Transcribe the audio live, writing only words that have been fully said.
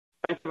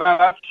Thank you very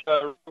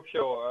much,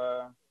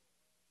 Rufio.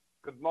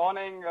 Good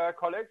morning,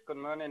 colleagues. Good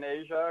morning,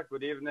 Asia.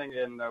 Good evening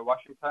in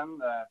Washington.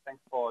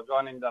 Thanks for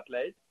joining that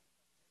late.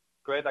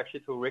 Great,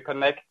 actually, to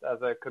reconnect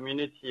as a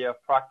community of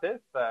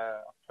practice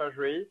of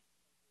Treasury,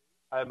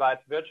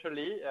 but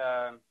virtually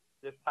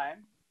this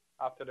time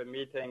after the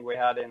meeting we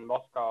had in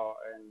Moscow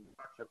in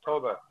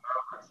October.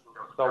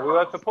 So we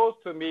were supposed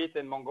to meet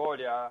in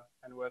Mongolia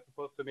and we were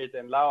supposed to meet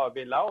in Laos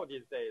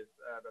these days,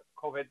 but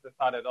COVID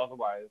decided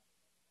otherwise.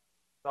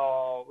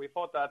 So we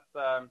thought that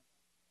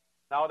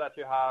now that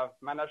you have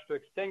managed to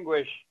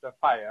extinguish the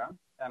fire,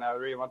 and I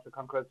really want to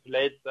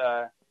congratulate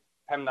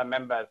PEMNA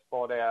members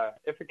for their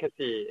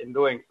efficacy in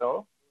doing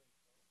so,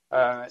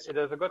 it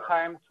is a good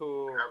time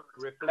to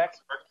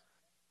reflect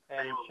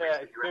and share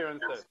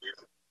experiences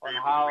on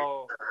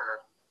how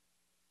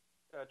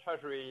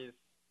treasuries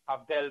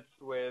have dealt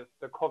with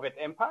the COVID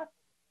impact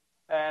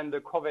and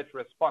the COVID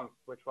response,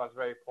 which was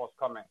very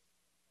forthcoming.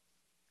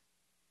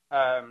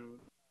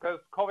 Because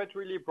COVID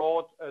really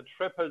brought a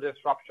triple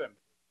disruption,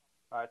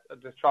 right? A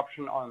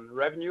disruption on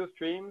revenue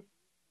streams,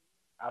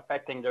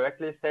 affecting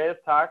directly sales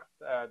tax,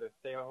 the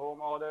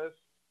stay-at-home orders,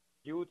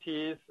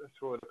 duties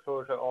through the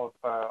closure of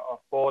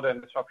border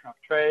and disruption of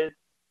trade,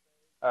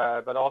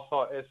 but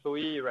also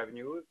SOE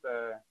revenues,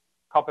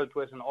 coupled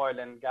with an oil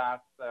and gas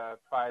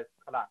price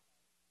collapse.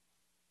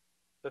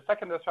 The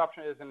second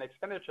disruption is an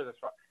expenditure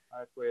disruption,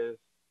 right, with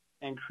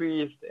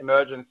increased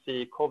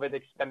emergency COVID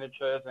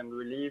expenditures and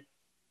relief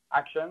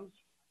actions,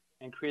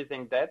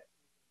 increasing debt.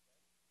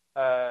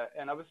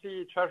 And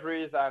obviously,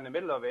 treasuries are in the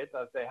middle of it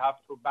as they have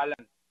to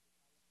balance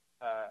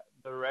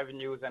the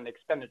revenues and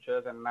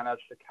expenditures and manage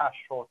the cash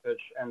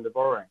shortage and the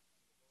borrowing.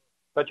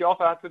 But you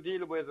also have to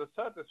deal with a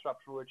third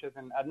disruption, which is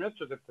an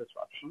administrative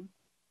disruption,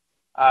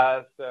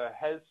 as the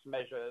health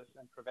measures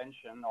and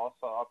prevention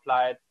also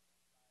applied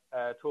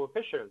to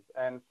officials.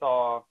 And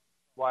so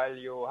while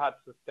you had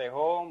to stay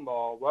home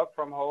or work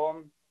from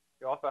home,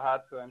 you also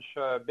had to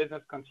ensure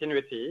business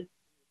continuity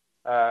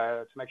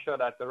to make sure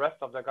that the rest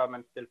of the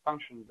government still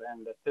functions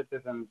and that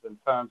citizens and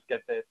firms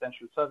get their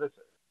essential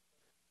services.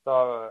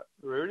 So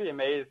we're really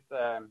amazed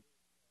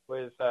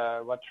with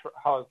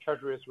how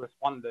treasuries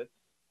responded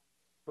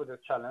to this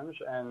challenge,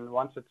 and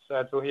wanted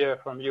to hear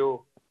from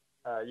you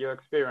your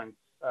experience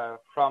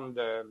from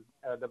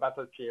the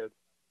battlefield,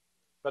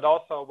 but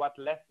also what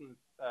lessons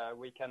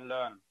we can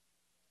learn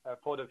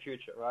for the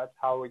future, right?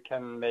 How we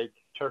can make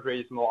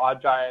treasuries more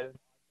agile,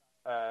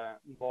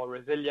 more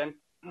resilient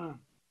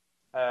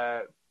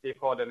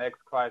before the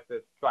next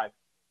crisis strikes.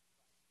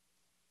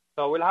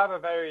 So we'll have a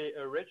very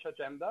rich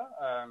agenda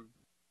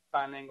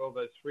spanning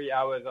over 3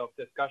 hours of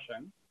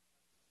discussion,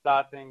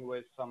 starting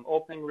with some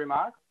opening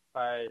remarks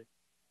by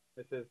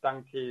Mrs.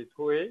 Dang Thi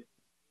Thuy,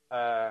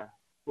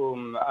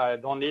 whom I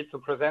don't need to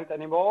present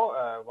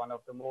anymore, one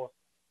of the most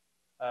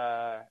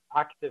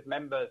active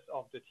members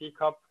of the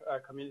CoP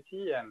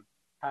community and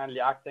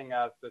currently acting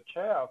as the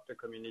chair of the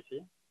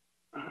community.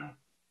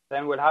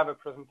 Then we'll have a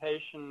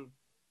presentation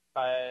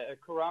by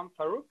Khurram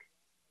Farooq,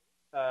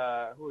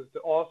 who is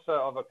the author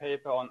of a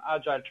paper on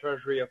agile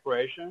treasury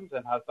operations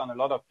and has done a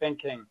lot of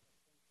thinking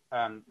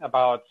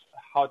about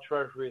how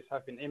treasuries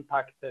have been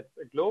impacted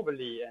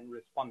globally and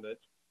responded.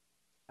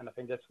 And I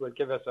think this will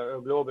give us a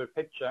global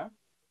picture,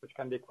 which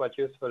can be quite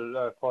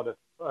useful for the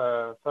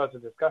further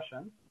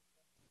discussion.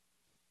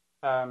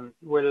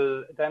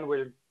 We'll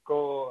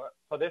go,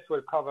 so this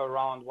will cover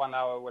around 1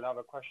 hour. We'll have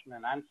a question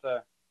and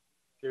answer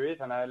series.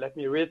 And let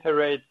me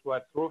reiterate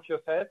what Rufio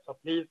said. So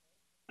please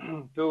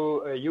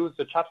do use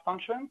the chat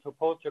function to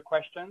post your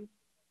questions,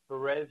 to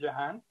raise your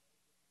hand,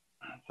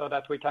 so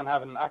that we can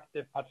have an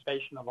active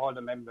participation of all the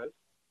members.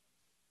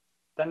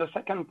 Then the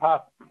second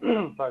part,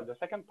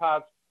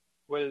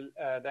 will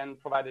then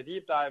provide a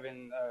deep dive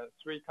in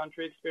 3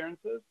 country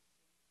experiences.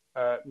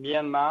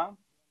 Myanmar,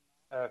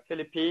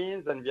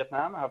 Philippines, and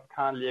Vietnam have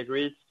kindly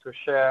agreed to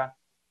share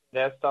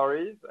their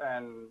stories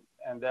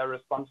and their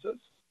responses.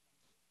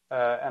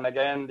 And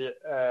again,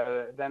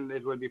 then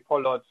it will be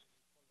followed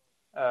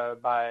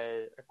by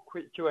a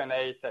quick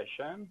Q&A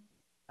session,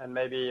 and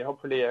maybe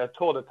hopefully a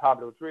tour de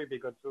table. It would really be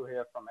good to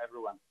hear from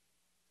everyone.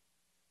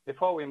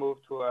 Before we move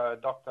to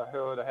Dr.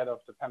 Ho, the head of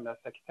the PEMNA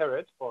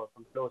Secretariat, for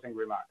some closing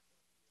remarks.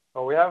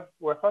 So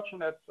we're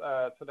fortunate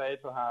today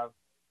to have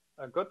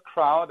a good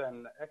crowd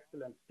and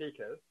excellent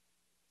speakers.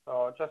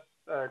 So just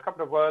a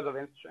couple of words of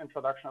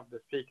introduction of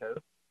the speakers.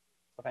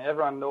 I think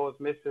everyone knows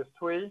Mrs.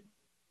 Thuy.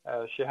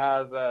 She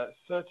has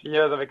 30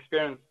 years of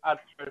experience at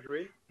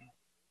Treasury.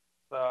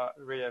 So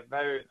really a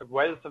very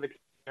wealth of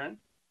experience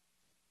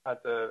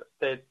at the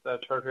State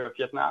Treasury of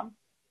Vietnam,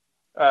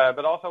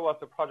 but also was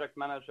the project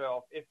manager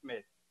of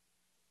IFMIS.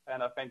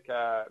 And I think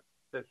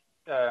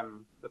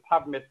the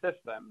PubMIS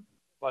system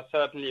was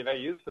certainly a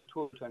very useful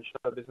tool to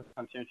ensure business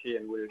continuity,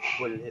 and we'll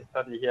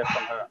certainly hear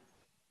from her.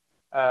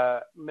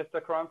 Mr.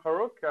 Khurram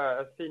Farooq,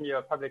 a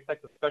senior public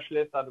sector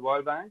specialist at the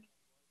World Bank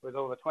with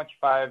over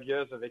 25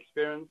 years of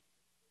experience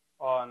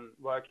on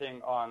working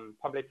on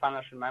public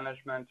financial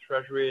management,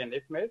 treasury, and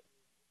IFMIS,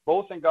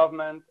 both in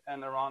government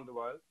and around the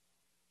world,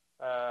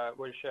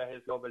 will share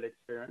his global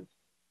experience.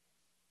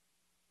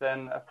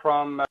 Then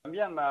from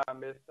Myanmar,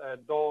 Ms.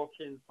 Do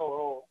Kin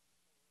Soro,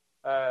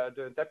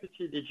 the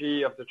Deputy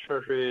DG of the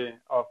Treasury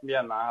of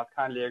Myanmar, has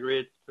kindly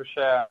agreed to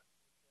share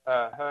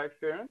her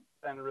experience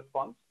and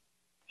response.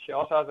 She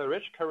also has a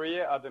rich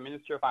career at the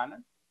Ministry of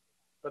Finance,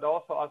 but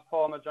also as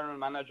former general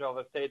manager of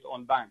a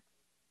state-owned bank.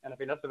 And I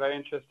think that's a very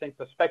interesting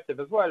perspective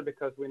as well,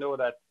 because we know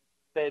that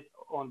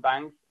state-owned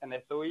banks and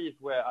SOEs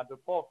were at the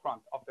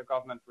forefront of the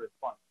government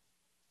response.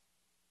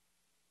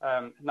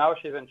 Now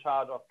she's in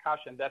charge of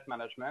cash and debt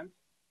management,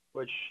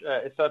 which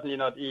is certainly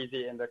not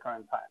easy in the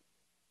current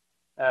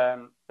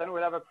time. Then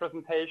we'll have a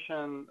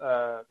presentation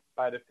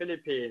by the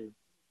Philippines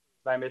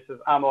by Mrs.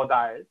 Amo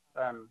Dias,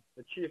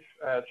 the Chief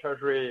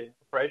Treasury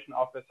Operation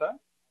Officer,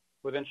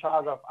 who's in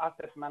charge of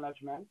asset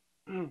management.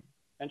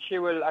 And she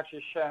will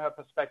actually share her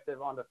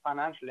perspective on the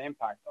financial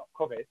impact of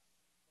COVID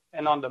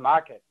and on the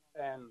market,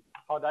 and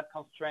how that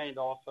constrained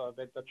also a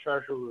bit the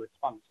Treasury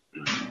response,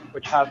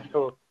 which has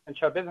to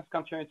ensure business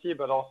continuity,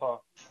 but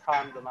also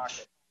calm the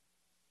market.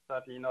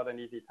 Certainly not an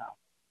easy task.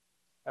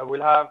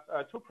 We'll have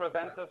two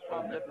presenters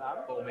from Vietnam.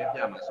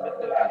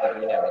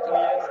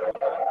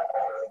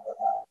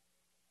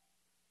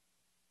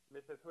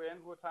 Mrs. Huyen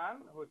Hutan,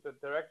 who's the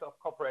Director of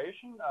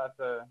Cooperation at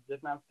the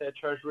Vietnam State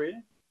Treasury,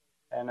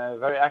 and a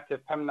very active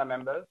PEMNA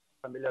member,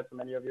 familiar to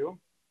many of you.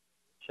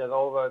 She has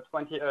over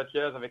 28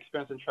 years of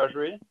experience in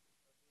Treasury,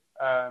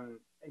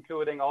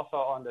 including also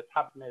on the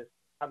TAPNIS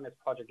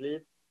project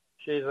lead.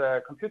 She's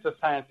a computer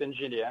science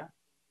engineer,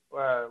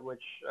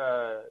 which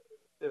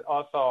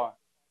also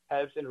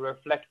helps in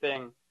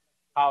reflecting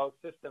how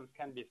systems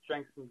can be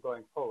strengthened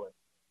going forward.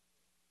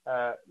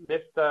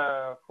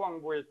 Mr. Phuong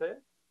Vuilte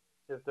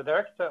is the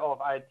Director of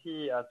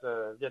IT at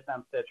the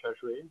Vietnam State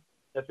Treasury.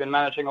 Has been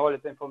managing all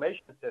its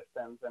information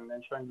systems and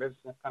ensuring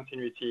business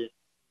continuity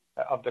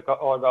of the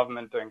all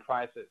government during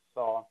crisis.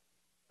 So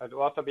it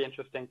will also be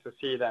interesting to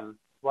see then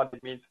what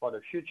it means for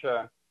the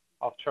future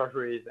of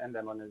treasuries and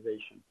their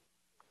modernization.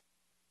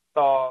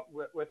 So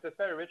with this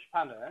very rich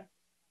panel,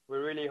 we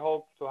really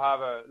hope to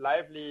have a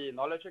lively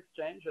knowledge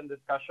exchange and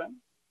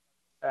discussion.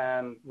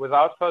 And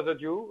without further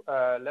ado,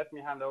 let me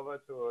hand over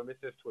to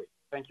Mrs. Thuy.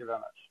 Thank you very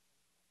much.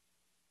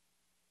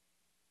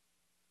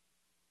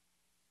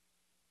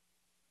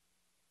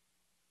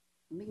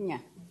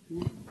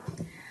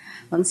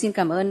 Vâng, xin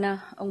cảm ơn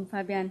ông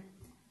Fabian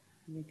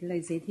về cái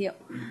lời giới thiệu.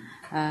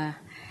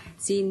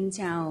 Xin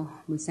chào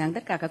buổi sáng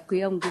tất cả các quý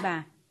ông, quý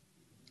bà.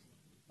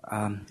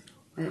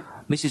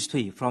 Mrs.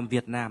 Thuy from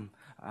Vietnam.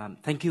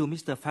 Thank you,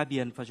 Mr.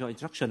 Fabian, for your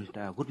introduction.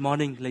 Good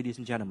morning, ladies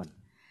and gentlemen.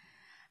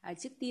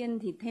 Trước tiên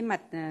thì thay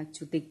mặt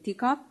Chủ tịch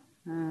TCOP,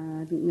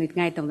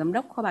 ngài Tổng Giám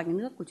đốc Kho bạc Nhà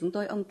nước của chúng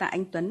tôi, ông Tạ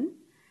Anh Tuấn,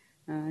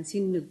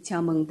 xin được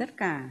chào mừng tất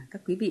cả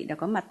các quý vị đã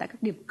có mặt tại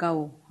các điểm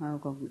cầu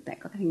tại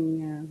các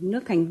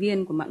nước thành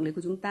viên của mạng lưới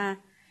của chúng ta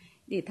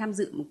để tham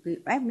dự một cái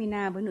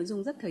webinar với nội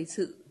dung rất thời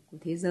sự của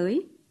thế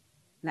giới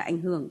là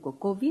ảnh hưởng của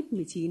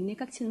COVID-19 đến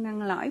các chức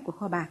năng lõi của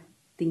kho bạc,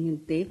 tình hình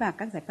thực tế và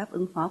các giải pháp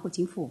ứng phó của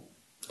chính phủ.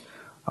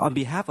 On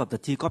behalf of the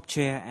TCOP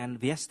Chair and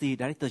VST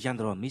Director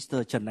General,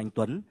 Mr. Trần Anh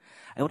Tuấn,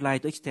 I would like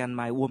to extend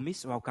my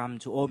warmest welcome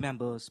to all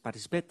members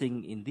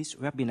participating in this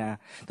webinar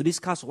to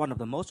discuss one of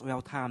the most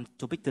well-timed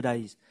topics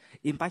today,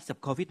 impacts of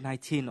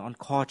COVID-19 on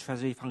core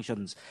treasury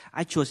functions,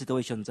 actual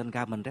situations and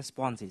government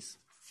responses.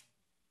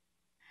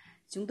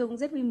 Chúng tôi cũng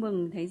rất vui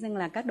mừng thấy rằng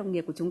là các đồng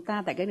nghiệp của chúng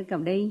ta tại các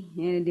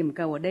điểm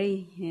cầu ở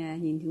đây,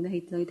 nhìn chúng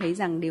tôi thấy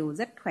rằng đều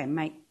rất khỏe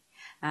mạnh.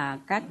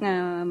 Các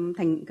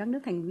nước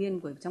thành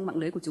viên trong mạng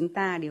lưới của chúng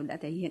ta đều đã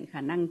thể hiện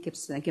khả năng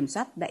kiểm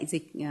soát đại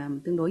dịch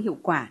tương đối hiệu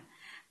quả,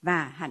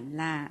 và hẳn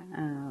là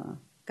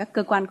các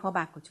cơ quan kho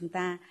bạc của chúng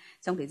ta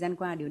trong thời gian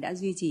qua đều đã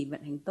duy trì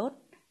vận hành tốt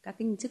các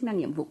cái chức năng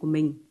nhiệm vụ của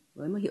mình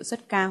với một hiệu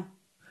suất cao.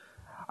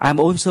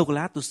 I'm also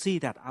glad to see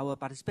that our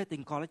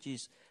participating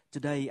colleges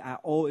today are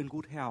all in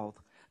good health.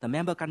 The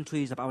member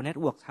countries of our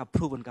network have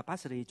proven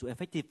capacity to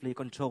effectively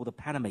control the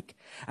pandemic,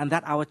 and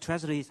that our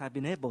treasuries have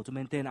been able to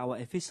maintain our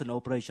efficient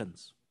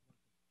operations.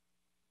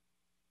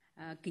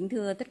 Kính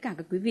thưa tất cả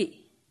các quý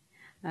vị,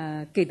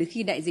 kể từ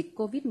khi đại dịch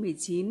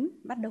COVID-19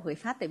 bắt đầu khởi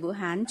phát tại Vũ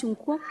Hán, Trung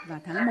Quốc vào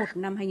tháng 1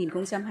 năm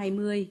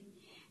 2020,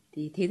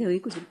 thì thế giới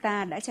của chúng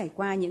ta đã trải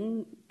qua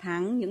những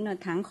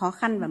tháng khó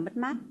khăn và mất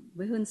mát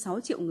với hơn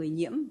 6 triệu người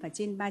nhiễm và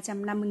trên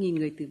 350.000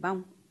 người tử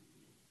vong.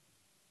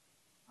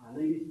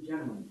 Ladies and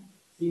gentlemen,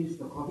 since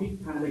the COVID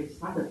pandemic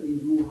started in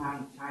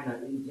Wuhan, China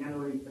in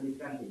January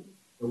 2020,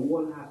 the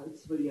world has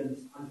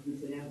experienced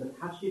unprecedented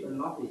hardship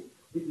and losses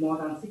with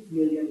more than 6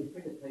 million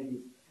infected cases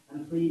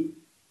and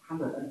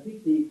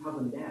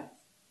 350,000 deaths.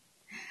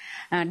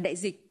 Đại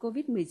dịch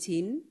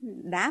COVID-19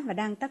 đã và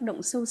đang tác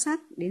động sâu sắc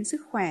đến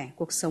sức khỏe,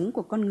 cuộc sống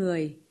của con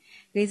người,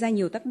 gây ra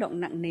nhiều tác động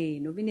nặng nề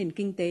đối với nền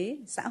kinh tế,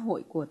 xã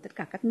hội của tất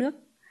cả các nước.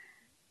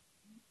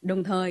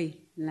 Đồng thời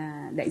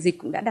là đại dịch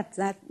cũng đã đặt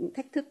ra những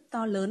thách thức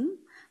to lớn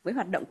với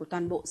hoạt động của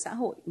toàn bộ xã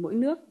hội mỗi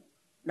nước,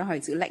 đòi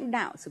hỏi sự lãnh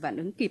đạo, sự phản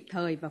ứng kịp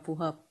thời và phù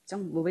hợp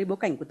với bối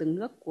cảnh của từng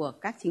nước, của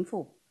các chính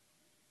phủ.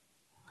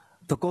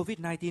 The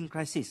COVID-19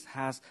 crisis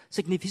has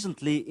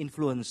significantly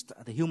influenced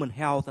the human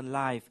health and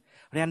life,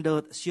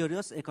 rendered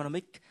serious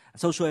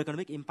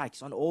socio-economic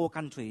impacts on all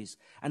countries,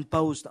 and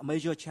posed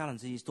major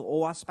challenges to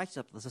all aspects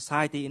of the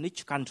society in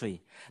each country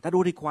that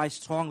would require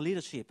strong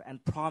leadership and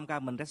prompt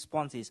government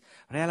responses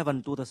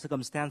relevant to the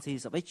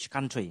circumstances of each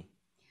country.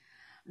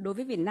 Đối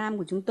với Việt Nam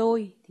của chúng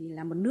tôi thì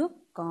là một nước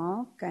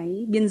có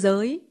cái biên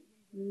giới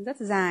rất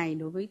dài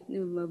đối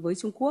với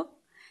Trung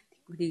Quốc,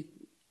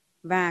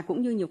 và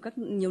cũng như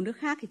nhiều nước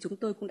khác thì chúng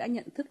tôi cũng đã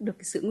nhận thức được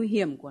cái sự nguy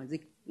hiểm của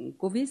dịch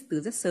Covid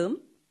từ rất sớm.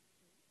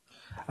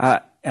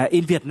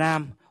 In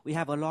Vietnam, we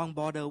have a long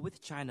border with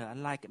China.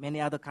 Unlike many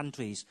other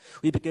countries,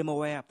 we became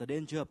aware of the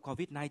danger of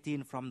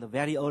COVID-19 from the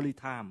very early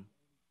time.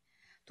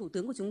 Thủ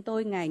tướng của chúng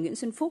tôi, ngài Nguyễn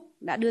Xuân Phúc,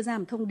 đã đưa ra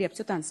một thông điệp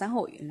cho toàn xã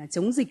hội là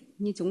chống dịch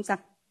như chống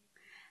giặc.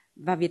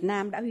 Và Việt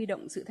Nam đã huy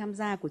động sự tham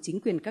gia của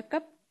chính quyền các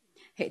cấp,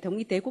 hệ thống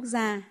y tế quốc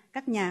gia,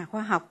 các nhà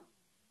khoa học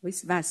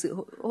và sự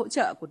hỗ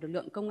trợ của lực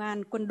lượng công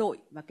an, quân đội,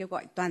 và kêu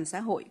gọi toàn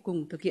xã hội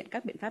cùng thực hiện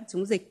các biện pháp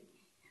chống dịch,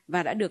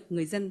 và đã được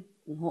người dân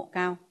ủng hộ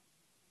cao.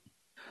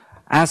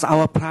 As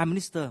our Prime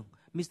Minister,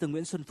 Mr.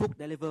 Nguyễn Xuân Phúc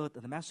delivered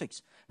the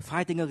message,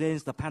 fighting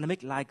against the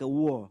pandemic like a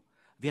war.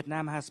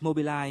 Vietnam has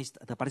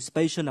mobilized the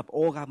participation of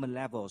all government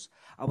levels,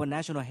 our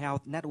national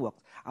health network,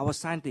 our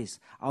scientists,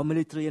 our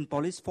military and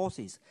police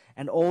forces,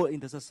 and all in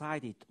the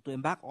society to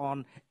embark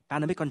on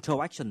pandemic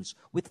control actions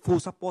with full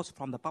support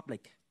from the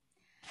public.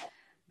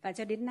 Và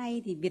cho đến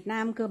nay thì Việt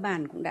Nam cơ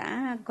bản cũng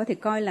đã có thể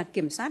coi là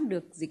kiểm soát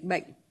được dịch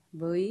bệnh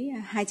với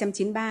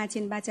 293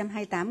 trên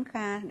 328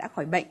 ca đã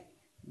khỏi bệnh,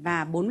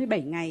 và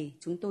 47 ngày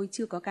chúng tôi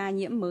chưa có ca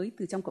nhiễm mới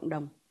từ trong cộng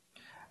đồng.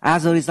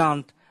 As a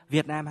result,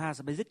 Vietnam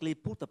has basically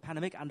put the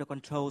pandemic under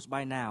control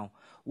by now,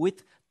 with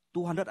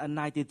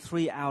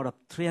 293 out of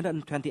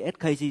 328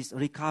 cases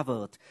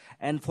recovered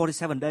and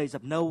 47 days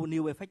of no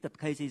new affected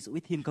cases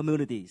within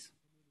communities.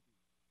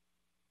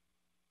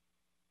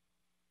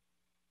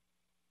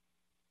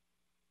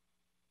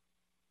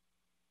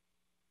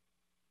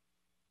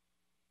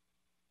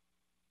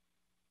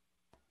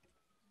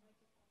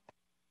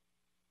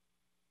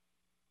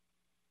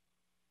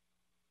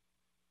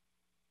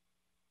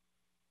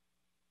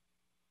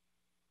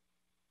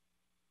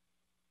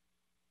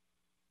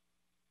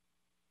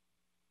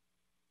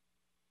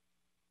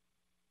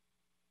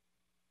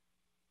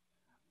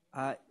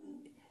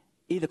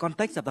 In the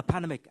context of the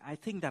pandemic, I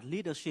think that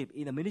leadership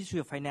in the Ministry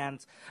of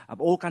Finance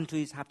of all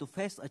countries have to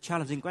face a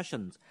challenging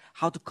question: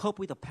 how to cope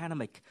with the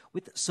pandemic,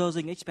 with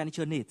surging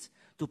expenditure needs,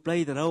 to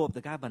play the role of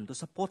the government to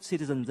support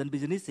citizens and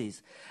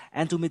businesses,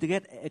 and to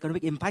mitigate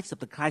economic impacts of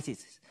the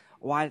crisis,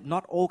 while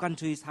not all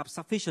countries have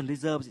sufficient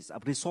reserves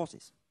of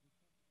resources.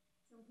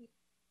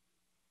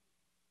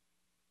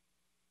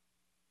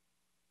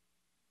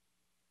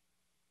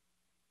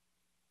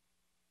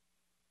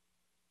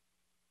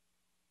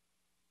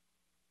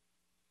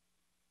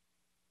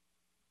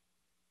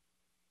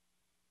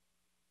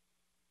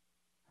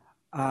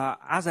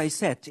 As I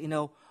said,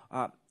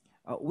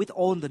 with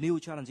all the new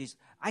challenges,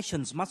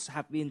 actions must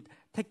have been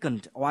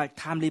taken, while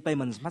timely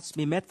payments must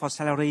be made for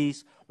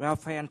salaries,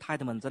 welfare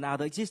entitlements, and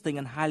other existing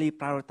and highly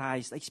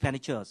prioritized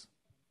expenditures.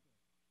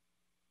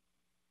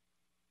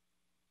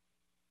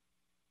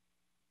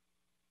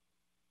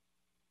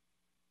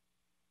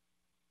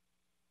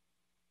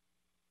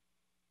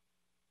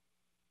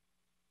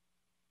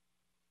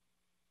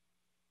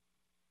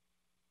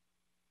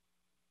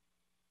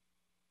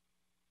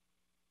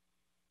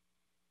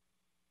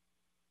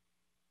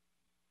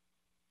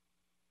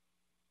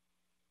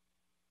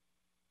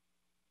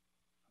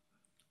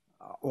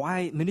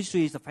 Why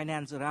ministries of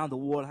finance around the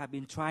world have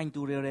been trying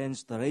to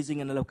rearrange the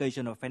raising and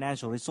allocation of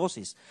financial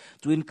resources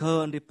to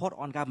incur and report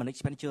on government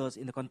expenditures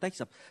in the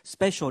context of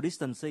special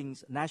distancing,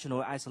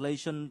 national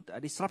isolation,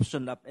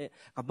 disruption of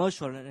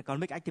commercial and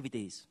economic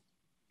activities.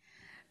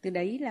 Từ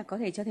đấy là có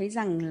thể cho thấy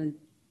rằng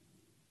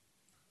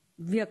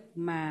việc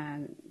mà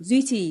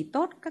duy trì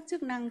tốt các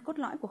chức năng cốt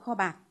lõi của kho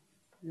bạc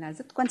là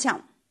rất quan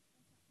trọng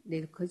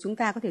để chúng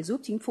ta có thể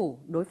giúp chính phủ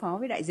đối phó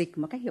với đại dịch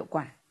một cách hiệu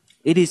quả.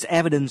 It is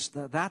evidence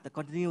that the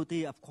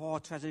continuity of core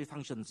treasury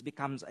functions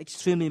becomes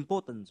extremely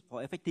important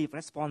for effective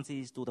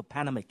responses to the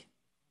pandemic.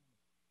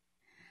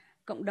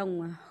 Cộng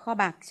đồng kho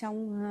bạc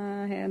trong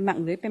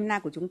mạng lưới PEMNA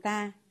của chúng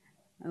ta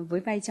với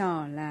vai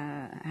trò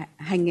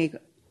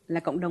là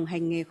cộng đồng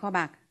hành nghề kho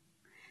bạc,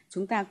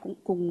 chúng ta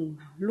cũng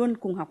luôn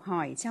cùng học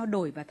hỏi, trao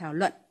đổi và thảo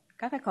luận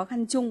các cái khó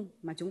khăn chung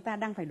mà chúng ta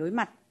đang phải đối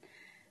mặt.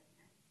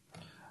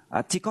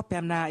 CoP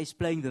PEMNA is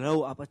playing the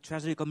role of a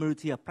treasury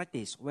community of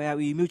practice where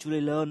we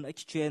mutually learn,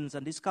 exchange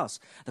and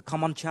discuss the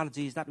common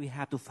challenges that we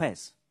have to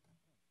face.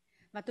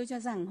 Và tôi cho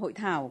rằng hội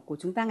thảo của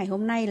chúng ta ngày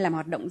hôm nay là một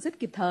hoạt động rất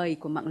kịp thời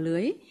của mạng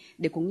lưới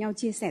để cùng nhau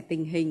chia sẻ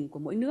tình hình của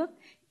mỗi nước,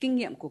 kinh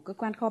nghiệm của cơ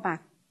quan kho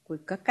bạc, của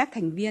các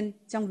thành viên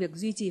trong việc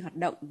duy trì hoạt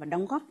động và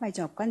đóng góp vai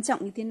trò quan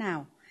trọng như thế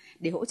nào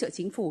để hỗ trợ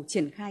chính phủ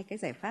triển khai các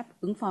giải pháp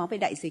ứng phó với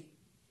đại dịch.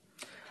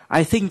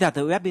 I think that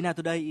the webinar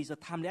today is a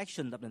timely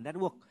action of the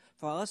network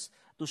for us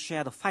to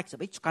share the facts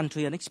of each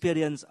country and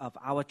experience of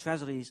our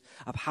treasuries,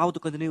 of how to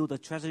continue the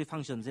treasury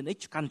functions in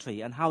each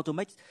country and how to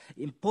make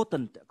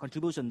important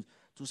contributions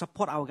to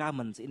support our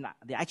governments in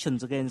the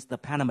actions against the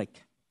pandemic.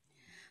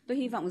 Tôi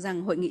hy vọng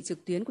rằng hội nghị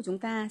trực tuyến của chúng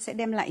ta sẽ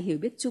đem lại hiểu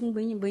biết chung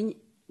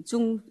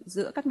chung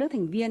giữa các nước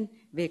thành viên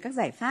về các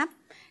giải pháp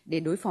để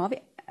đối phó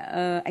với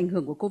ảnh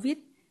hưởng của Covid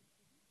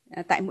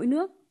tại mỗi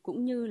nước,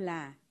 cũng như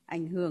là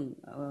ảnh hưởng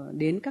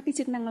đến các cái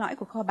chức năng lõi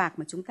của kho bạc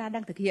mà chúng ta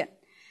đang thực hiện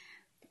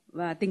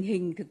và tình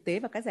hình thực tế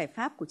và các giải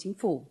pháp của chính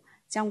phủ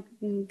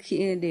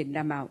để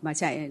đảm bảo mà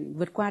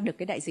vượt qua được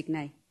cái đại dịch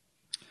này.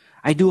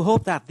 I do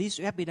hope that this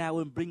webinar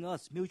will bring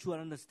us mutual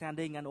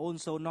understanding and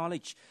also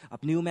knowledge of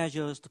new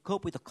measures to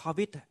cope with the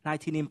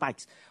COVID-19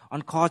 impacts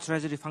on core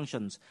treasury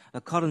functions, the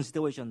current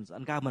situations,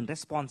 and government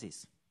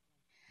responses.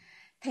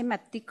 Thay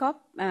mặt TCOP,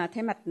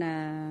 thay mặt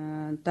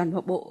toàn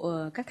bộ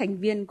các thành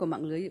viên của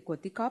mạng lưới của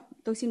TCOP,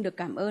 tôi xin được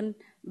cảm ơn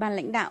ban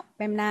lãnh đạo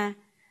PEMNA,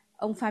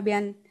 ông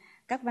Fabian,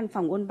 các văn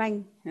phòng World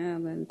Bank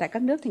tại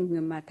các nước thành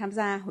viên mà tham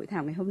gia hội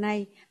thảo ngày hôm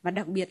nay, và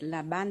đặc biệt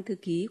là ban thư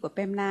ký của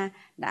PEMNA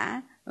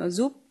đã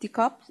giúp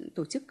TCOP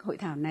tổ chức hội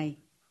thảo này.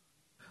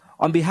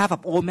 On behalf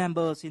of all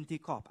members in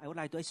TCOP, I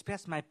would like to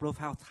express my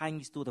profound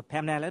thanks to the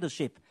PEMNA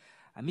leadership,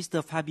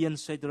 Mr. Fabian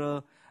Schroeder,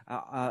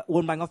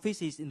 World Bank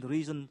offices in the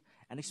region,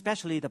 and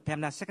especially the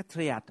PEMNA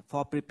Secretariat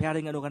for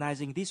preparing and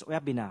organizing this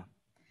webinar.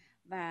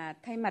 Và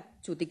thay mặt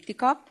Chủ tịch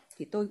TCOP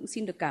thì tôi cũng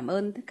xin được cảm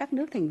ơn các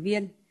nước thành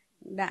viên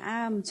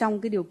đã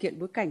trong cái điều kiện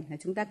bối cảnh là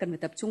chúng ta cần phải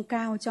tập trung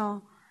cao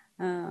cho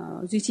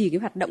duy trì cái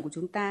hoạt động của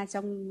chúng ta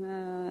trong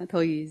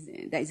thời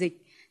đại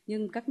dịch,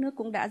 nhưng các nước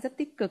cũng đã rất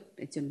tích cực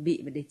để chuẩn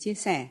bị và để chia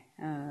sẻ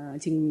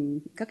trình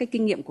các cái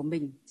kinh nghiệm của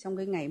mình trong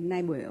cái ngày hôm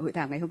nay, buổi hội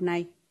thảo ngày hôm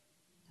nay.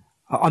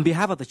 On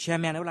behalf of the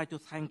chairman, I would like to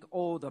thank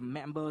all the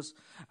members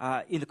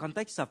in the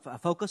context of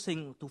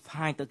focusing to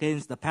fight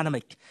against the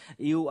pandemic.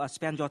 You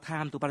spend your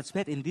time to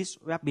participate in this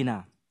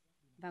webinar.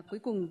 Và cuối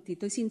cùng thì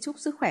tôi xin chúc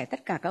sức khỏe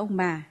tất cả các ông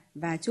bà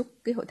và chúc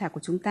cái hội thảo của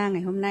chúng ta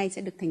ngày hôm nay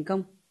sẽ được thành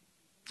công.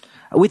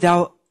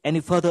 Without any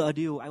further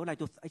ado, I would like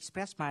to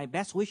express my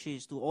best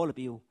wishes to all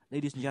of you,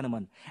 ladies and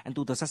gentlemen, and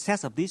to the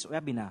success of this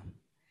webinar.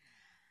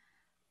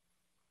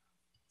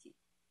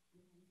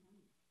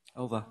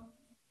 Over.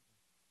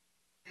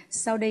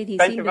 Sau đây thì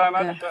xin được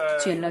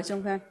chuyển lời cho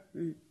ông.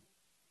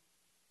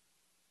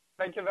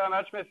 Thank you very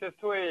much, Mrs.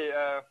 Tui,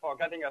 for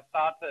getting us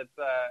started.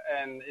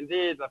 And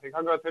indeed, I think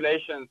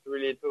congratulations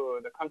really to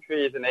the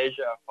countries in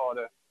Asia for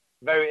the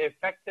very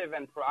effective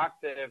and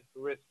proactive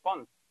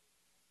response.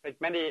 I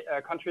think many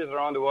countries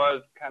around the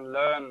world can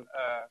learn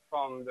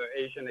from the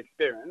Asian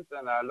experience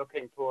and are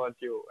looking towards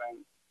you. And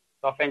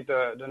so I think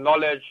the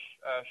knowledge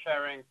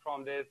sharing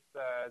from this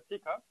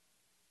TCOP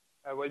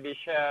will be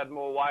shared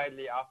more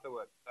widely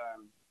afterwards.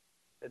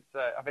 It's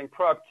I think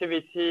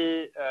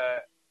proactivity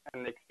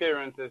and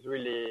experience is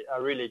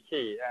really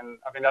key, and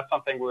I think that's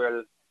something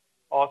we'll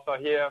also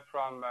hear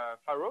from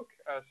Farouk.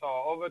 So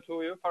over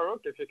to you,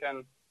 Farouk, if you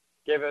can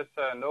give us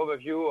an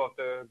overview of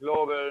the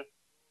global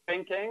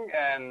thinking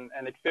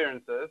and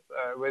experiences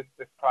with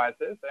this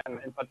crisis, and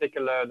in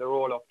particular the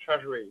role of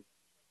Treasury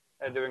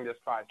during this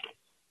crisis.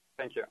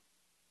 Thank you.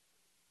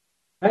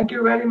 Thank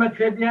you very much,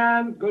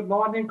 Fabian. Good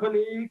morning,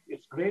 colleagues.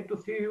 It's great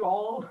to see you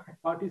all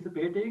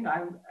participating.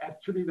 I'm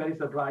actually very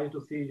surprised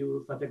to see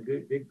you such a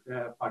big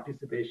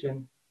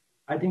participation.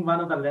 I think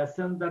one of the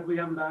lessons that we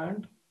have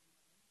learned,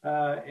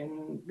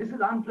 this is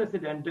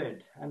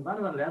unprecedented, and one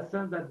of the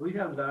lessons that we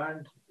have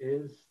learned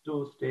is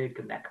to stay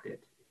connected.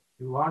 If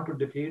you want to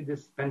defeat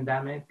this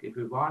pandemic, if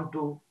you want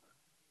to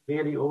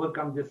really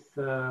overcome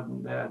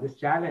this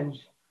challenge,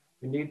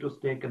 we need to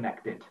stay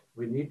connected.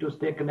 We need to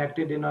stay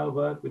connected in our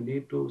work. We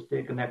need to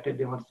stay connected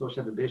in our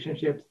social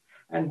relationships.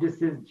 And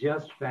this is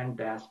just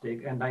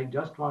fantastic. And I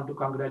just want to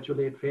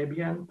congratulate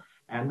Fabian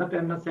and the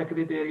PEMNA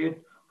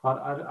Secretariat for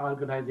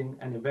organizing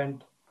an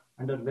event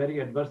under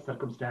very adverse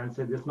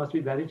circumstances. This must be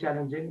very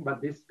challenging,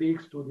 but this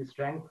speaks to the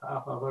strength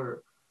of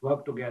our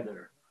work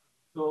together.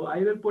 So I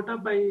will put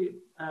up my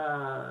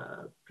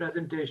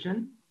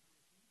presentation.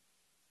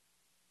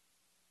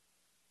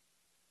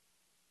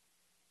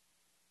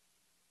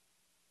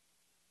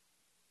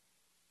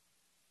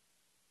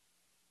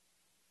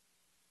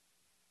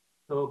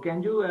 So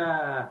can you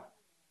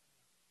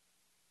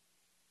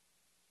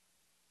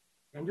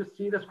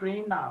see the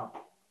screen now?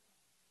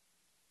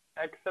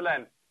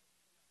 Excellent.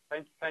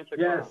 Thank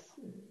you.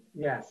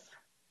 Yes.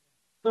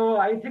 So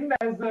I think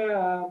as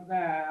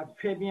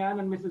Fabian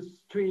and Mrs.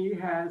 Tui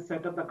has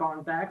set up the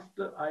context,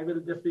 I will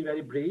just be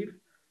very brief.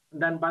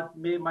 But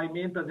my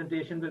main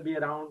presentation will be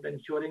around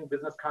ensuring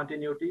business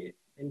continuity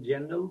in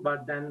general.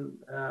 But then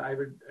I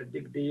will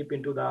dig deep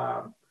into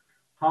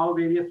how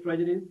various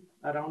treasuries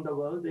around the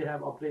world, they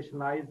have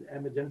operationalized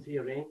emergency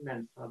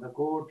arrangements for the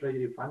core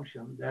treasury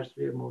function. That's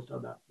where most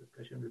of the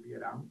discussion will be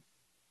around.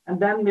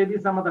 And then maybe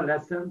some of the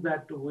lessons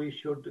that we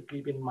should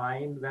keep in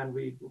mind when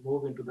we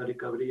move into the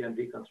recovery and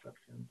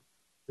reconstruction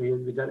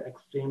phase, which are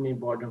extremely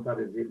important for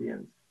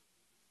resilience.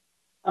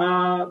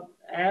 I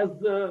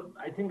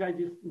think I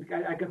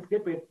can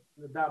skip it.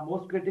 The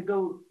most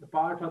critical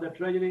part for the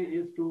treasury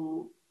is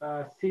to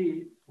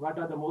see what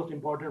are the most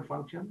important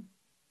functions,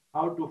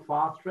 how to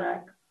fast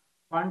track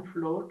fund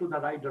flow to the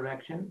right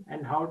direction,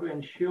 and how to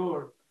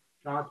ensure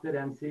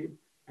transparency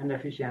and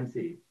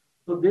efficiency.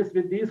 So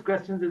with these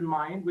questions in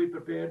mind,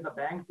 the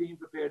bank team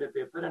prepared a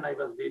paper, and I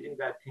was leading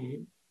that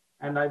team,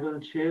 and I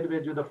will share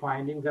with you the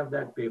findings of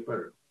that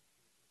paper.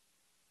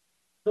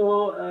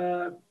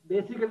 So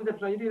basically, the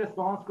Treasury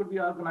response could be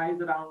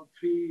organized around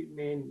three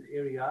main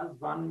areas.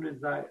 One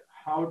is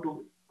how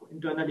to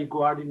internally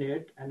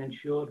coordinate and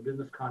ensure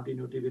business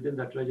continuity within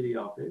the Treasury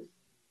office.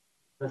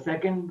 The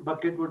second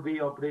bucket would be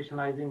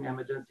operationalizing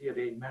emergency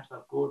arrangements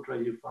or core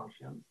Treasury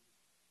functions.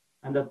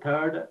 And the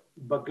third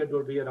bucket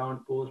would be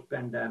around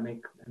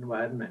post-pandemic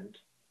environment.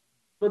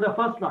 So the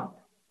first one,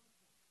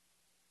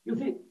 you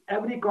see,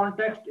 every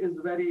context is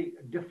very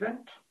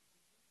different,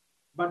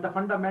 but the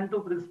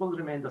fundamental principles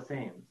remain the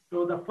same.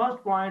 So the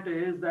first point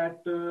is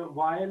that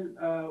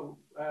while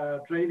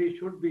Treasury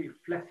should be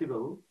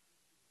flexible,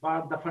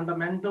 but the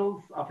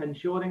fundamentals of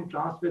ensuring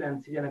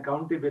transparency and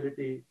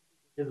accountability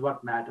is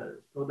what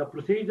matters. So the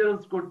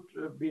procedures could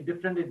be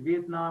different in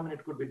Vietnam, and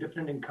it could be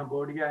different in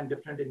Cambodia and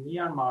different in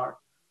Myanmar.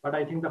 But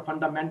I think the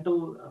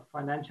fundamental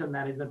financial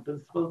management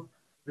principles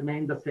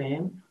remain the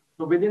same.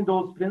 So within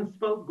those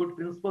principles, good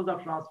principles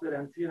of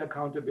transparency and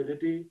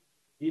accountability,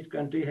 each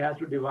country has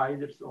to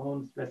devise its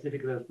own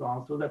specific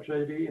response to the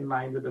Treasury in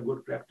line with the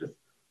good practice.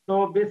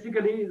 So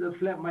basically,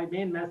 my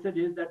main message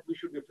is that we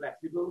should be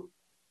flexible,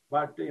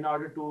 but in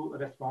order to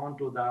respond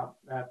to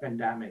the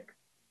pandemic.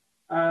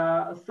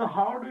 So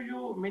how do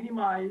you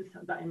minimize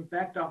the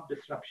impact of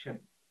disruption?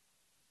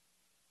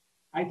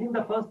 I think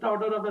the first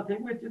order of the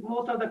thing, which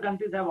most of the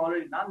countries have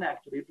already done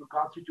actually, to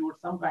constitute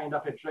some kind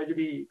of a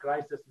Treasury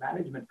crisis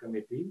management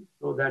committee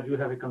so that you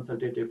have a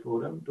consultative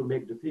forum to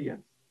make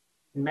decisions.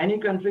 In many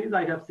countries,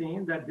 I have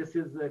seen that this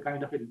is a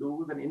kind of a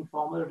loose and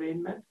informal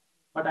arrangement.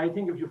 But I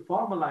think if you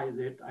formalize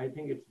it, I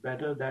think it's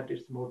better that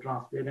it's more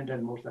transparent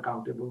and more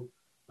accountable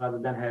rather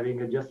than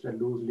having just a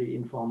loosely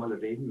informal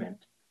arrangement.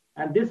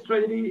 And this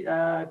Treasury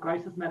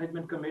Crisis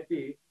Management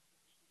Committee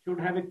should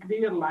have a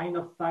clear line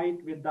of sight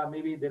with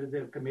maybe there is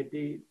a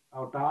committee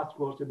or task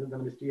force within the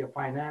Ministry of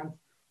Finance,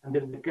 and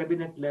there is a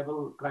cabinet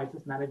level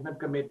crisis management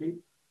committee.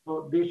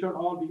 So they should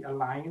all be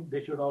aligned.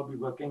 They should all be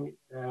working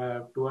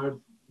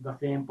towards the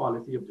same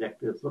policy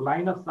objectives. So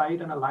line of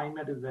sight and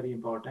alignment is very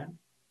important.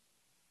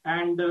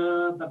 And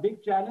the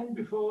big challenge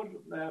for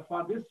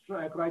this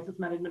crisis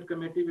management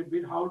committee would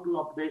be how to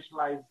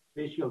operationalize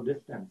social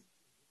distance.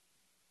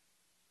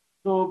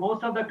 So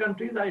most of the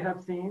countries I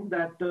have seen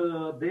that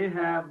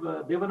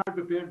they were not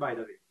prepared, by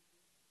the way.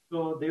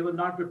 So they were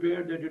not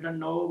prepared. They didn't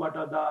know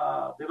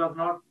there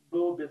was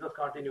no business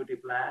continuity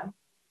plan,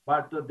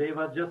 but they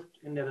were just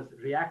in a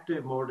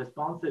reactive mode,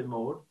 responsive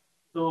mode.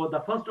 So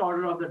the first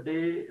order of the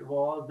day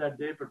was that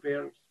they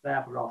prepared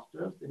staff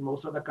rosters in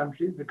most of the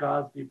countries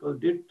because people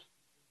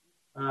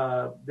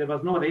there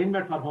was no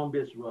arrangement for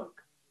home-based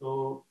work.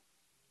 So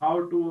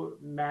how to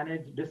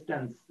manage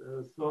distance.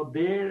 So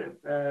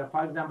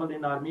for example,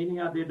 in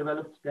Armenia, they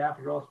developed staff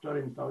roster.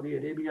 In Saudi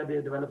Arabia,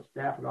 they developed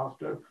staff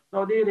roster.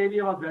 Saudi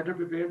Arabia was better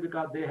prepared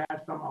because they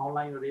had some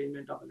online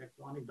arrangement of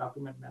electronic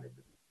document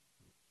management.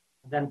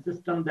 Then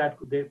system that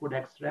they could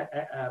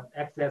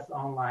access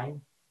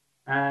online.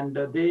 And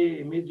they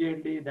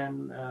immediately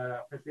then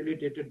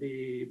facilitated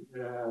the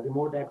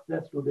remote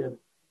access to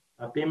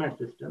their payment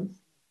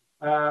systems.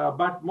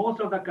 But most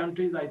of the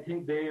countries, I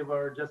think they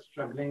were just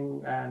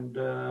struggling, and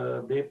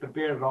they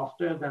prepared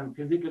rosters, and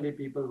physically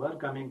people were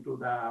coming to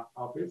the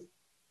office.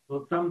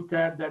 So some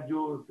said that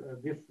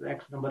this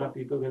X number of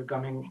people were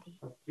coming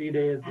for 3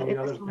 days. The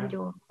others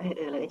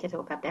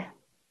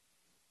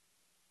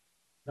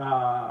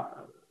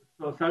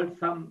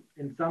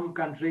in some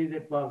countries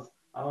it was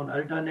on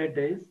alternate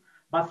days.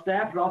 But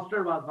staff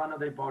roster was one of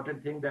the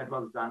important things that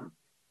was done.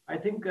 I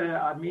think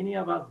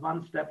Armenia was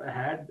one step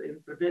ahead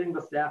in preparing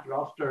the staff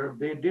roster.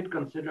 They did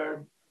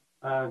consider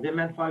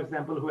women, for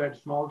example, who had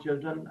small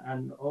children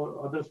and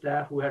other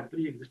staff who had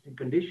pre-existing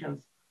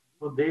conditions.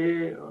 So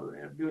they,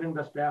 during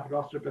the staff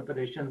roster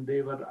preparation,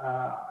 they were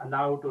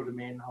allowed to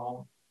remain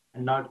home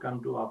and not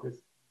come to office,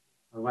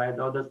 while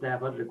the other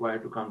staff were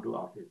required to come to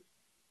office.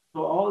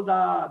 So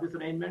this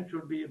arrangement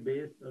should be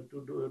based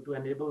to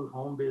enable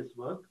home-based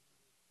work.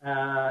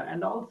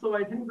 And also,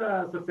 I think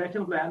the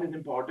succession plan is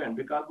important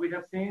because we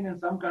have seen in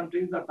some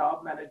countries the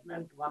top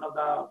management, one of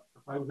the,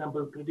 for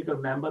example, critical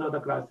member of the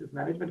crisis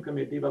management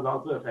committee was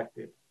also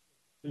affected.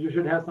 So you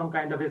should have some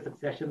kind of a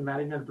succession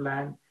management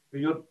plan.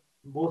 Your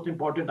most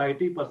important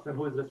IT person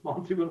who is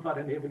responsible for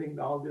enabling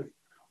all this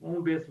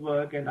home-based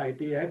work and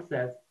IT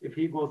access, if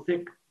he goes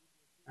sick,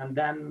 and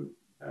then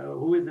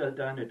who is the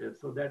alternative?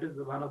 So that is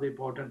one of the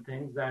important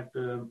things that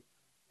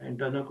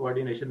internal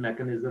coordination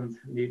mechanisms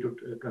need to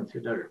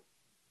consider.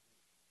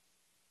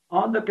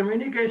 On the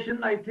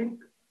communication, I think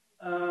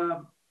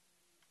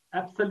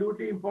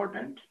absolutely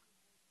important.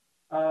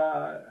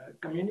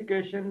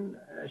 Communication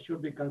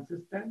should be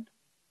consistent,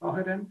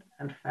 coherent,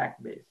 and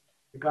fact-based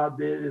because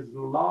there is a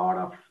lot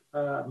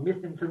of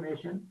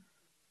misinformation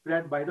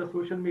spread by the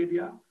social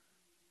media.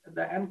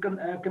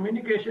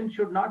 communication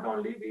should not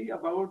only be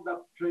about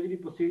the Treasury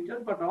procedure,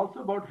 but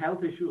also about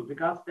health issues,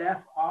 because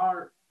staff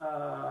are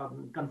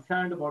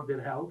concerned about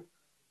their health.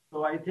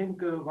 So I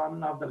think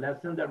one of the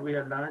lessons that we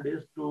have learned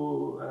is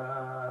to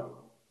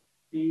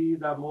see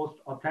the most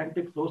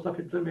authentic source of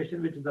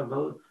information, which is the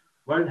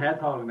World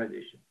Health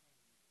Organization.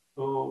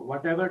 So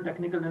whatever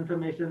technical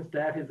information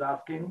staff is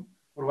asking,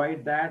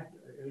 provide that,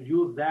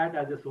 use that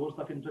as a source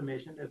of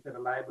information, as a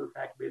reliable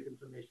fact-based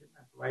information,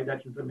 and provide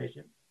that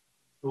information.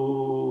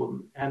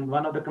 So, and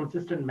one of the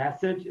consistent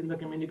message in the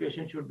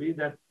communication should be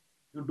that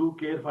you do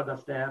care for the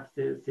staff's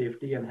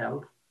safety and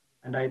health.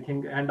 And I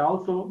think, and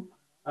also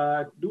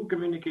do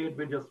communicate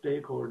with your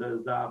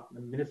stakeholders, the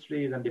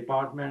ministries and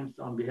departments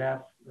on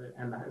behalf,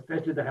 and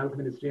especially the health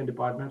ministry and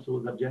departments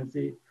whose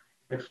urgency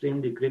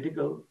extremely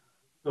critical.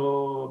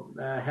 So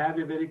have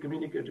a very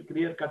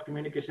clear-cut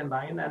communication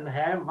line, and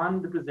have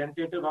one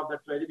representative of the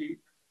Treasury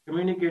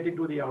communicating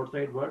to the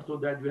outside world, so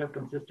that you have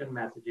consistent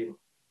messaging,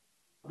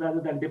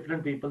 rather than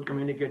different people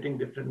communicating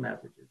different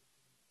messages.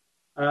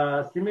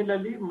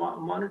 Similarly,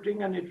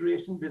 monitoring and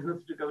iteration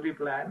business recovery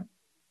plan.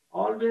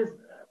 Always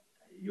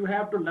you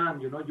have to learn,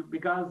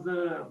 because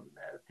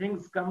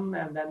things come,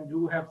 and then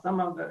you have some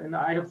of the,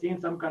 I have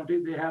seen some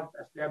countries, they have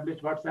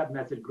established WhatsApp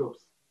message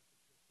groups.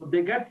 So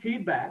they get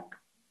feedback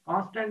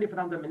constantly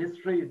from the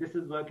ministry. This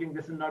is working,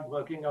 this is not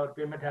working, our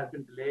payment has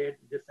been delayed,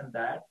 this and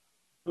that.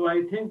 So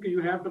I think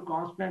you have to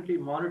constantly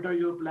monitor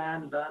your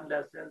plan, learn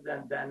lessons,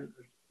 and then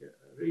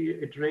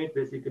reiterate,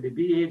 basically,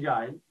 be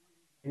agile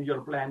in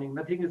your planning.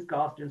 Nothing is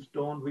cast in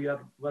stone. We are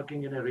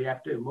working in a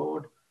reactive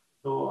mode.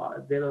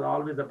 So there are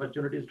always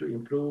opportunities to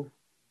improve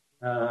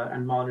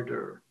and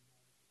monitor.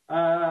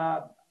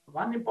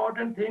 One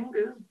important thing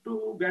is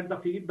to get the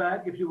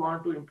feedback if you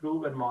want to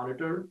improve and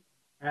monitor.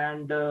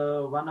 And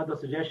one of the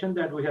suggestions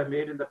that we have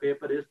made in the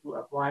paper is to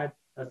appoint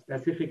a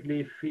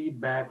specifically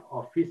feedback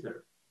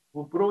officer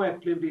who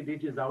proactively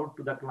reaches out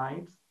to the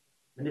clients,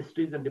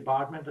 ministries and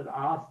departments, and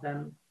asks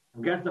them,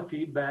 gets the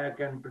feedback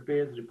and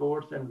prepares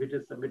reports, and which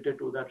is submitted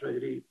to the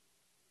Treasury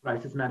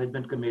Crisis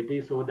Management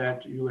Committee, so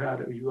that you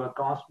are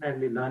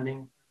constantly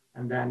learning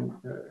and then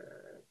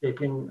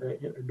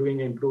doing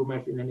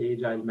improvements in an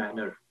agile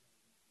manner.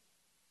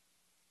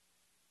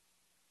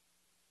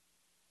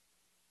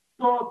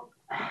 So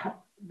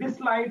this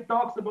slide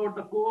talks about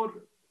the core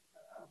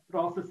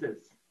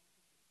processes.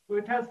 So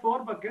it has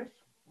 4 buckets.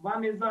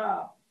 One is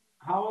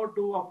how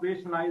to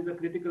operationalize the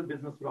critical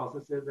business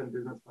processes and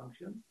business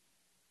functions.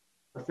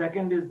 The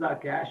second is the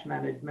cash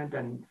management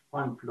and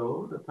fund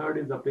flow. The third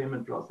is the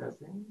payment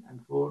processing.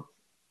 And fourth,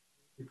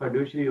 the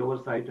fiduciary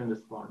oversight and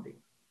responding.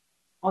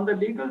 On the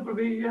legal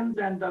provisions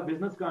and the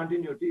business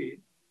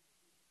continuity,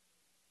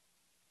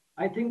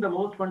 I think the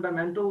most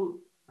fundamental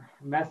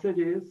message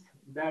is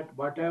that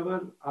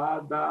whatever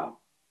are the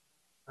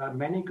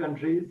many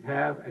countries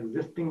have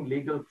existing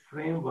legal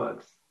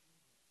frameworks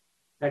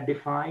that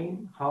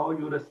define how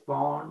you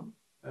respond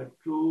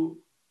to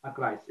a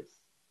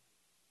crisis.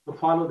 So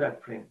follow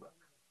that framework.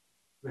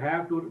 You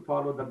have to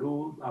follow the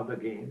rules of the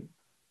game.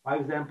 For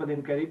example,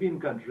 in Caribbean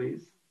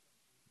countries,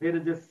 there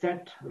is a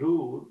set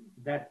rule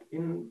that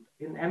in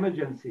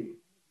emergency,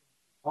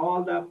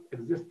 all the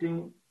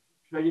existing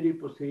Treasury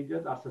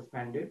procedures are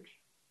suspended,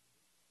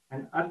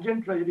 and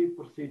urgent Treasury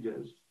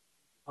procedures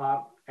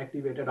are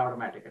activated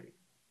automatically.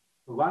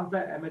 So once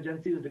the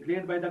emergency is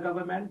declared by the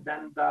government,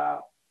 then the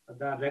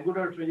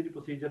regular Treasury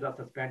procedures are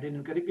suspended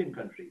in Caribbean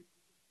countries.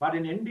 But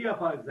in India,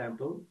 for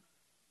example,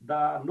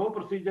 no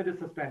procedure is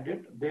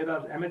suspended. There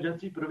are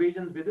emergency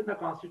provisions within the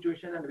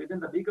constitution and within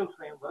the legal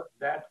framework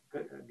that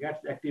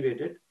gets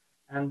activated,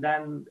 and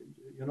then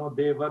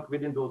they work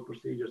within those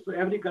procedures. So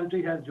every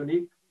country has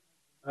unique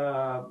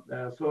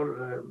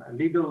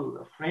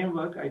legal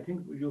framework. I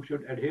think you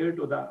should adhere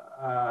to the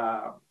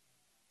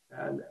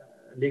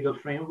legal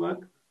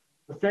framework.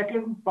 The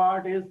second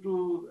part is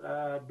to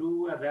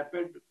do a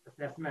rapid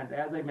assessment.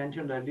 As I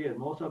mentioned earlier,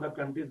 most of the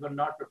countries were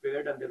not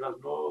prepared, and there was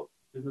no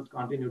business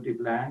continuity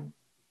plan.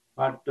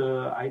 But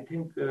I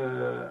think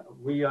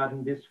we are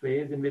in this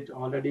phase in which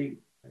already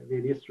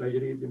various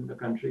treasuries in the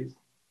countries,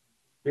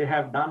 they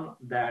have done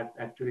that.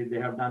 Actually, they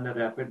have done a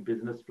rapid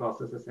business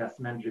process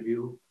assessment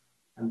review,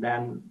 and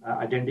then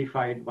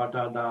identified what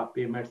are the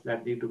payments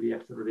that need to be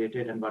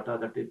accelerated and what are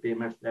the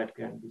payments that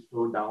can be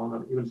slowed down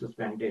or even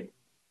suspended.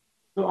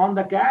 So on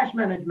the cash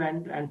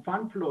management and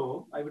fund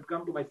flow, I would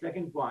come to my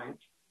second point.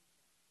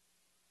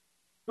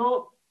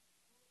 So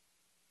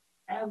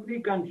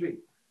every country,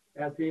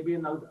 as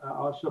Fabian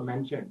also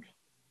mentioned,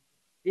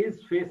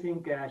 is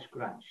facing cash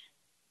crunch.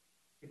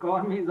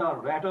 Economies are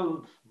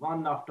rattled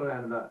one after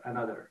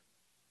another.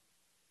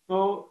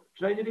 So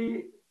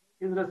Treasury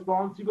is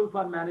responsible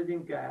for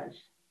managing cash.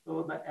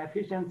 So the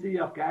efficiency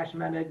of cash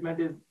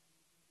management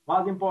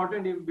was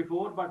important even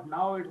before, but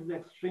now it is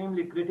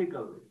extremely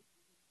critical.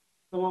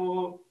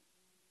 So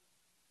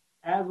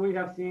as we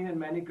have seen in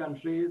many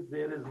countries,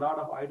 there is a lot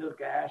of idle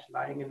cash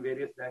lying in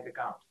various bank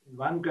accounts. In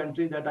one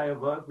country that I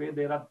have worked with,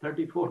 there are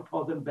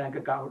 34,000 bank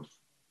accounts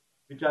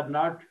which are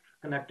not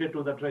connected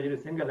to the Treasury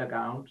single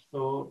account.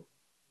 So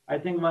I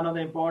think one of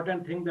the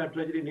important things that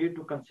Treasury need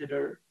to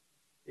consider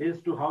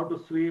is to how to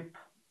sweep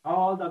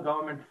all the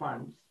government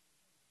funds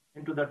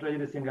into the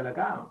Treasury single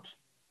account.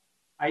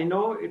 I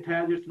know it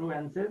has its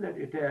nuances, that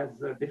it has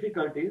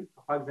difficulties.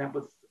 For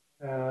example,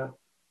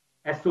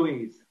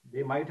 SOEs,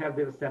 they might have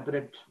their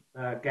separate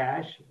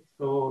cash,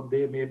 so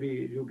they maybe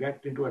you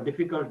get into a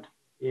difficult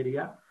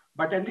area.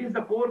 But at least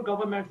the core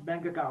government's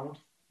bank accounts,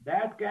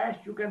 that cash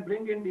you can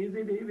bring in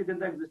easily within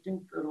the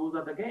existing rules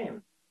of the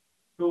game.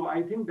 So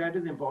I think that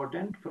is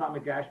important from a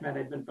cash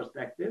management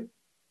perspective.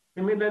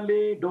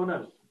 Similarly,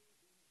 donors.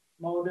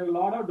 Now, there are a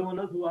lot of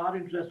donors who are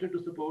interested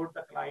to support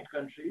the client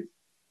countries,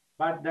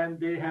 but then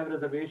they have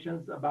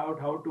reservations about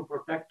how to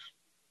protect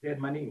their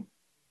money.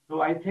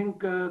 So I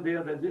think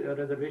their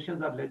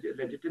reservations are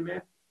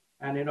legitimate.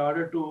 And in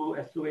order to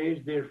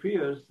assuage their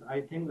fears,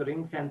 I think the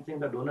ring fencing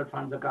the donor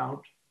funds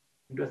account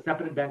into a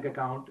separate bank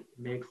account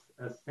makes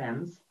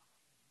sense.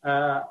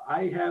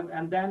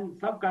 And then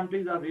some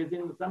countries are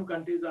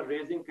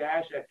raising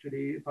cash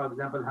actually. For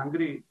example,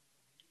 Hungary,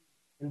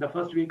 in the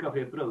first week of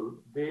April,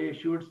 they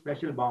issued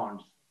special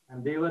bonds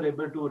and they were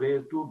able to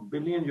raise 2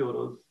 billion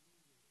euros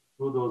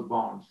through those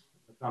bonds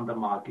from the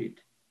market.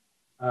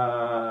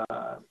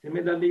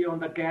 Similarly, on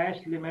the cash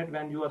limit,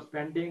 when you are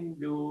spending,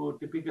 you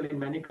typically in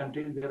many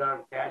countries, there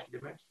are cash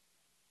limits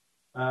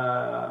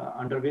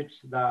under which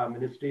the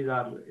ministries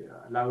are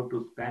allowed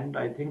to spend.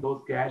 I think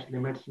those cash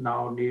limits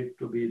now need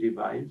to be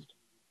revised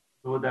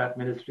so that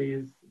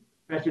ministries,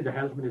 especially the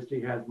health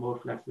ministry, has more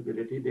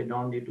flexibility. They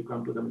don't need to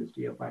come to the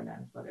Ministry of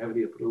Finance for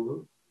every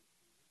approval.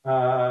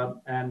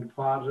 And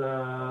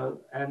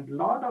a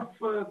lot of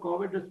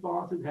COVID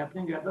response is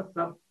happening at the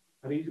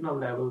sub-regional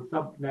level,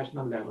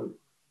 sub-national level.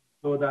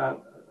 So the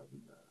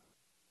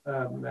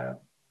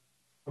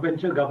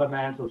provincial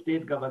governments or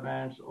state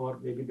governments or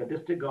maybe the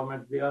district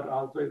governments, they are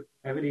also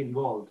heavily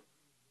involved.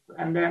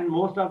 And then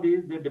most of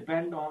these, they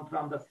depend on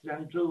from the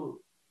central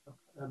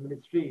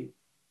ministry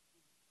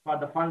for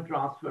the fund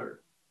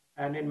transfer.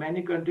 And in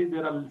many countries,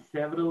 there are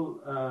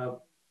several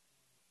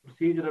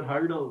procedural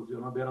hurdles.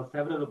 There are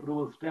several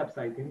approval steps.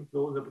 I think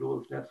those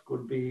approval steps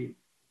could be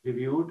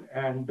reviewed,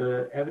 and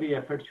every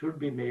effort should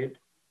be made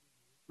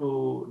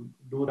to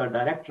do the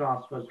direct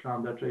transfers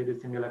from the Treasury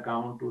single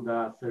account to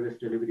the service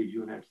delivery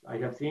units. I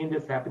have seen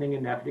this happening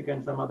in Africa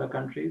and some other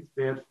countries.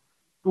 There's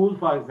schools,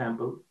 for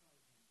example.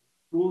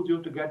 Schools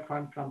used to get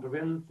funds from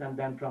province and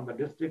then from the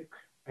district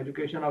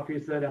education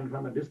officer and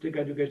from the district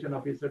education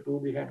officer to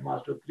the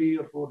headmaster, 3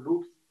 or 4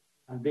 loops.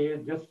 And they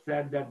just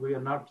said that we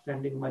are not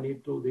sending money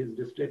to these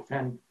districts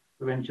and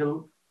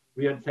provincial.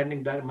 We are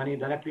sending money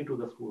directly to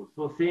the schools.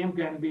 So same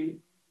can be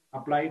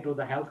applied to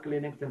the health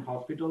clinics and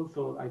hospitals.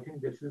 So I think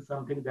this is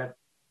something that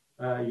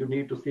you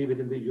need to see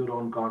within your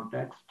own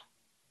context.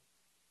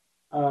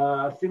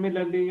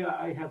 Similarly,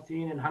 I have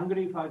seen in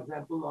Hungary, for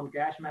example, on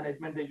cash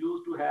management, they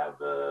used to have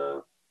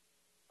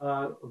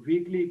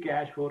weekly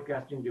cash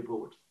forecasting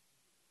reports.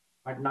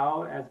 But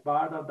now, as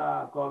part of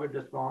the COVID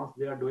response,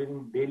 they are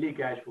doing daily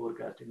cash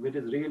forecasting, which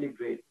is really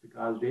great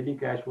because daily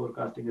cash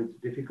forecasting is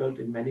difficult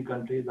in many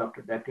countries.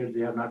 After decades,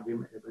 they have not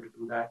been able to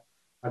do that.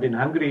 But in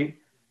Hungary,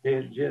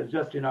 they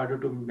just in order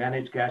to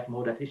manage cash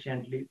more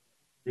efficiently,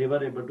 they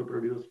were able to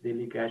produce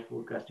daily cash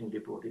forecasting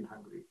report in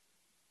Hungary.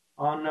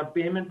 On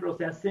payment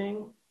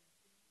processing,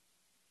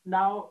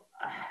 now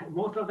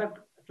most of the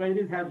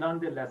treasuries have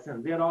learned their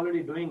lessons. They are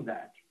already doing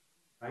that,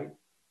 right?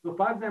 So,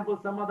 for example,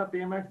 some of the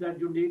payments that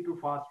you need to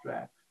fast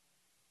track,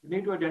 you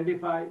need to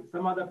identify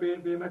some of the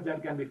payments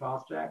that can be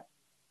fast tracked,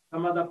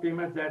 some of the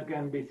payments that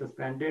can be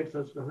suspended,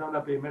 some of the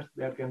payments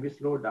that can be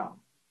slowed down.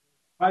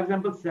 For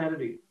example,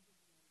 salary.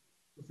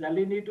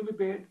 Salary need to be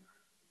paid,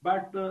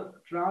 but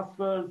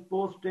transfers,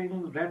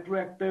 posting,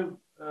 retroactive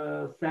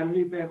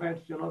salary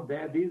payments,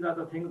 these are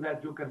the things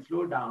that you can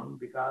slow down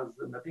because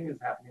nothing is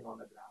happening on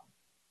the ground.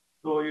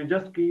 So you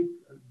just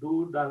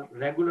do the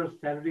regular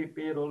salary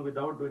payroll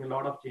without doing a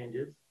lot of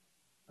changes.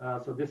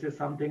 So this is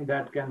something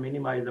that can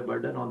minimize the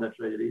burden on the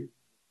treasury.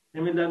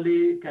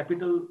 Similarly,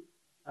 capital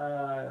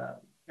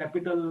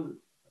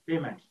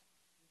payments.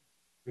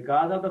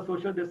 Because of the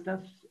social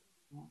distance,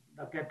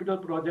 the capital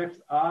projects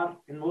are,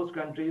 in most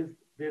countries,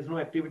 there's no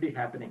activity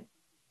happening.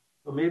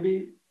 So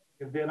maybe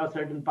if there are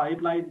certain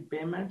pipeline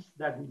payments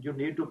that you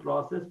need to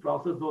process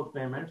those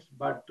payments.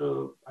 But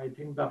I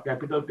think the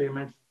capital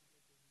payments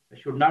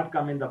should not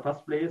come in the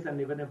first place. And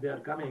even if they are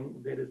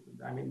coming,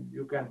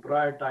 you can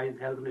prioritize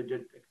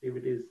health-related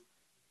activities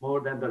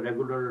more than the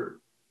regular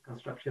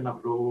construction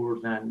of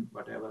roads and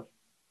whatever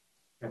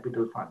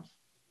capital funds.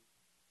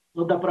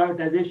 So the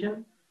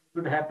prioritization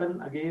should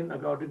happen again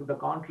according to the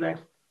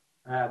context,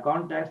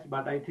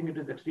 but I think it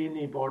is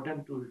extremely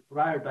important to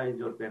prioritize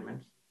your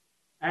payments.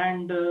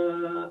 And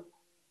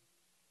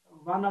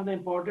one of the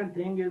important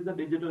thing is the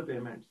digital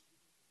payments.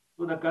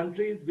 So the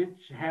countries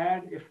which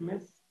had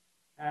IFMIS,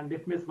 and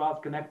IFMIS was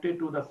connected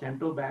to the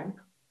central bank,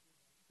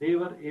 they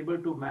were able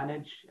to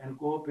manage and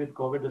cope with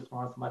COVID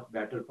response much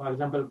better. For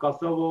example,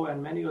 Kosovo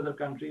and many other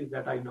countries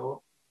that I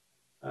know,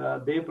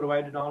 they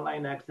provided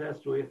online access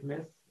to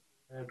IFMIS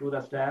to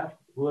the staff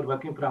who are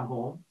working from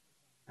home.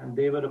 and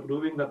they were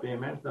approving the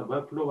payments. The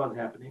workflow was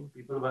happening.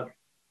 People were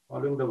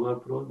following the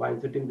workflow while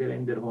sitting there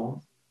in their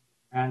homes.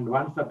 And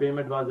once the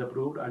payment was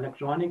approved,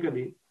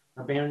 electronically,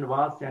 the payment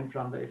was sent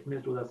from the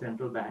IFMIS to the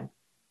central bank.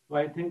 So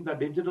I think the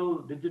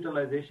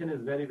digitalization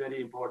is very,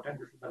 very important.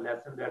 This is the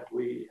lesson that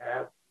we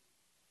have.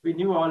 We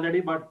knew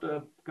already, but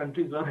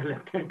countries were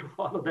reluctant to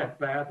follow that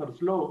path or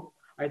slow.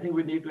 I think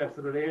we need to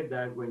accelerate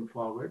that going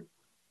forward.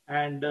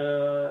 And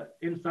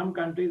in some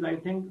countries, I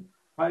think,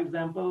 for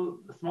example,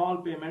 small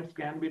payments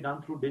can be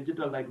done through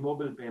digital, like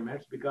mobile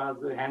payments, because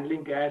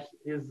handling cash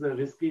is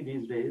risky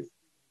these days.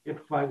 If,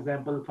 for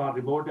example, for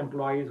remote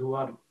employees who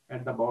are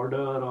at the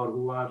border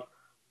or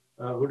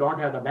who don't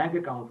have a bank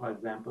account, for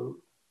example,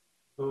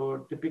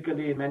 so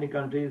typically in many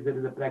countries there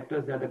is a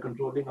practice that the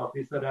controlling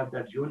officer at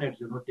that unit,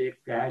 takes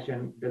cash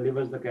and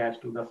delivers the cash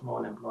to the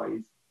small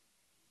employees.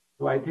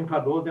 So I think for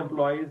those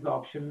employees, the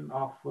option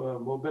of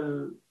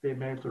mobile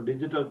payments or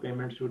digital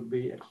payments should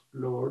be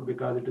explored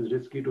because it is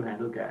risky to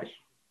handle cash.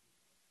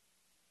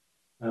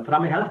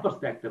 From a health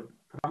perspective,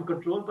 from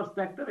control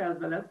perspective as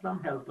well as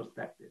from health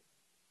perspective.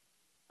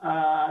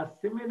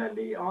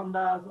 Similarly, on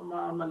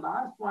the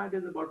last point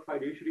is about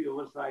fiduciary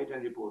oversight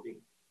and reporting.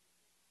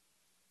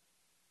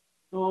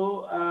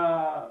 So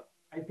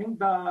I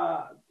think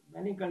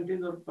many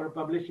countries are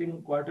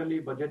publishing quarterly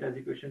budget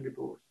execution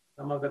reports.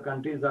 Some of the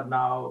countries are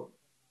now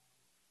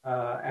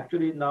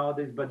actually now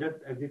these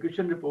budget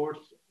execution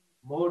reports,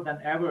 more than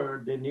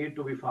ever, they need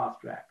to be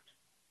fast-tracked.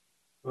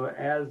 So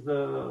as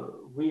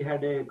we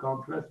had a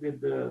conference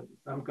with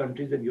some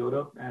countries in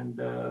Europe,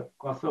 and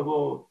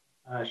Kosovo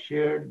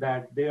shared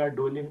that they are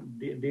doing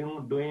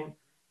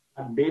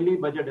a daily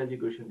budget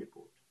execution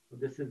report. So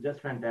this is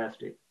just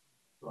fantastic.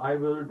 So I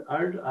will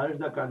urge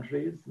the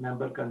countries,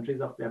 member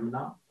countries of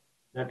PEMNA,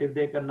 that if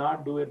they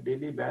cannot do a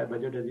daily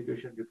budget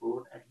execution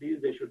report, at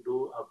least they should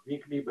do a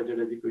weekly budget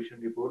execution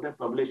report and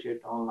publish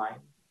it online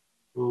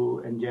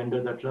to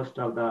engender the trust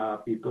of the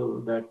people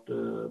that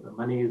the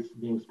money is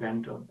being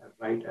spent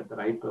at the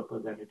right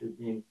purpose, and it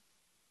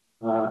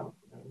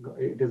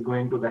is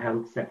going to the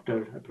health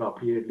sector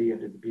appropriately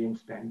and is being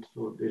spent.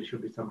 So there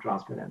should be some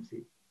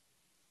transparency.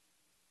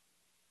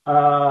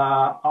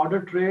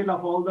 Audit trail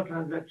of all the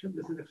transactions.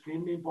 This is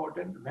extremely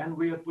important. When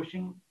we are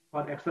pushing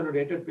for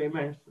accelerated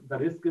payments, the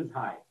risk is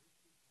high.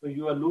 So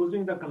you are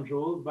losing the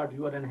controls, but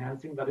you are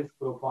enhancing the risk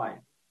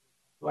profile.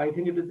 So I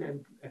think it is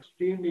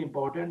extremely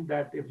important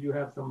that if you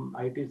have some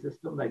IT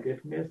system like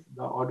IFMIS,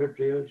 the audit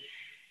trail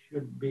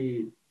should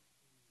be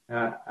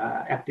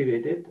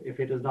activated if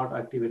it is not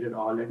activated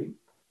already.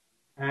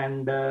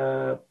 And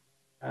so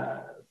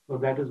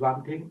that is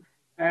one thing.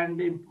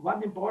 And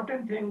one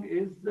important thing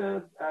is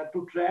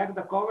to track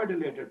the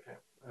COVID-related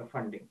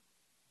funding.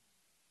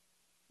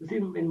 You see,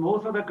 in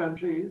most of the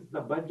countries,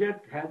 the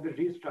budget has been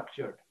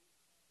restructured.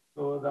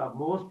 So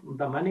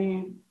the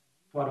money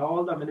for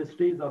all the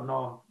ministries are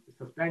now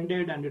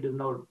suspended, and it is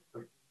now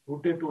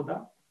routed to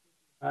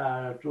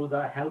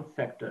the health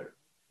sector.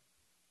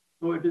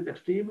 So it is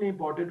extremely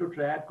important to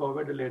track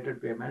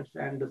COVID-related payments,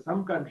 and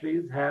some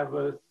countries have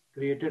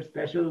created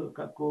special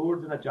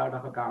codes in a chart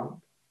of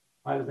account.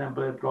 For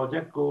example, a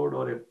project code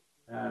or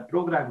a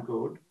program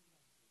code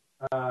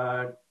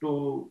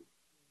to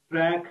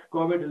track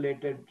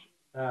COVID-related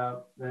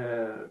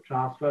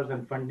transfers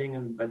and funding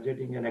and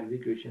budgeting and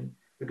execution,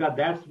 because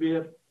that's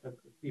where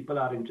people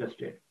are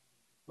interested.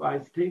 So I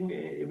think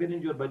even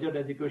in your budget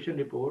execution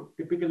report,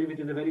 typically which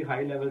is a very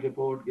high level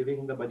report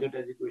giving the budget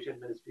execution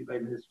ministry by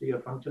ministry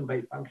or function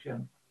by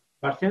function.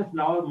 But since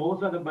now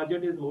most of the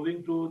budget is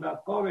moving to the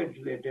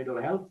COVID related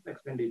or health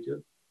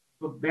expenditures,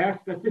 so that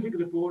specific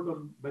report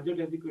on budget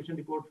execution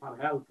report for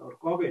health or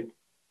COVID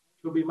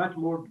should be much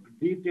more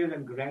detailed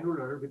and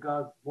granular,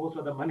 because most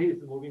of the money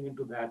is moving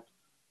into that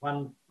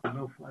one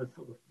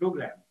sort of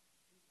program.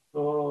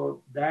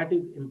 So that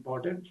is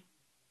important.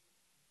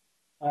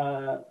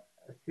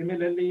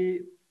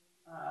 Similarly,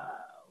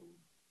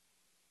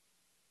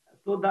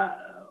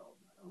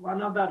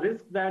 one of the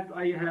risks that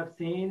I have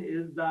seen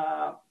is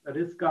the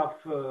risk of,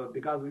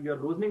 because we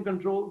are losing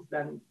controls,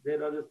 then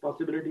there is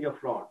possibility of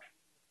fraud.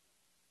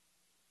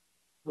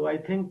 So I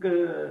think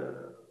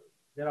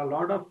there are a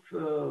lot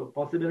of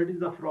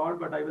possibilities of fraud,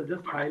 but I will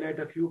just highlight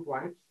a few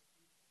points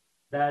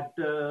that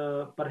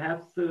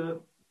perhaps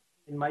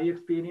in my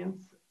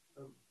experience,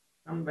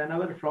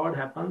 whenever fraud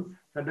happens,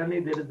 suddenly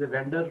there is a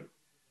vendor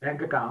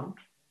bank account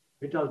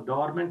which was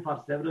dormant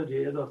for several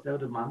years or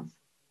several months.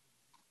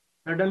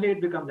 Suddenly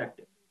it becomes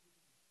active.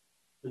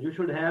 So you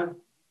should have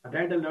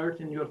red alerts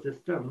in your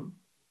system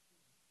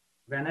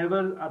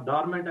whenever a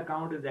dormant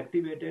account is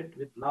activated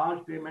with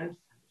large payments.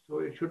 So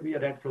it should be a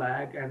red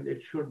flag, and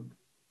it should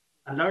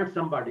alert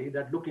somebody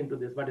that look into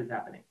this, what is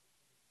happening.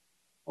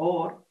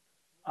 Or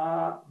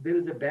there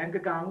is a bank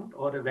account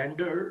or a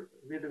vendor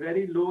with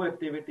very low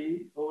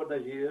activity over the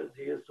years.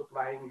 He is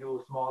supplying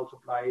you small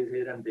supplies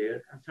here and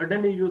there, and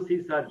suddenly you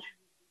see surge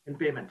in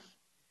payments.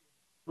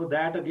 So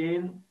that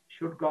again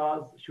should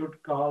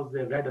cause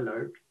a red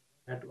alert.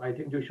 That I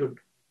think you should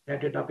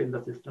set it up in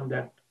the system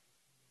that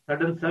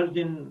sudden surge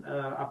in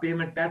a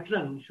payment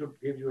pattern should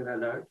give you an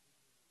alert.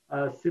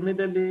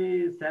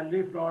 Similarly,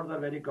 salary frauds are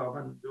very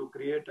common. You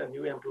create a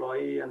new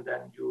employee and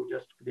then you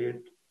just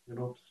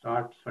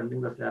start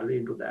funding the salary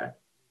into that.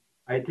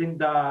 I think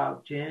the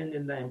change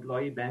in the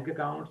employee bank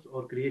accounts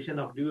or creation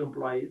of new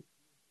employees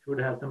should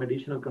have some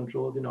additional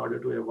controls in order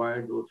to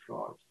avoid those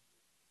frauds.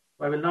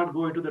 So I will not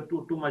go into the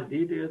too much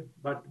details,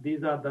 but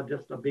these are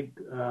just a big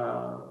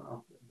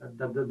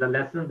the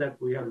lessons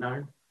that we have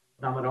learned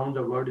from around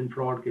the world in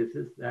fraud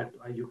cases that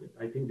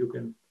I think you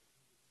can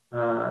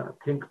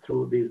think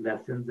through these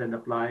lessons and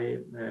apply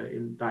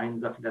in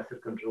times of lesser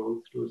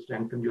controls to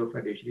strengthen your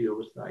fiduciary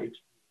oversight.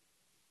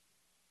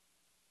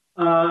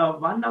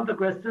 One of the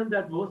questions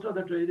that most of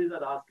the treasuries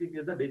are asking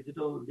is the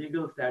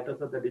legal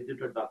status of the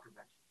digital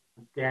documents,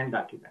 scanned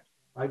documents.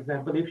 For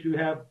example, if you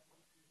have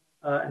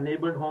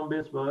enabled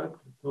home-based work,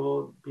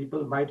 so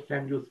people might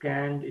send you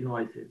scanned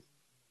invoices.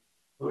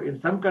 So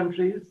in some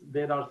countries,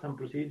 there are some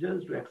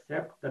procedures to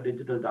accept the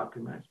digital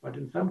documents, but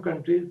in some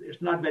countries,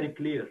 it's not very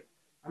clear.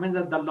 I mean,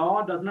 the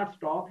law does not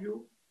stop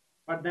you,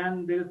 but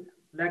then there's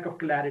lack of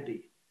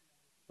clarity.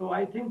 So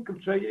I think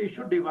Treasury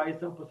should devise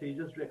some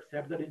procedures to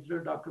accept the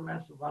digital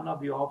documents. One of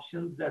the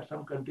options that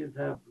some countries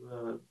have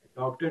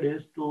adopted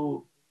is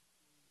to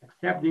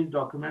accept these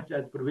documents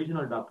as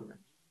provisional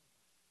documents.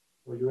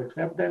 So you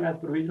accept them as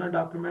provisional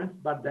documents,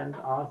 but then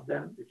ask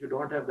them, if you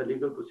don't have the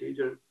legal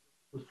procedure,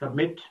 to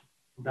submit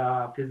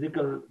the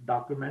physical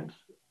documents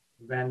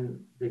when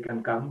they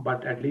can come,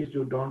 but at least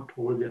you don't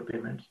hold their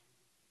payments.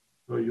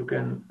 So you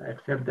can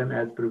accept them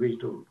as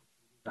provisional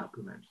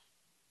documents.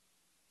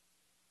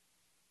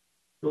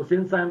 So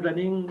since I'm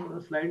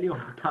running slightly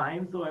out of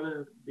time, so I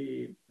will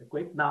be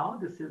quick now.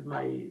 This is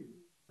my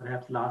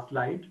perhaps last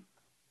slide,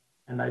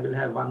 and I will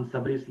have one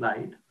summary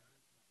slide.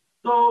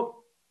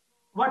 So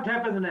what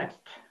happens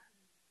next?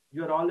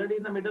 You're already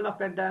in the middle of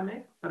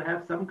pandemic.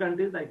 Perhaps some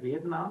countries like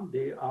Vietnam,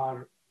 they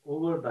are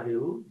over the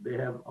hill. They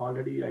have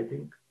already, I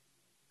think,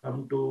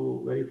 come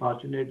to, very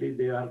fortunately,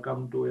 they are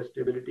come to a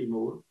stability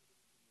mode.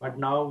 But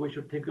now we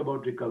should think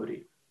about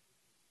recovery.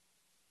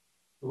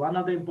 One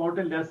of the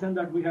important lessons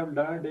that we have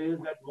learned is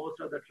that most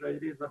of the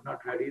treasuries were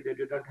not ready. They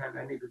didn't have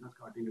any business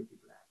continuity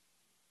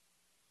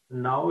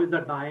plan. Now is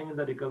the time in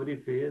the recovery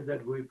phase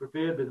that we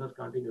prepare business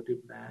continuity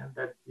plan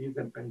that if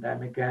the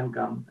pandemic can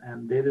come,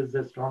 and there is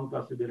a strong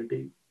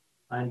possibility.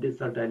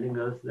 Scientists are telling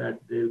us that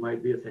there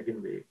might be a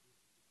second wave.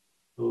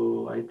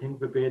 So I think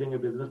preparing a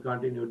business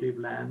continuity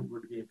plan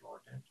would be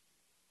important.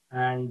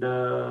 And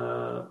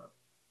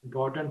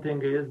important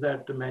thing is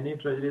that many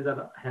treasuries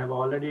have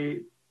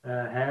already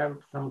have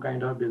some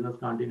kind of business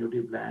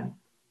continuity plan.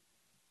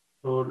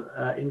 So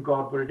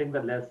incorporating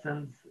the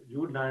lessons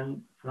you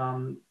learned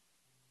from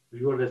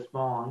your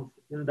response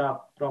in the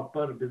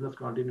proper business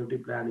continuity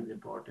plan is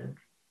important.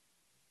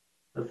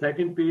 The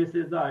second piece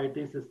is the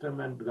IT system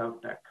and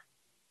GovTech.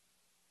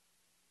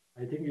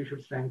 I think you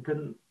should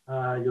strengthen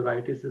your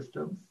IT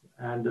systems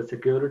and the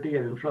security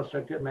and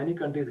infrastructure. Many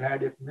countries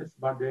had IFMIS,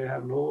 but they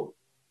have no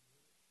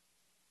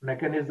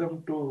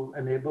mechanism to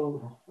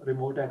enable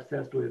remote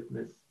access to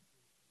IFMIS.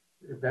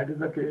 If that is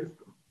the case,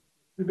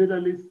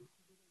 similarly,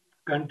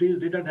 countries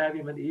didn't have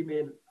even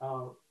email,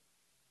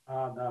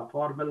 the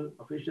formal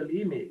official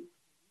email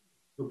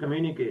to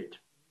communicate.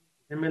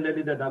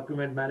 Similarly, the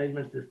document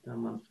management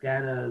system on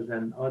scanners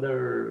and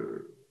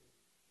other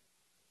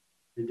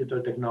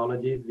digital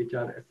technologies, which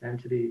are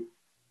essentially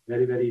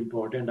very, very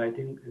important. I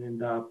think in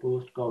the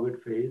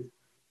post-COVID phase,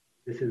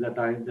 this is the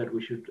time that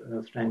we should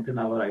strengthen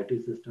our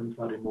IT systems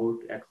for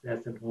remote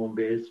access and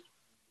home-based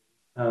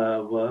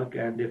work.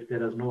 And if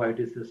there is no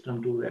IT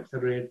system to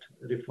accelerate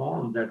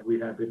reform that we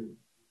have been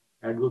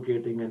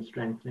advocating and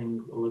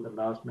strengthening over the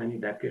last many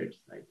decades,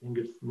 I think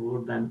it's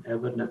more than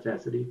ever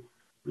necessary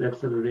to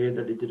accelerate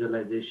the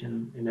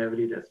digitalization in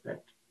every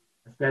aspect,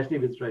 especially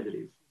with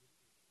treasuries.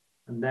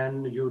 And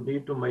then you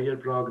need to measure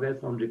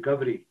progress on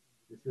recovery.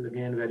 This is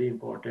again very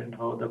important,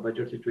 how the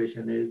budget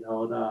situation is,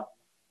 how the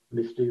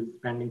ministry's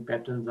spending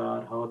patterns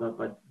are, how the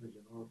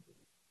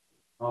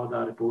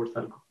reports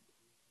are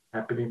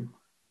happening.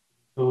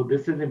 So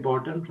this is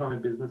important from a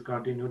business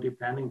continuity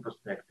planning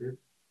perspective.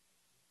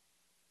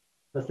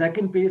 The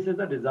second piece is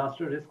the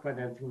disaster risk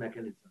financing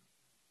mechanism.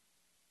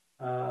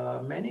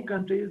 Many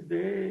countries,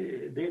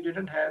 they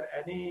didn't have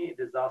any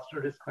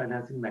disaster risk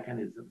financing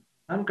mechanism.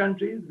 Some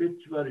countries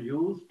which were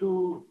used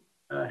to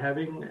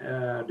having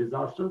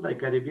disasters, like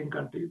Caribbean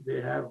countries,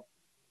 they have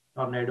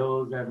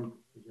tornadoes and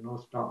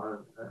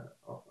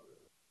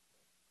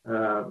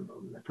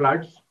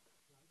floods.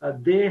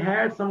 They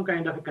had some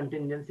kind of a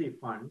contingency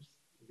funds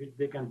which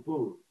they can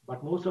pull,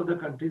 but most of the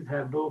countries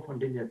have no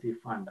contingency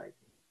fund, I think.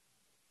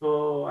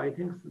 So I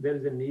think there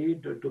is a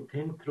need to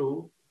think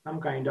through some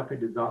kind of a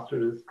disaster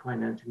risk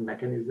financing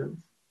mechanisms.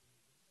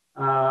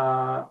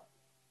 Some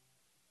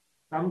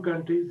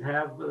countries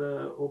have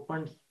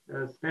opened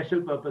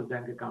special purpose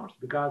bank accounts,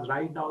 because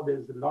right now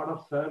there's a lot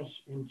of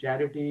surge in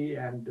charity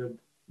and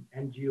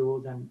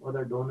NGOs and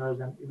other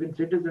donors and even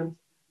citizens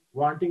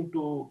wanting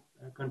to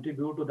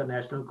contribute to the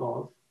national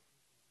cause.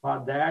 For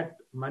that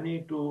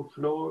money to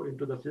flow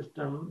into the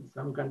system,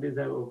 some countries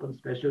have opened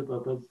special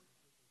purpose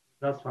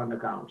trust fund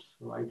accounts.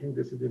 So I think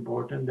this is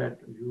important that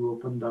you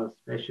open the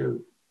special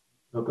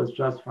purpose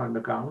trust fund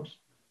accounts.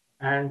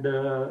 And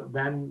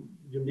then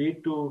you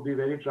need to be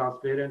very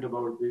transparent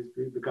about this,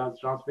 because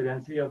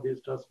transparency of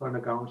these trust fund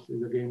accounts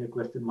is again a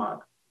question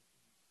mark.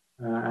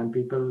 And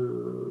people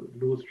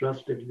lose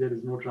trust if there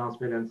is no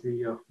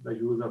transparency of the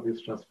use of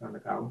these trust fund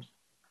accounts.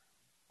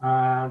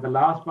 The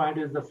last point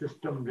is the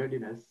system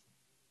readiness.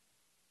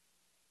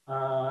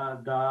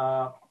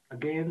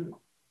 Again,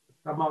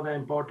 some of the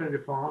important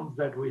reforms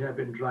that we have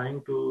been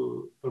trying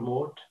to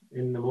promote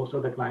in most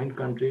of the client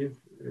countries,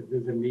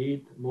 there's a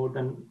need more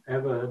than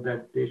ever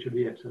that they should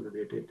be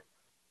accelerated.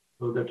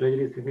 So the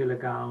Treasury single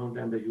account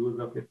and the use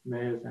of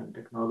IFMS and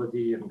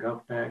technology and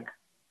GovTech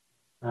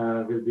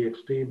will be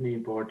extremely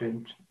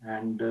important.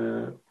 And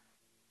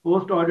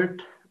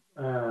post-audit,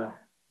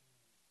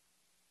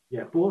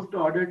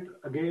 post-audit,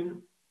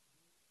 again,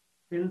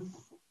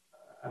 since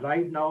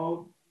right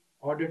now,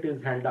 audit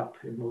is held up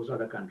in most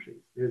other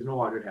countries. There is no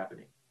audit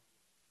happening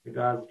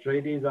because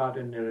treasuries are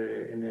in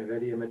a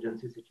very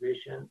emergency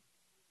situation.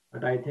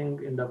 But I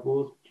think in the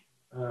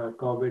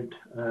post-COVID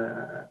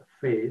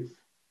phase,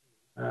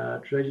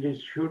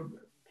 treasuries should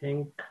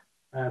think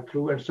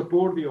through and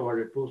support the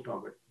audit,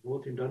 post-audit,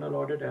 both internal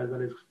audit as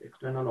well as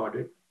external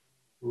audit,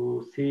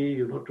 to see,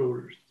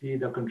 to see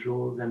the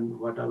controls and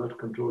what other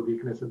control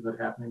weaknesses are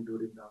happening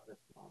during the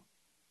response.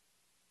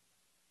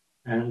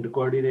 And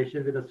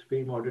coordination with the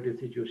Supreme Audit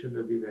Institution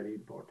will be very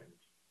important.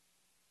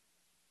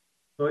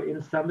 So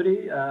in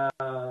summary,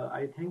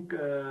 I think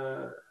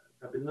the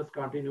business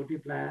continuity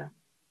plan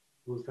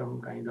through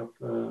some kind of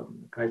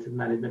crisis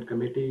management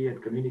committee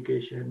and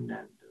communication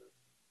and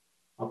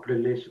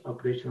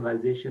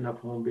operationalization of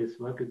home-based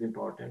work is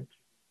important.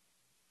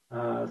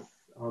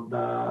 Of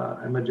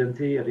the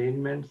emergency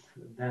arrangements,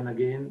 then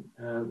again,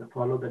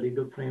 follow the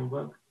legal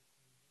framework,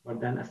 but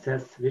then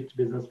assess which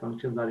business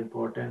functions are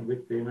important,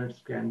 which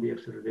payments can be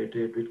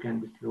accelerated, which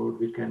can be slowed,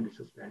 which can be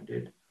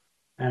suspended,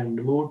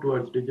 and move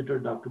towards digital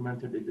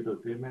documents and digital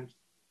payments,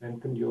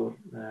 strengthen your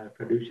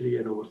fiduciary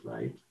and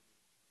oversight.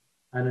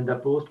 And in the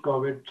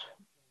post-COVID,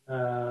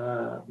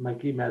 my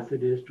key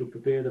message is to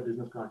prepare the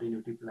business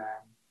continuity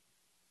plan,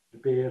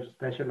 prepare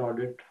special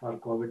audit for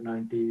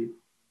COVID-19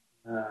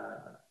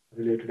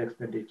 related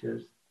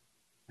expenditures,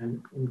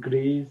 and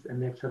increase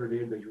and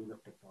accelerate the use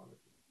of technology.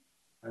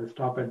 I'll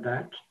stop at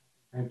that.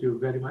 Thank you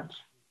very much.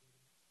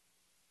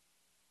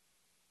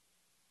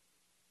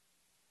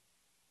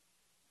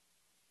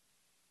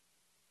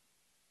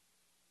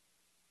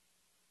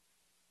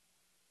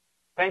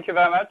 Thank you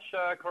very much,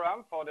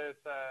 Khurram, for this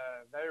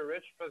very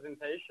rich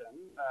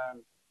presentation,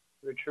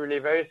 which really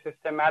very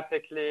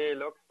systematically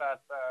looks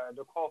at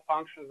the core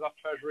functions of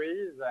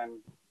treasuries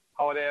and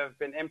how they have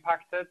been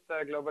impacted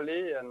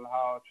globally and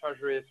how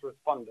treasuries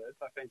responded.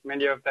 I think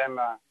many of them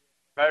are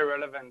very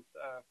relevant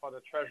for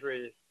the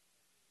treasuries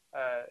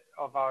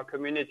of our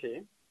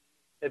community.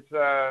 It's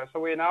so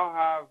we now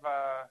have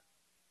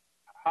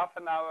half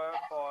an hour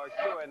for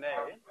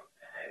Q&A.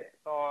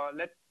 So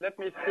let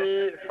me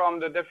see from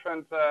the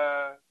different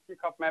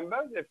CoP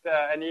members if there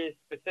are any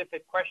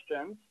specific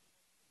questions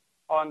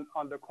on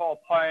the core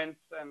points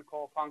and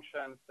core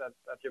functions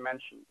that you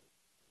mentioned.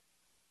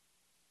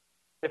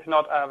 If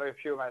not, I have a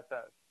few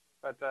myself.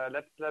 But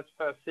let's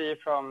first see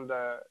from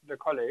the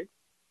colleagues.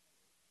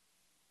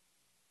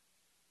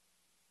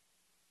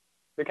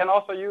 You can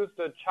also use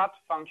the chat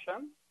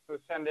function to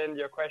send in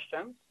your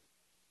questions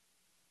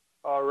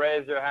or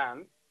raise your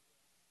hand.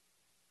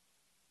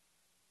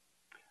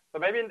 So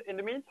maybe in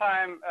the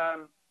meantime,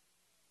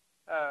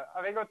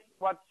 I think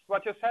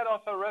what you said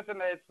also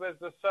resonates with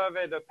the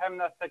survey the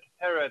PEMNA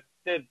Secretariat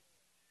did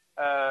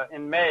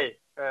in May,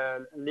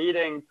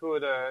 leading to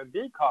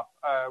the CoP,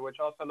 which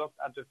also looked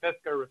at the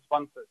fiscal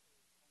responses.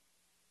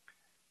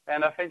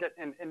 And I think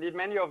indeed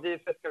many of these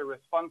fiscal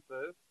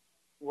responses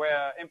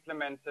were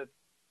implemented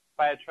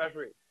by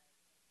Treasury.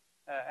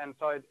 And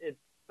so it's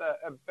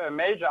a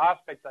major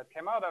aspect that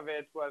came out of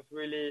it was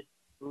really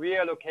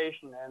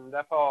reallocation, and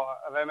therefore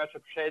I very much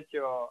appreciate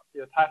your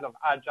title of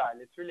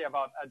agile. It's really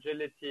about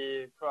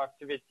agility,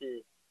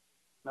 proactivity.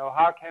 Now,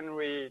 how can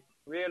we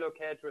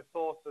reallocate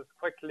resources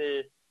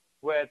quickly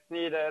where it's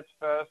needed,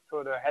 first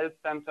to the health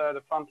center,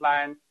 the front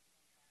line,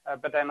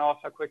 but then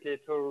also quickly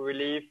to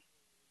relieve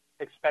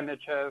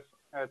expenditures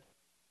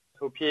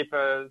to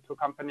people, to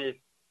companies.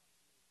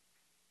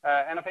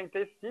 And I think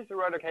these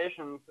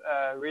reallocations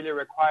really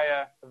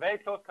require a very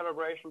close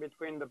collaboration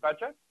between the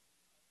budget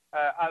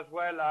as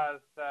well as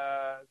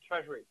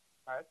Treasury,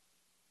 right?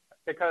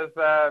 Because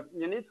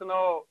you need to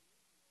know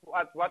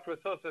what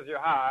resources you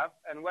have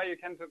and where you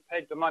can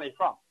take the money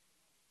from.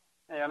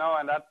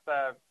 And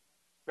that's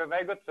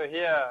very good to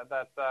hear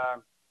that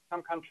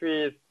some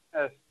countries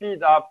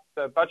speed up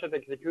the budget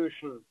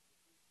execution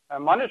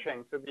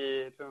monitoring to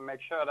make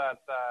sure that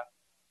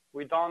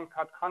we don't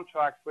cut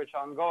contracts which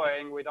are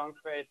ongoing, we don't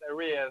create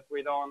arrears,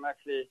 we don't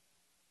actually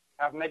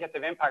have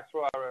negative impacts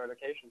through our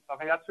allocations. So I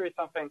think that's really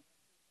something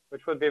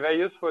which would be very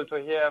useful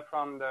to hear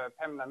from the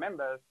PEMNA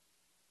members,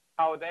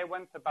 how they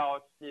went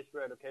about these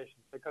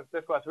reallocations, because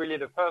this was really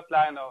the first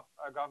line of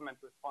government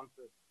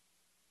responses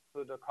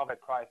to the COVID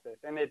crisis.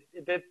 And it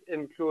did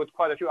include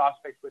quite a few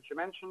aspects which you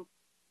mentioned,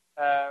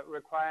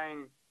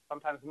 requiring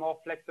sometimes more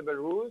flexible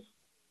rules,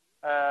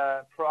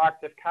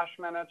 proactive cash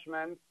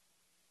management,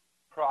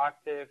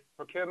 proactive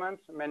procurement.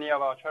 Many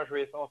of our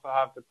treasuries also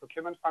have the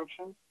procurement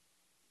function,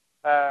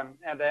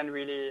 and then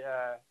really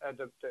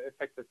the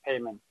effective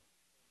payment.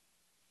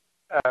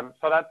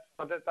 So that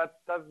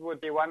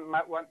would be one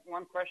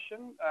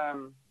question.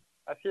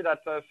 I see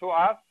that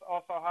Suhas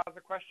also has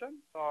a question,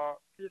 so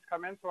please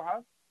come in,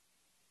 Suhas.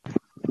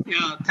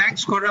 Yeah,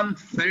 thanks, Khurram.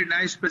 Very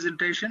nice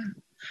presentation.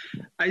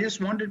 I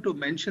just wanted to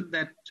mention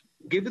that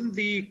given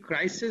the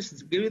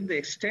crisis, given the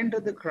extent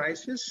of the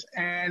crisis,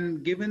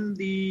 and given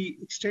the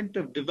extent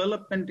of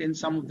development in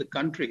some of the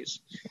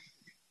countries,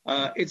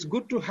 it's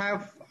good to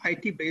have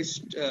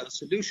IT-based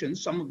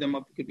solutions. Some of them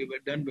could be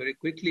done very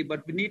quickly,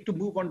 but we need to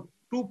move on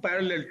two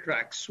parallel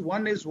tracks.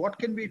 One is what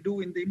can we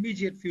do in the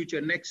immediate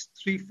future, next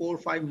 3, 4,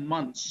 5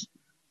 months,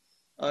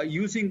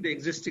 using the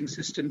existing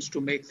systems to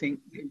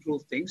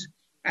improve things,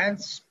 and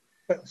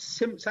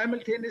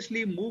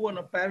simultaneously move on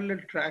a parallel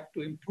track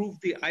to improve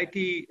the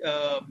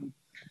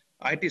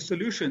IT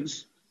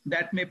solutions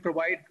that may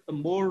provide a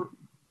more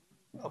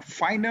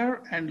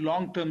finer and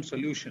long-term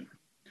solution.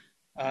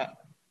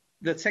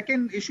 The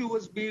second issue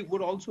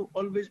would also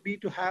always be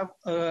to have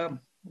a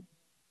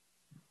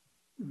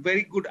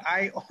very good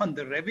eye on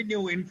the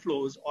revenue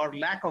inflows or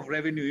lack of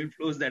revenue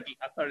inflows that will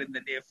occur in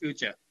the near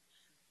future.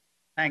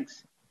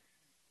 Thanks.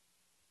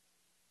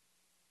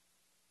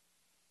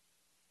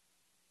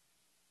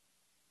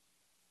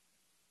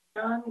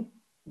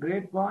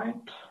 Great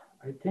point.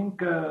 I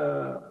think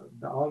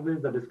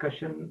always the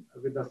discussion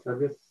with the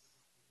service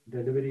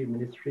delivery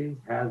ministries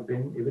has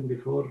been, even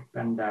before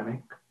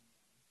pandemic,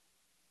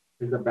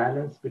 is the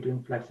balance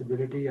between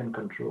flexibility and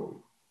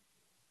control.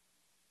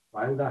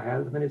 While the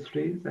health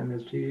ministry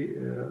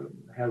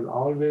has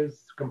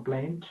always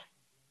complained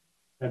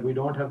that we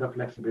don't have the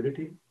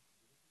flexibility,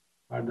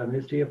 but the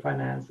Ministry of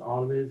Finance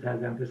always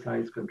has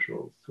emphasized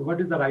control. So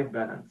what is the right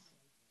balance?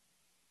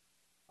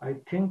 I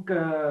think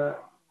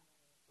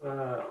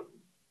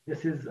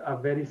this is a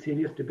very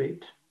serious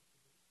debate,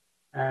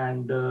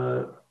 and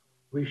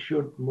we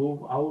should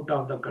move out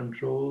of the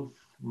controls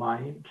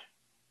mind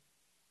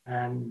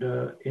and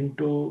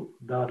into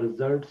the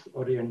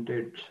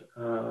results-oriented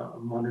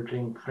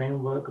monitoring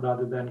framework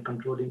rather than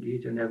controlling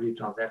each and every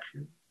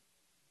transaction.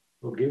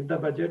 So give the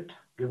budget,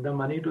 give the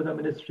money to the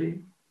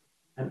ministry,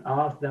 and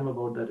ask them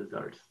about the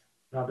results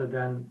rather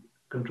than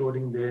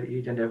controlling their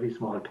each and every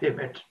small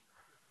payment.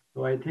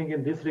 So I think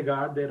in this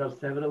regard, there are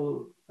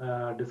several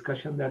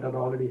discussions that are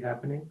already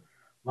happening.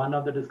 One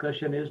of the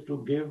discussion is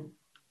to give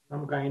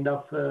some kind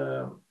of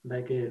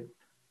like a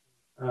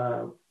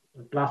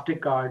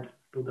plastic card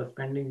to the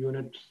spending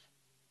units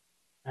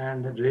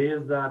and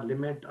raise the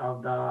limit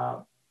of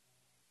the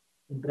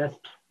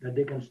interest that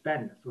they can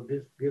spend. So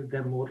this gives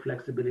them more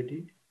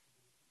flexibility,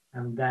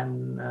 and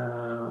then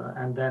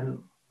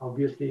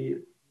obviously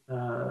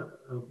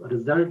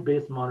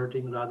result-based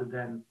monitoring rather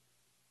than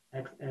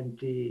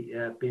ex-ante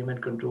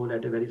payment control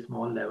at a very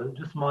small level.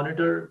 Just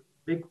monitor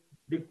big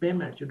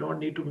payments. You don't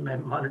need to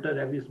monitor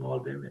every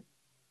small payment.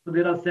 So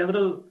there are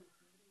several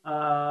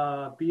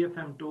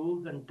PFM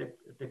tools and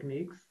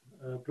techniques.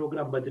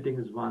 Program budgeting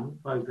is one,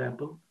 for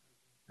example.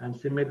 And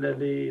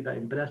similarly, the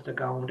interest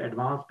account,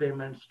 advance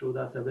payments to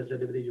the service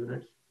delivery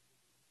units.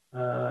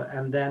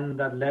 And then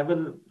the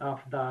level of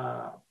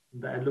the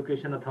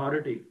allocation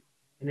authority.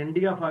 In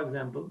India, for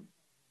example,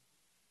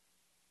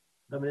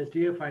 the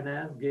Ministry of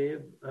Finance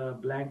gave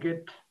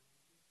blanket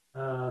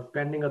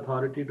spending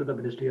authority to the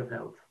Ministry of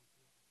Health.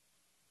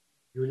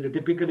 Usually,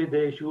 typically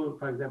they issue,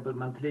 for example,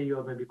 monthly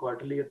or maybe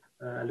quarterly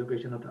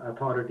allocation of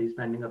authority,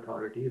 spending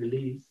authority,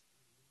 release.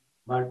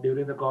 But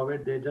during the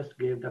COVID, they just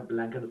gave the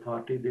blanket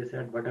authority. They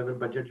said, whatever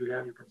budget you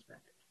have, you can spend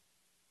it.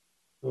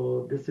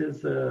 So this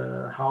is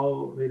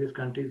how various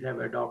countries have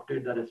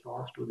adopted the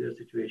response to their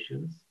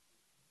situations.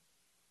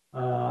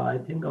 I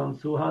think on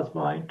Suha's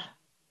point,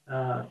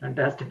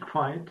 fantastic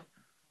point.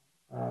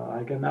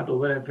 I cannot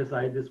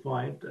overemphasize this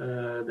point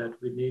that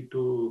we need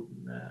to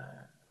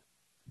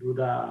do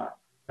the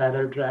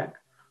parallel track.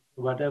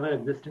 Whatever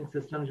existing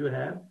systems you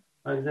have,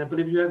 for example,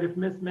 if you have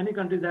IFMIS, many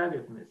countries have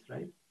IFMIS,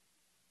 right?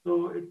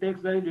 So it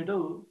takes very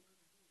little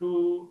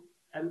to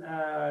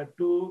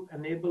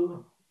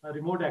enable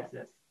remote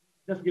access.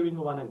 Just giving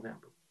you one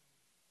example.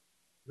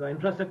 The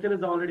infrastructure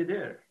is already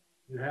there.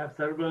 You have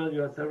servers,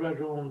 you have server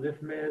rooms,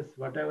 IFMIS,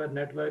 whatever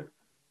network.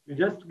 You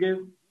just give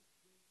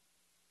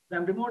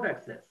them remote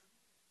access.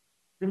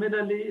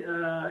 Similarly,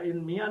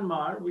 in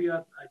Myanmar,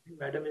 I think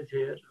Madam is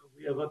here,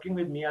 we are working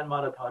with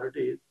Myanmar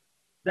authorities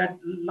that a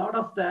lot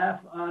of staff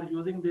are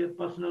using their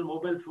personal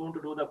mobile phone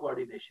to do the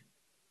coordination.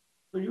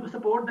 So you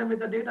support them with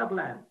the data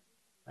plan,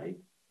 right?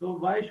 So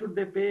why should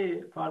they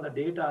pay for the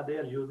data they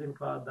are using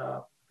for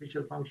the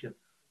official function?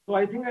 So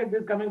I think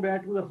this coming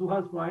back to the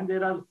Suha's point,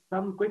 there are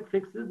some quick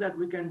fixes that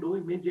we can do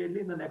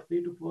immediately in the next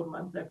 3 to 4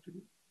 months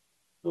actually.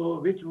 So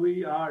which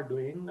we are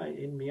doing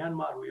in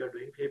Myanmar, we are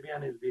doing.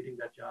 Fabian is leading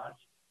the charge,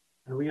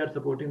 and we are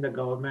supporting the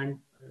government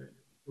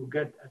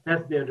to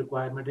assess their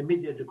requirement,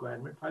 immediate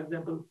requirement. For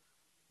example,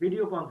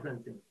 video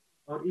conferencing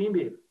or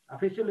email,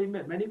 official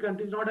email. Many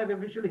countries don't have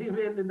official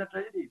email in the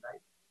treasury,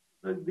 right?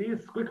 So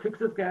these quick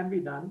fixes can be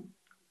done.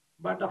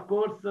 But of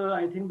course,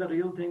 I think the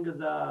real thing is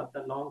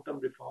the long-term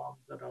reforms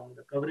around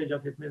the coverage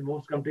of IFMIS.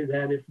 Most countries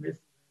have IFMIS,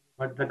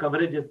 but the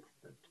coverage is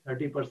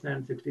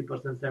 30%,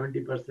 60%,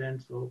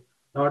 70%. So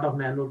a lot of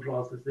manual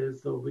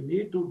processes. So we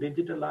need to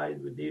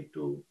digitalize, we need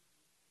to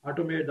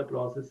automate the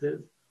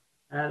processes.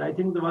 And I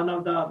think one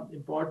of the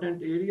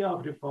important area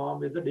of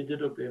reform is the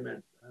digital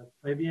payments.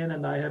 Fabian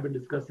and I have been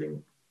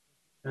discussing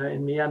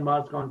in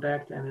Myanmar's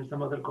context and in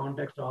some other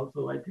context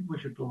also. I think we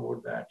should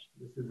promote that.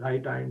 This is high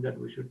time that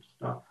we should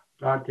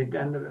start thinking.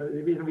 And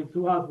even with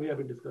Suhas, we have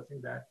been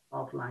discussing that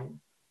offline.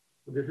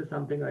 So this is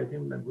something I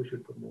think that we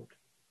should promote.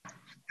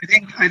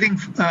 I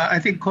think,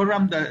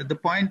 Khurram, the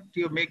point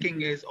you're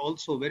making is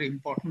also very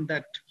important,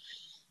 that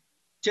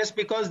just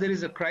because there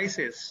is a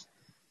crisis,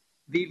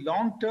 the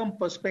long-term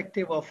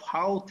perspective of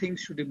how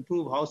things should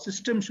improve, how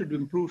systems should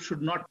improve,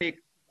 should not take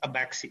a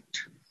backseat.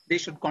 They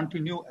should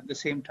continue at the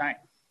same time.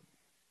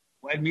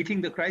 While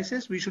meeting the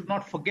crisis, we should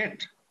not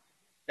forget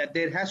that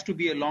there has to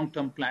be a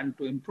long-term plan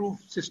to improve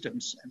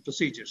systems and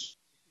procedures.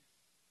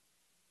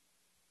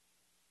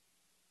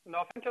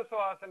 No, thank you,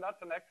 Suhas, and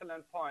that's an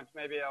excellent point.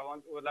 Maybe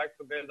would like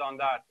to build on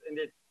that.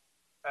 Indeed,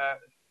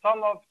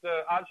 some of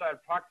the agile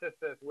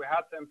practices we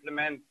had to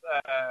implement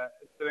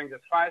during this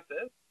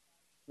crisis,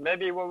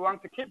 maybe we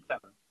want to keep them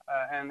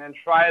and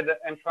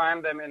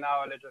enshrine them in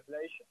our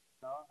legislation.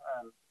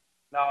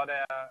 Now,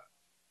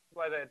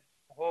 whether it's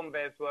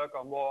home-based work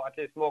or at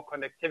least more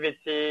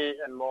connectivity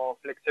and more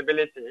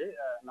flexibility,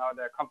 now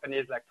there are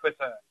companies like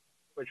Twitter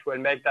which will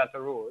make that a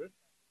rule,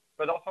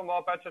 but also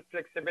more budget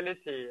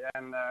flexibility.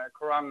 And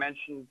Khurram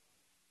mentioned,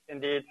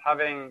 indeed,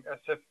 having a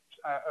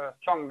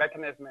strong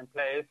mechanism in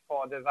place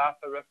for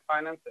disaster risk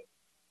financing.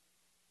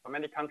 So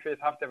many countries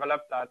have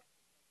developed that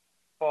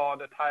for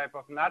the type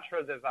of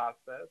natural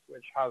disasters,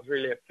 which has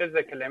really a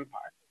physical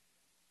impact.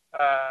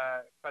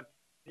 But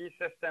these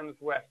systems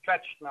were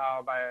stretched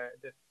now by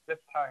this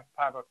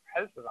type of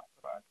health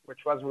disaster, which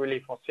was really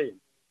foreseen.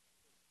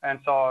 And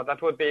so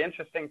that would be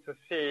interesting to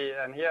see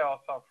and hear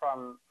also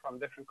from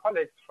different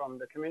colleagues from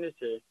the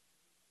community.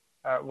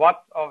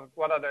 What are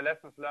the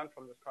lessons learned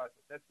from this crisis?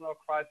 Let's no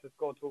crisis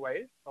go two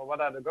ways. So what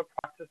are the good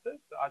practices,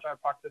 the agile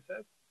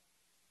practices,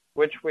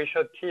 which we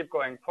should keep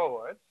going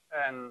forward,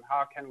 and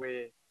how can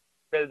we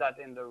build that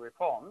in the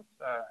reforms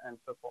and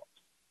support?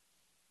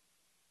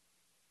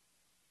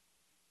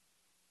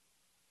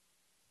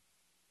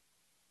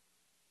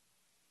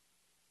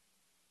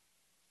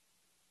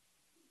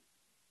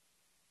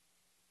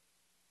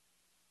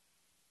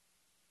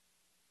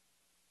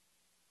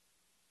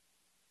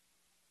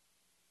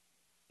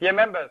 Dear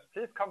members,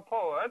 please come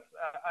forward.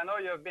 I know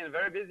you've been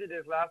very busy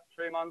these last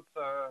 3 months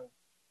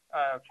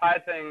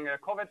fighting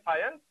COVID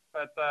fires,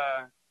 but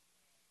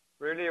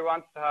really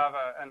want to have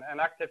an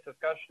active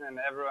discussion and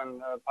everyone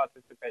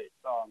participate.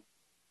 So,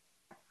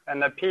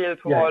 an appeal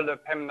to all the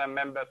PEMNA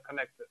members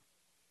connected.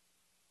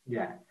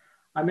 Yeah.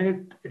 I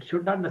mean, it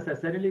should not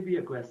necessarily be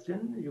a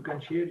question. You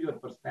can share your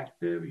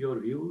perspective, your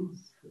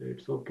views.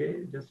 It's okay.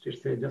 It's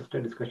just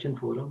a discussion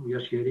forum. We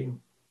are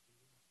sharing.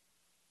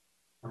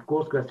 Of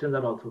course, questions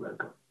are also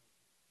welcome.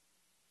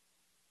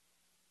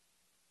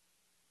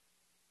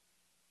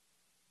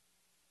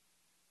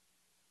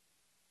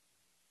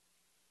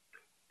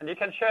 And you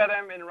can share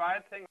them in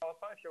writing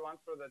also if you want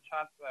through the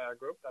chat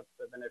group. That's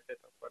the benefit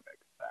of WebEx.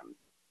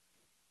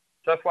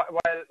 Just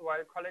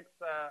while colleagues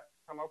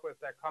come up with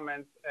their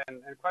comments and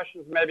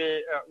questions,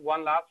 maybe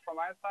one last from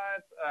my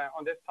side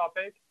on this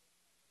topic.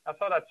 I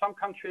saw that some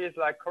countries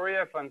like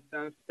Korea, for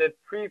instance, did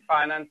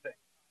pre-financing.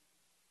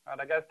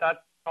 And I guess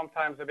that's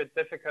sometimes a bit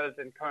difficult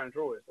in current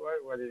rules,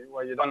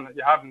 where you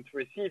haven't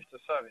received the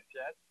service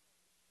yet,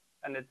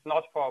 and it's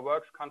not for a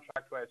works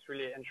contract where it's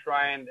really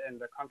enshrined in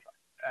the contract,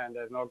 and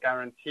there's no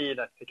guarantee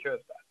that secures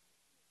that.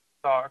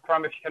 So,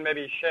 Khurram, if you can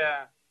maybe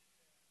share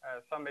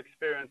some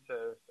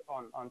experiences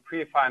on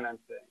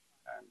pre-financing,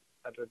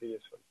 that would be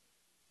useful.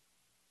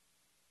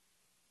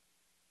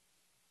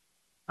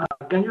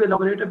 Can you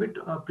elaborate a bit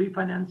on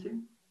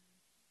pre-financing?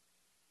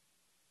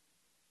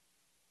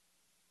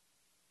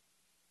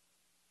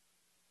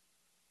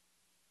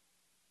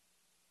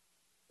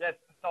 Yes.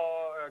 So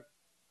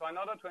in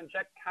order to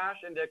inject cash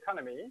in the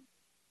economy,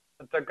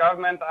 the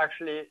government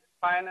actually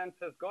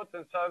finances goods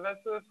and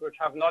services which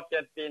have not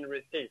yet been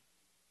received.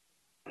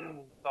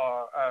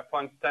 So,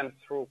 for instance,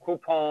 through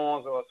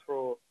coupons or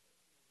through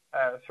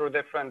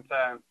different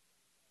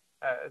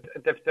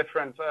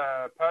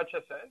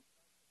purchases,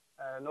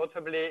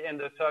 notably in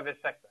the service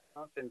sector,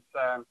 since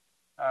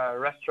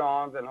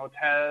restaurants and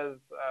hotels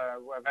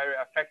were very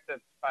affected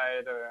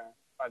by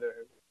the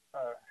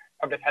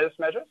public health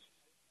measures.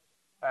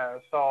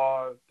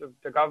 So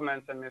the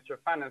government and Ministry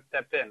of Finance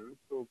stepped in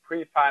to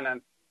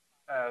pre-finance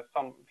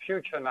some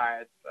future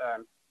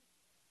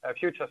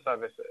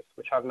services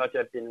which have not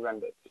yet been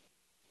rendered.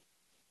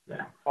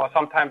 or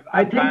sometimes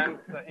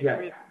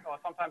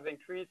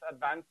increase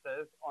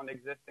advances on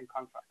existing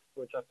contracts,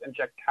 which just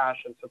inject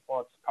cash and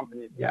supports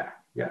companies. Yeah.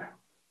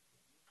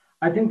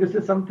 I think this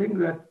is something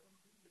that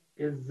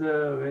is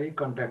very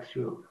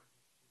contextual.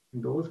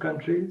 In those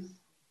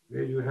countries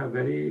where you have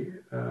very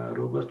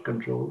robust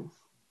controls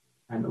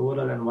and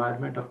overall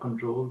environment of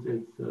controls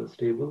is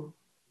stable,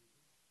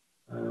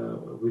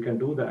 we can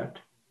do that.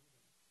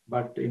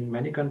 But in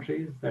many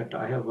countries that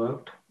I have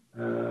worked,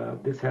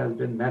 this has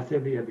been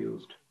massively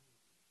abused.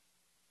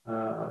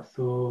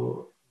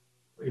 So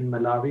in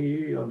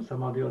Malawi or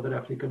some of the other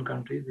African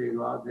countries,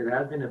 there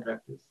has been a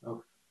practice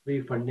of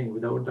free funding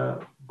without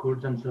the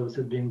goods and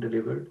services being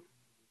delivered.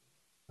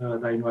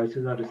 The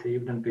invoices are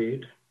received and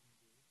paid.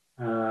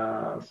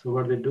 So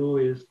what they do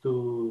is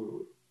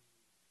to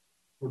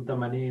put the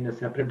money in a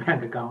separate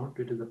bank account,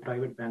 which is a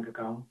private bank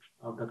account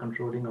of the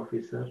controlling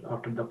officer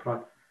after the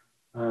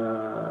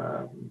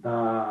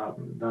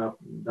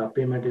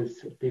payment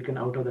is taken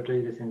out of the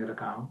treasury single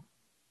account.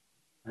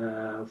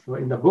 So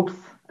in the books,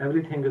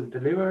 everything is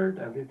delivered,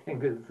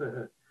 everything is,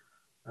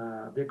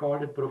 they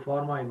called it pro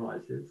forma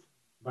invoices,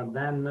 but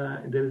then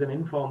there is an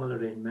informal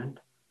arrangement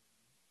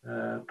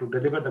to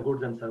deliver the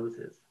goods and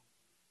services.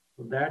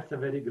 So that's a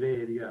very gray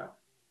area.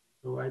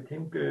 So I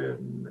think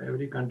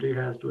every country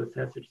has to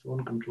assess its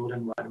own control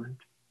environment,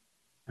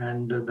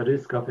 and the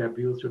risk of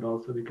abuse should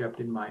also be kept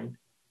in mind.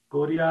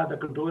 Korea, the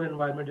control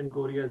environment in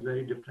Korea is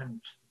very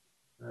different.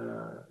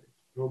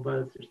 It's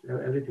robust,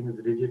 everything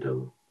is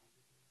digital,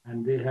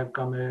 and they have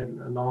come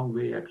a long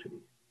way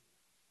actually.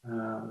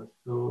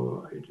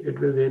 So it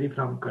will vary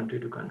from country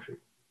to country.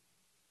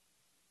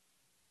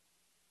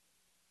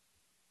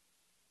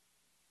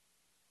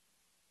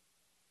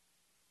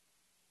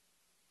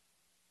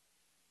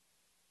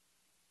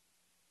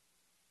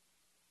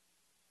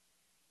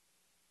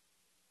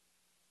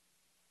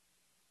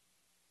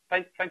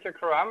 Thank you,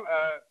 Khurram.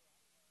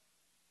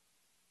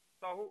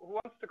 So who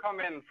wants to come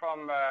in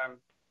from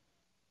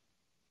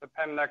the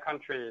PEMNA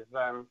countries?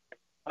 I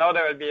know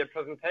there will be a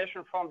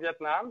presentation from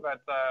Vietnam,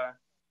 but I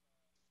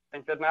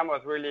think Vietnam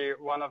was really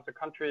one of the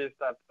countries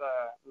that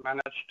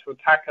managed to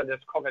tackle this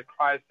COVID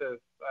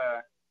crisis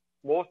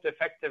most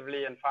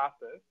effectively and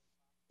fastest.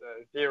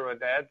 Zero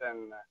dead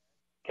and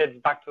kids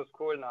back to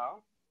school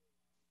now.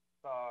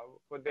 So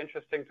it would be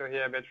interesting to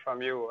hear a bit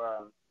from you.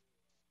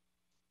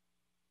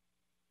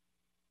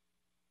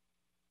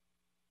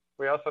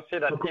 We also see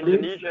that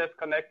Indonesia is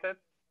connected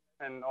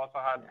and also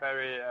had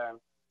very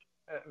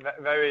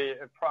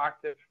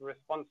proactive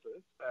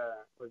responses.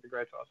 It would be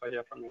great to also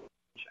hear from Indonesia.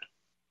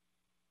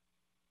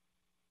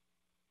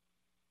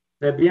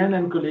 Fabian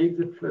and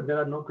colleagues, if there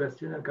are no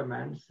questions or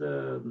comments,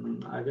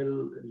 I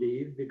will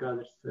leave because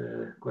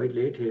it's quite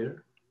late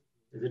here.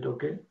 Is it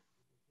okay?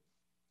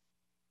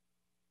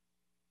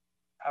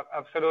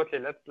 Absolutely.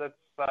 Let's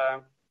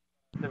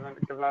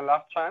give him a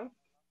last chance.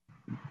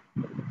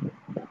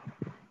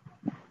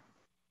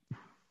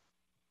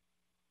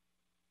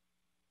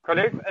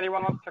 Colleagues,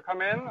 anyone wants to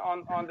come in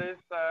on this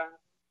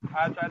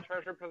Agile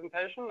Treasury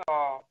presentation,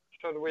 or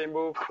should we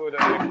move to the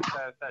next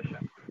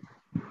session?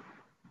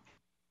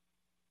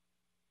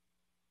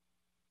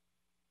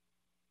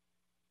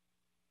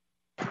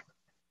 I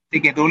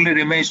think it only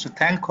remains to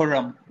thank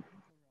Khurram.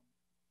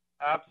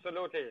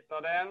 Absolutely. So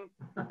then,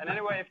 and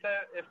anyway, if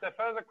there are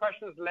further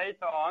questions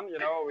later on,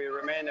 we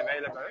remain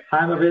available.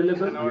 I'm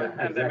available.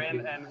 Send them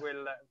in, and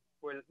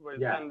we'll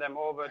send them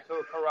over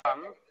to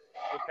Khurram.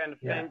 You can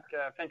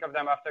think of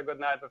them after a good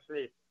night of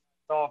sleep.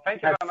 So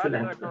thank you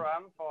very much,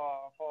 Khurram,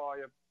 for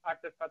your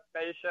active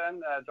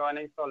participation,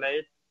 joining so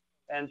late,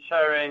 and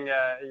sharing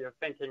your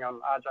thinking on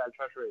Agile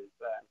Treasuries.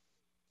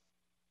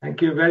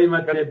 Thank you very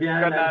much,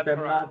 Fabian and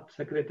PEMNA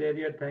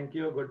Secretariat. Thank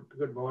you.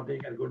 Good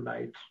morning and good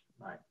night.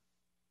 Bye.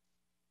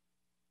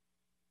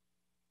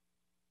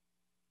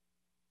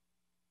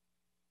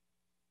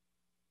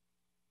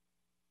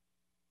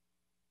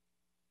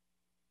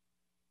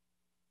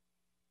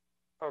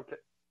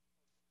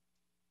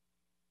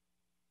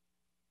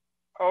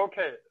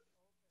 Okay.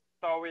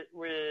 So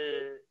we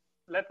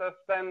let us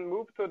then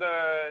move to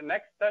the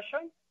next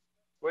session,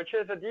 which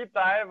is a deep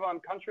dive on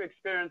country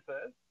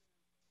experiences.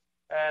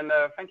 And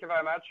thank you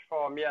very much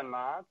for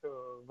Myanmar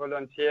to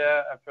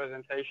volunteer a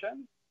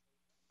presentation.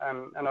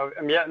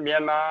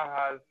 Myanmar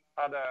has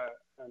had a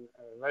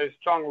very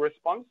strong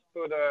response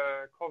to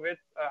the COVID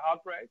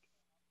outbreak.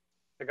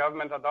 The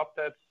government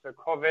adopted the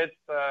COVID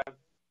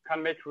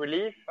pandemic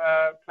relief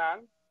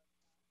plan.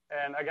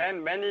 And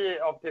again, many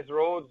of these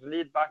roads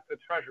lead back to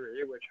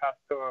Treasury, which has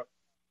to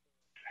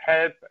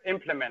help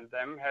implement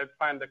them, help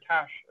find the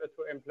cash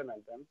to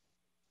implement them.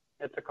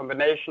 It's a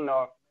combination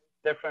of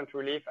different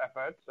relief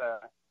efforts.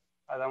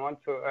 I don't want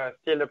to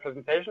steal the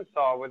presentation,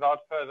 so without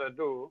further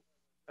ado,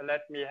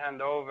 let me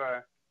hand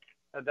over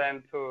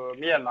then to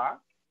Myanmar.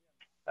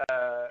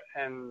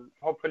 And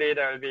hopefully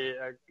there will be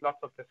lots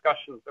of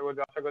discussions. It will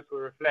be also good to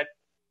reflect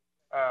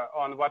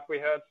on what we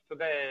heard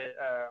today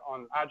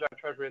on Agile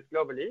Treasuries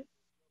globally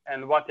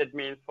and what it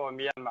means for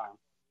Myanmar.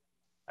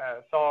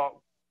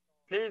 So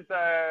Please,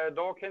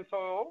 Do Kin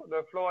So,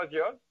 the floor is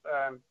yours.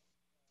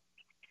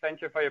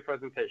 Thank you for your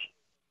presentation.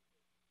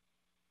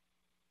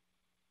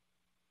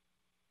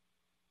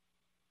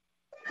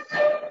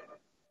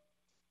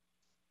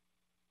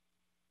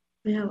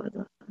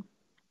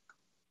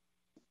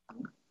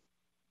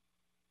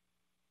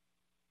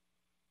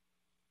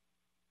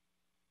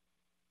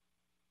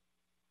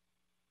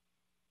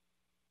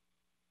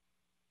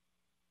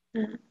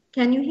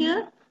 Can you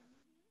hear?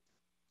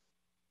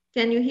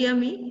 Can you hear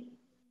me?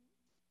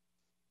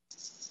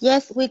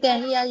 Yes, we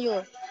can hear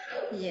you.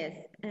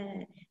 Yes.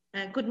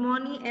 Good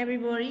morning,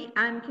 everybody.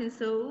 I'm Kin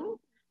So,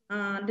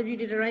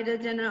 Deputy Director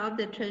General of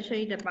the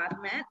Treasury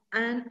Department,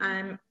 and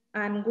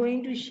I'm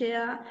going to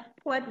share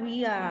what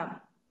we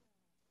are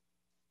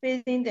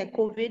facing the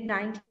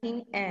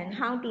COVID-19 and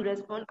how to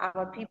respond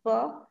our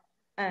people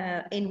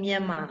in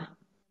Myanmar.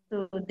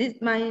 So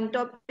my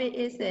topic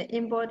is the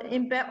impact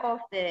of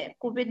the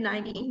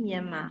COVID-19 in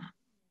Myanmar.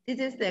 This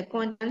is the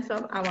contents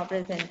of our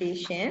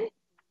presentation.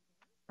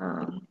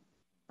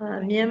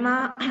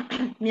 Myanmar,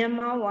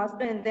 Myanmar was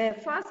when the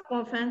first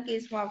confirmed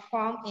case was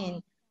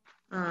found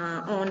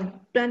on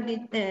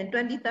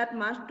 23rd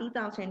March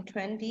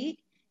 2020.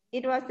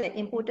 It was the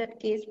imported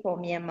case for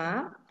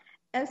Myanmar.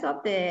 As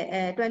of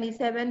the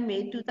 27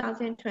 May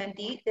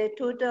 2020, the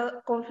total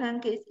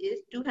confirmed case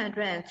is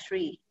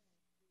 203.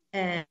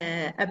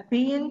 A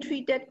being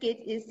treated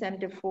case is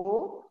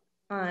 74.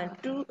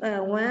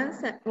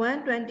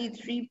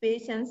 123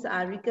 patients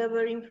are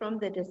recovering from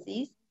the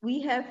disease.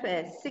 We have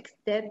 6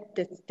 dead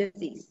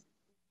disease.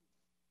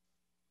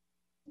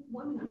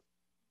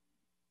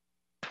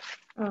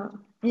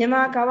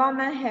 Myanmar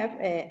government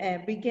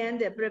have began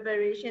the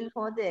preparation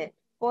for the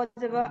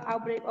possible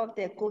outbreak of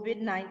the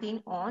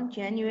COVID-19 on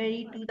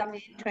January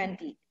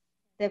 2020.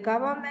 The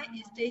government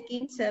is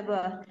taking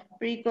several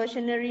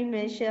precautionary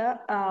measures.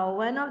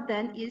 One of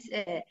them is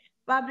a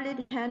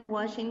public hand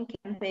washing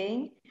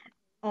campaign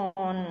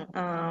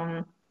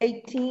on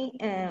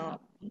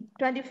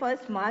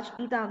 21st March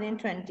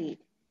 2020.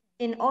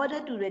 In order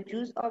to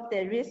reduce of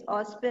the risk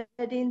of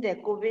spreading the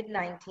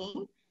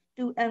COVID-19,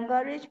 to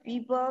encourage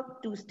people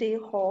to stay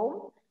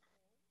home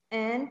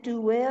and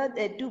to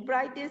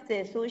practice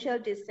the social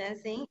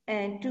distancing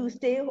and to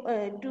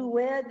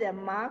wear the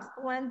mask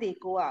when they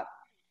go out.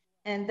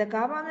 And the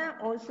government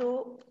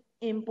also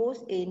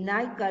imposed a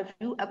night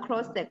curfew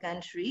across the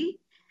country.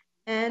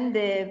 And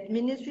the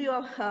Ministry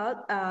of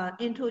Health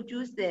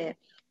introduced the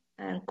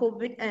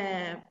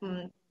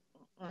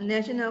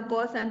National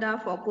Call Center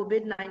for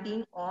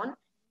COVID-19 on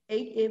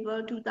 8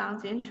 April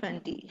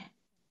 2020.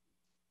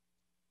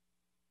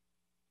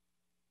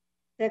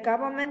 The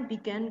government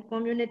began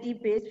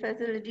community-based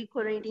facility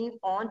quarantine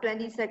on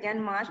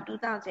 22nd March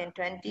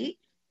 2020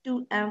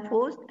 to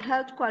enforce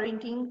health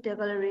quarantine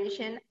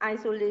declaration,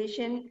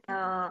 isolation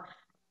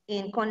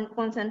in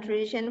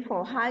concentration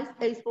for high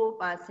exposed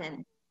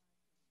persons.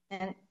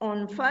 And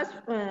on from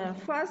the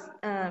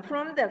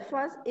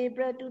 1st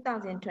April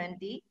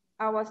 2020,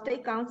 our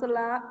state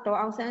councillor, Dr.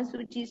 Aung San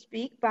Suu Kyi,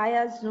 speak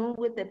via Zoom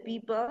with the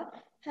people,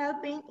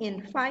 helping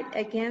in fight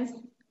against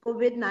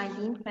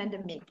COVID-19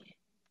 pandemic.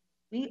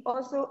 We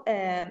also,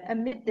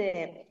 amid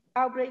the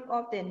outbreak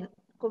of the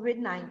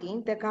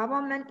COVID-19, the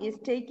government is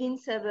taking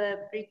several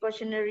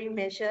precautionary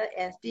measures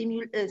and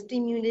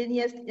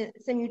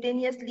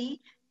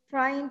simultaneously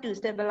trying to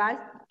stabilize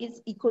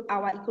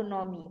our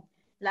economy,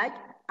 like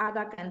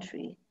other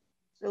countries.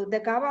 So the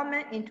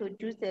government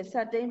introduced a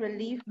certain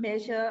relief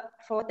measure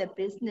for the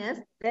business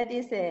that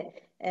is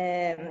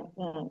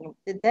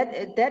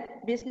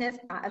that business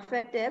are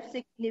affected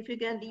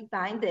significantly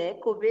by the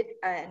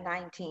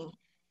COVID-19.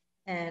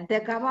 And the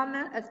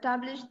government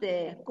established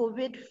the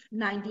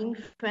COVID-19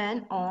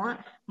 fund on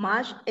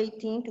March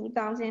 18,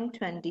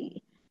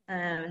 2020.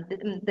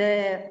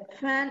 The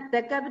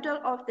capital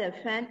of the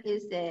fund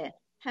is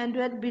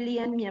 100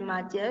 billion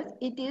Myanmar kyats.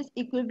 It is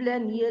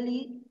equivalent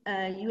nearly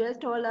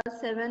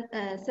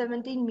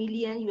 $17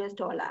 million.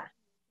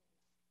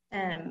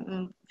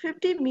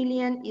 50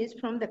 million is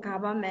from the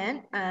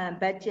government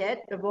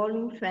budget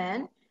revolving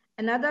fund.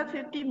 Another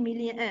 50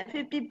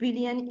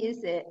 billion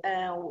is a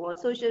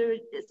social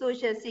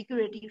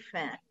security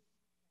fund.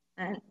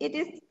 And it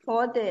is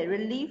for the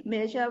relief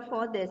measure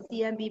for the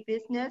CMB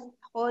business,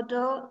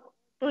 hotel,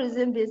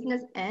 tourism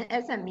business, and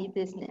SME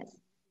business.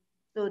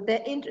 So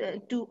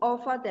to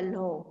offer the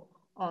loan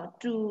or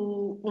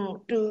to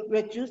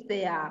reduce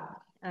their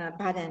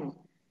burden.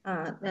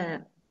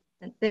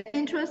 The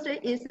interest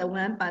rate is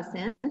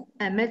 1%,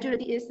 and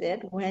maturity is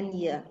at 1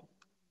 year.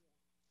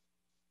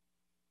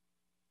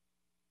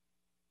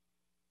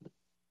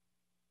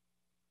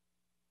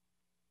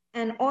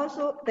 And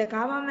also, the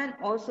government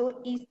also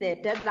is the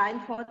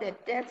deadline for the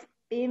tax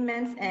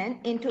payments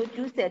and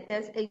introduce the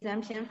tax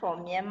exemption for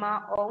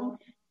Myanmar-owned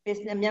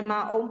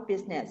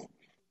business.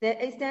 The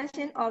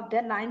extension of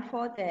deadline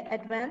for the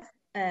advance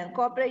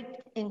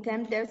corporate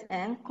income tax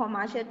and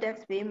commercial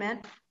tax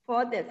payment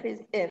for the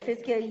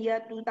fiscal year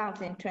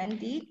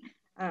 2020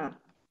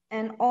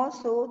 And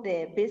also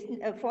the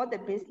business for the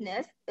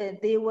business,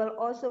 they will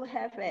also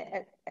have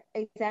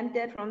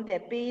exempted from the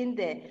paying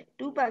the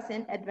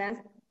 2% advance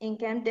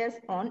income tax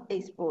on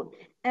export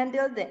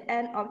until the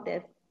end of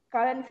the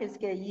current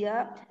fiscal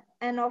year,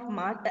 end of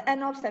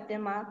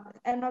September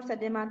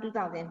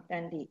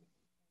 2020.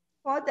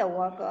 For the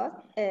workers,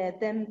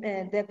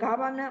 the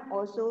government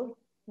also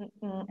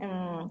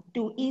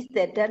to ease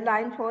the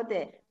deadline for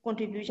the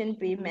contribution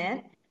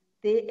payment.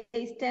 They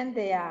extend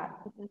their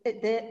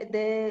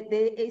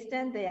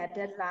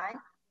deadline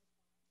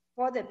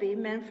for the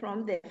payment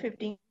from the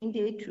 15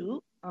 days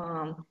to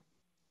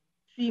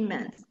 3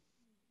 months.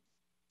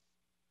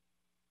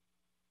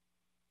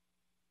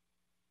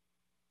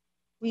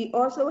 We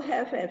also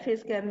have a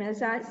fiscal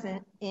measures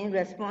in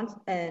response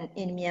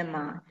in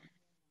Myanmar.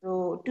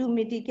 So to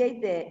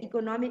mitigate the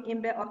economic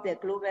impact of the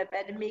global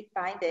pandemic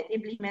by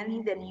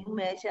implementing the new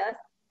measures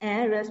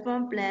and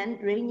response plan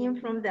ranging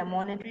from the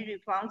monetary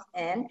reforms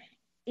and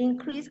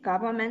increased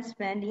government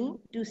spending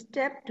to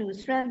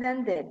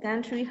strengthen the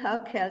country's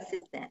healthcare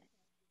system.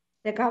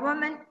 The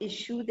government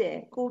issued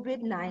the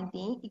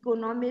COVID-19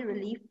 Economic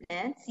Relief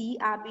Plan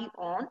 (CRP)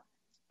 on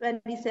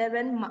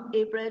 27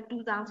 April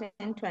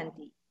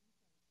 2020.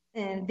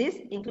 And this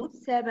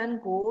includes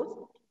 7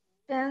 goals,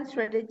 10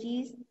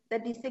 strategies,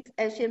 36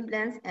 action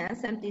plans, and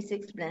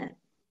 76 plans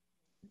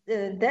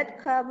that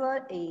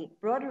cover a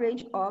broad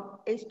range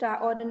of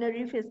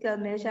extraordinary fiscal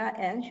measures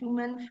and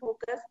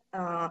human-focused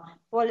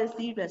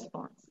policy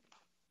response.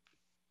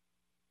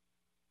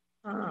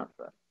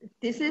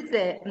 This is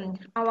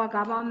our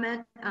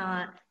government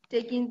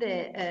taking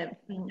the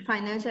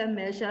financial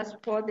measures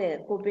for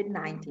the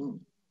COVID-19.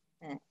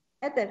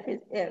 At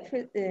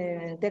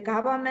the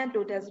government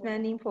total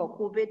spending for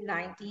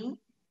COVID-19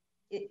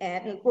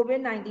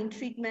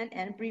 treatment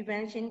and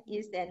prevention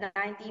is the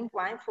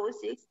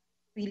 19.46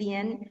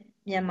 billion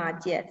Myanmar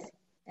jets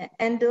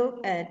until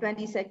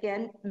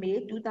 22nd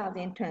May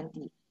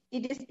 2020.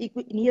 It is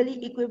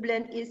nearly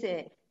equivalent is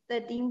a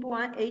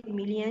 $13.8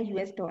 million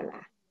US.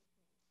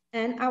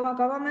 And our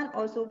government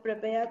also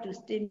prepared to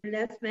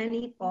stimulate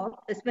spending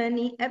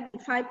at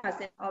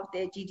 5% of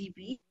their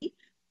GDP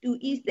to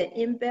ease the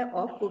impact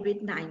of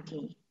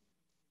COVID-19.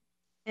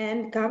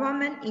 And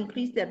government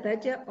increased the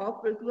budget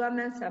of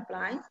procurement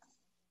supplies,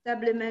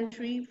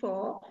 supplementary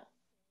for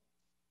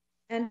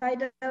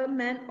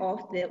entitlement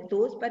of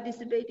those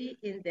participating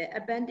in the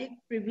appendix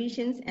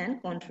provisions and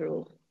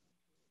control.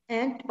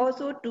 And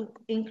also to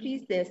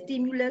increase the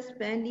stimulus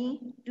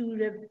spending to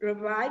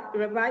revive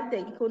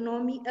the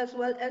economy, as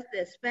well as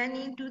the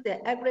spending to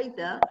the upgrade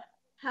the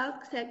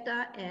health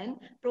sector and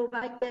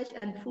provide cash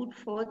and food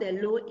for the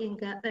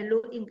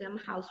low-income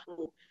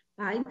household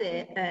by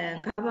the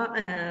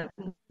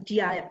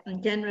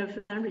General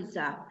Fund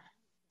Reserve,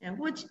 and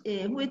which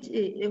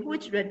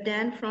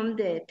return from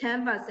the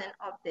 10%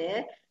 of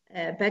the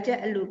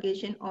budget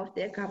allocation of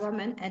the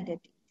government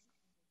entities.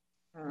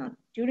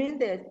 During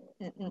the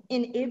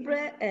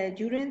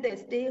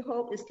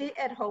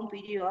stay-at-home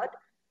period,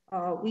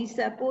 we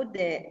support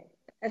the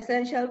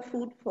essential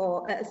food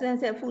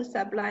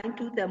supply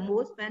to the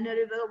most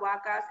vulnerable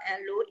workers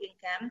and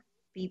low-income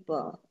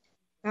people.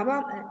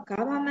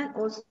 Government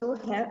also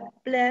have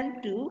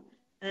planned to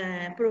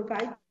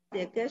provide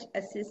the cash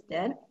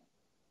assistance.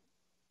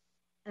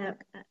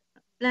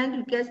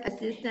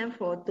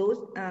 For those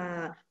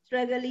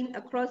struggling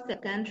across the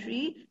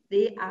country.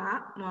 They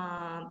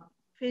are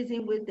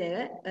facing with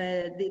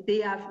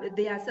they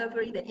are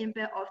suffering the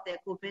impact of the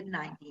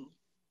COVID-19.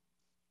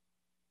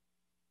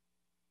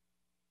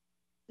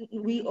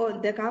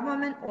 The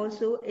government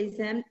also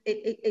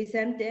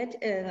exempted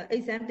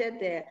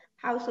the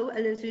household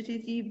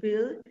electricity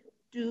bill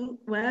to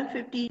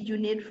 150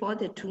 units for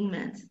the 2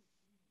 months.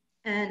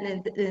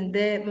 And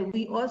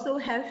we also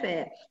have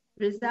a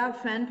reserve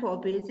fund for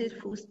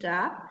basic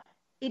foodstuff.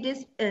 It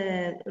is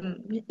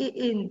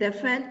in the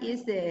fund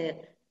is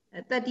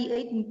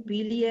 38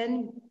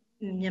 billion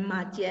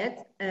Myanmar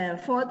jets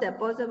for the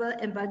possible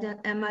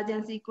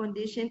emergency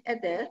condition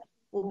at the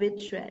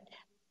COVID threat.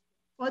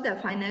 For the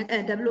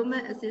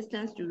development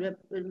assistance to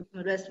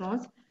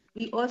response,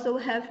 we also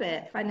have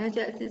a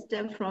financial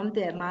assistance from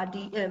the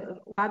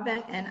World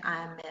Bank and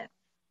IMF.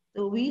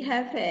 So we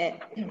have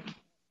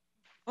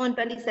on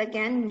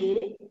 22nd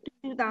May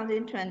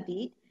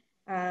 2020,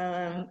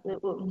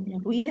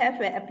 we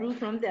have approved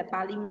from the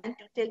Parliament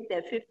to take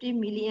the $50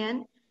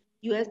 million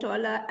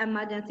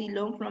emergency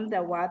loan from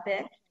the World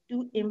Bank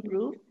to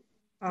improve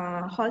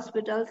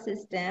hospital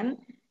system,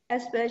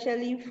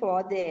 especially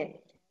for the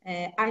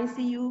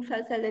ICU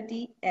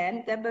facility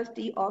and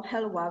capacity of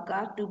health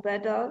workers to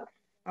battle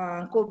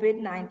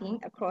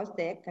COVID-19 across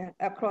the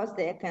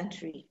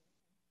country.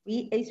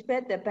 We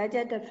expect the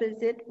budget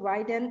deficit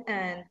widen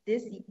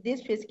this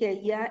fiscal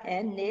year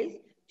and next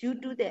due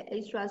to the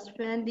extra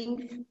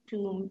spending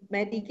to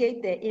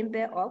mitigate the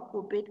impact of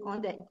COVID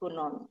on the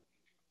economy.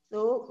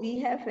 So we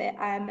have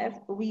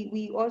IMF.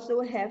 We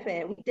also have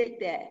we take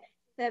the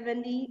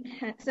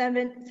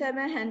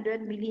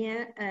 $700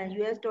 million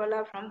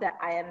from the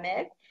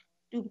IMF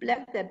to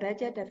plug the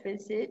budget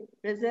deficit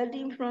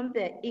resulting from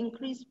the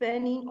increased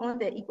spending on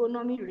the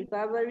economic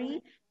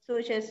recovery,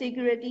 social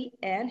security,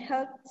 and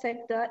health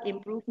sector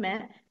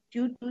improvement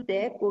due to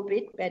the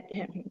COVID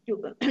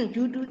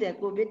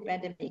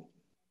pandemic.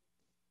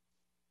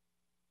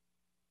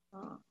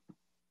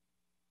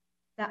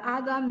 The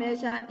other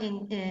measure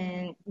in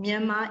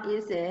Myanmar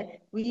is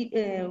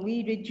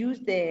we reduce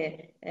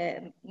the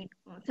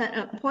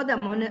for the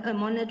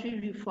monetary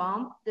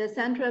reform. The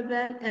central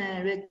bank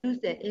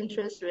reduced the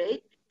interest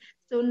rate.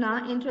 So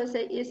now interest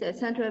rate is a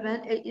central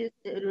bank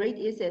rate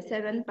is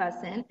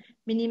 7%.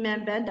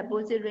 Minimum bank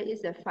deposit rate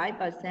is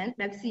 5%.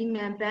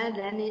 Maximum bank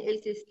lending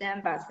rate is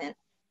 10%.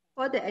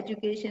 For the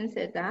education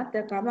sector,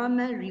 the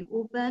government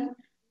reopened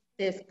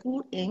the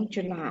school in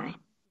July.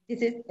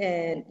 This is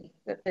a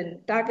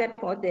target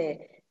for the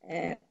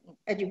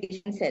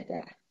education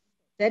sector.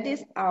 That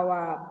is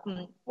our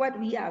what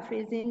we are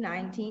facing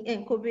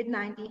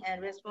COVID-19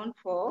 and respond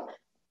for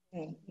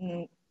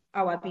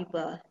our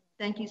people.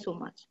 Thank you so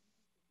much.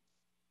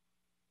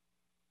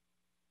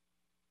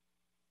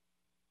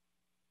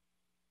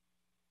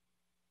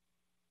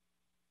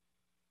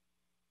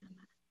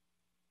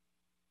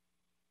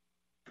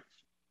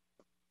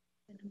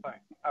 Sorry,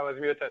 I was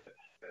muted.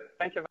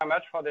 Thank you very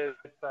much for this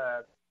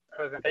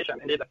presentation.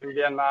 Indeed,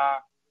 Myanmar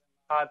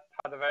had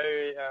a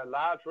very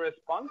large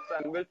response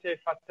and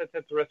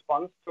multifaceted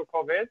response to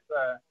COVID.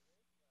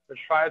 We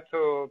tried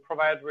to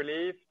provide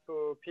relief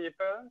to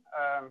people,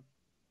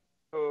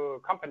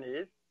 to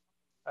companies,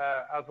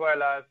 as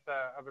well as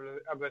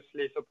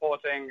obviously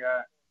supporting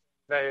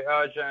very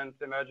urgent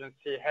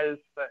emergency health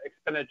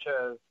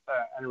expenditures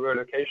and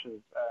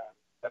relocations.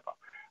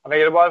 I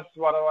think what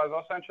was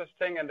also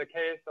interesting in the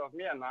case of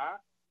Myanmar,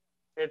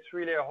 it's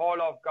really a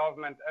whole of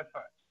government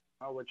effort,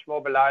 which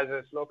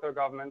mobilizes local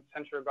government,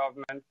 central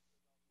government,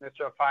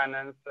 Ministry of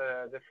Finance,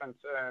 different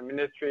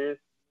ministries,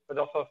 but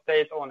also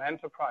state-owned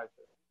enterprises.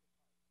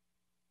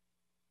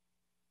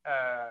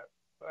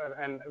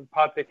 And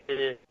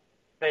particularly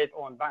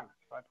state-owned banks,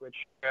 right, which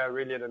are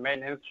really the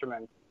main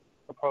instrument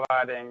for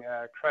providing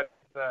credit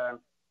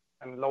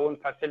and loan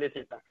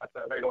facilities at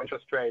very low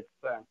interest rates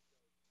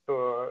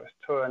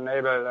to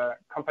enable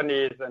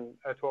companies and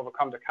to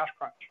overcome the cash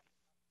crunch.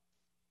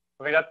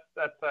 I mean,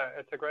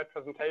 it's a great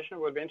presentation.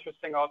 It will be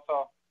interesting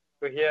also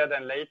to hear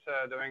then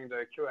later during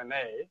the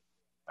Q&A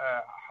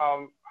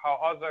how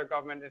other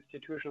government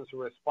institutions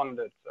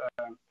responded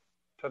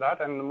to that,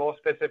 and more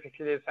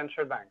specifically the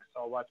central bank.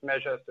 So what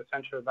measures the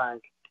central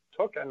bank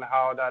took and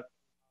how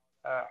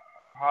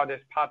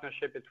this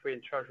partnership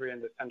between Treasury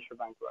and the central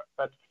bank worked.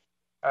 But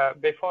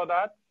before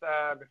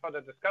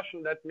the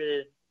discussion, let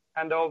me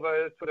hand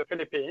over to the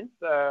Philippines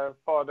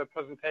for the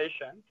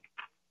presentation.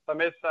 So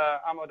Ms.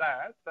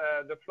 Amodas,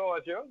 the floor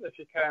is yours. If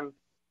you can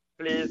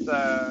please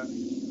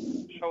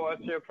show us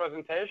your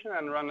presentation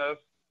and run us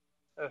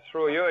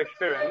through your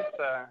experience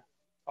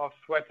of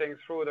sweating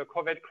through the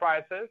COVID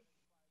crisis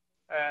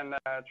and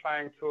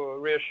trying to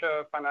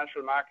reassure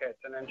financial markets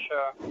and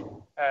ensure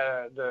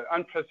the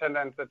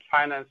unprecedented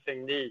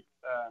financing needs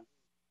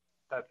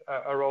that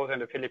arose in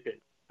the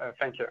Philippines.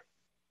 Thank you.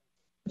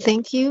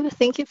 Thank you.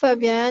 Thank you,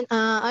 Fabian.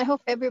 I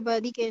hope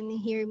everybody can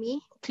hear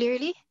me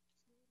clearly.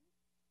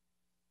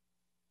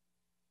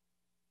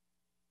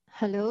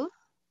 Hello?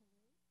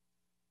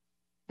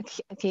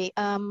 Okay.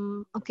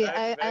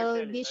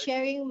 I'll be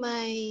sharing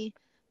my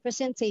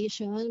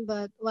presentation,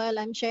 but while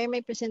I'm sharing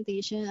my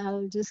presentation,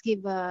 I'll just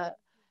give a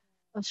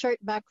short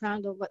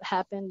background of what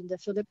happened in the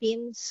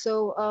Philippines.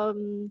 So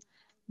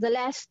the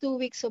last 2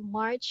 weeks of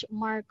March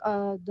marked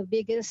the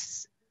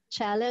biggest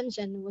challenge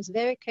and was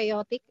very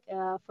chaotic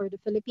for the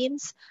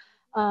Philippines.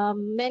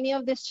 Many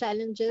of these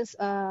challenges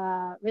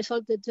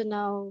resulted to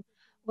now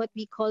what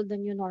we call the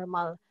new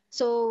normal.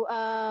 So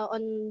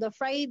on the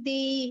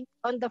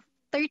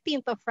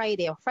 13th of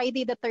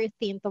Friday the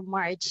 13th of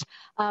March,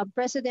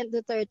 President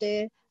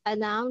Duterte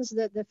announced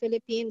that the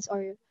Philippines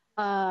or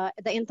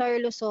the entire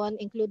Luzon,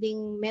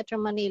 including Metro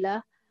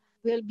Manila,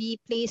 will be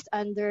placed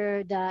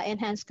under the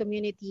enhanced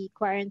community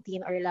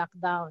quarantine or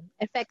lockdown,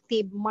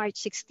 effective March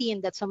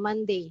 16, that's a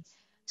Monday.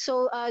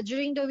 So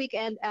during the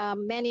weekend,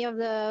 many of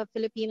the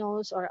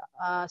Filipinos or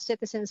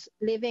citizens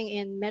living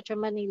in Metro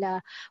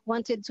Manila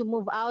wanted to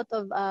move out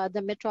of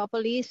the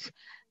metropolis,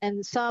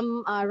 and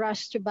some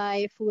rushed to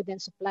buy food and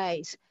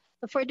supplies.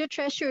 So for the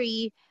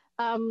Treasury,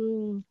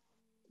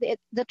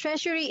 the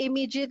Treasury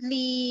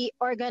immediately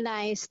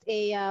organized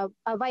a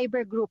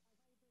Viber group,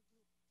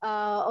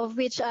 of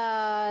which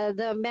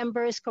the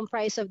members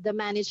comprise of the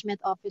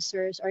management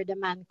officers or the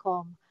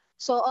MANCOM.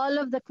 So all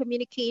of the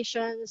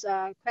communications,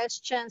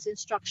 questions,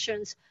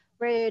 instructions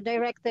were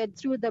directed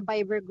through the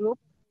Viber group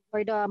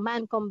or the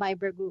MANCOM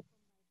Viber group.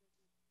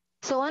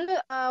 So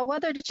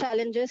what are the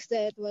challenges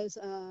that was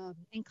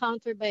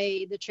encountered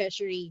by the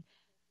Treasury?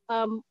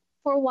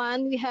 For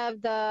one, we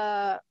have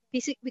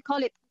we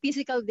call it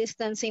physical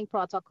distancing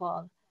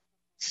protocol.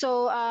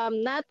 So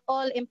not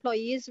all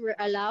employees were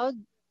allowed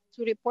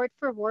to report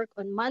for work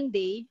on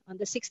Monday, on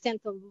the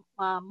 16th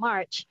of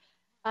March,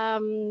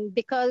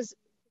 because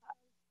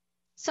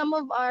some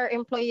of our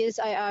employees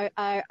are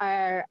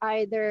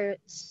either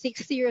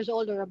 60 years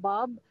old or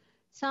above.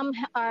 Some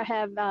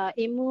have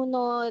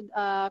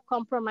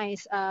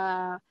immunocompromised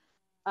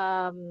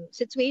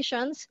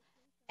situations,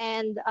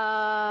 and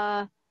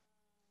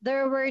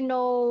there were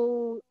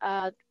no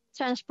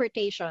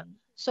transportation.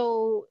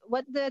 So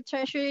what the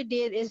Treasury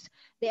did is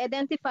they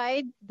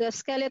identified the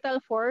skeletal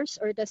force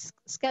or the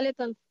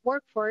skeleton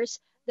workforce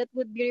that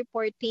would be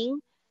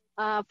reporting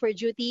for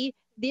duty.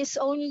 This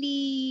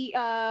only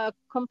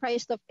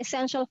comprised of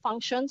essential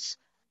functions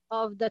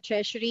of the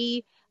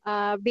Treasury,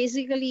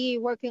 basically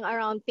working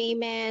around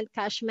payment,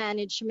 cash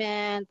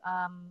management,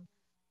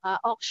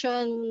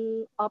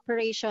 auction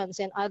operations,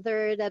 and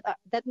other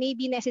that may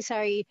be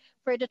necessary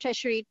for the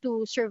Treasury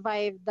to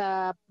survive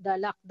the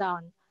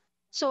lockdown.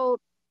 So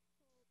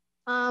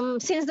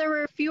since there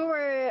were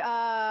fewer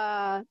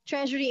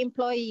Treasury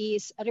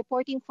employees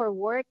reporting for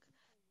work,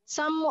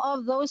 some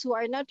of those who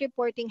are not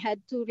reporting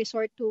had to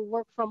resort to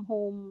work from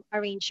home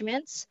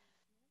arrangements.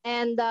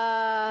 And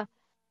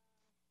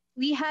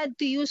we had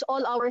to use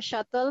all our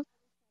shuttle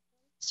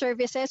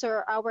services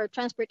or our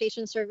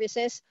transportation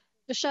services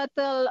to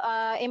shuttle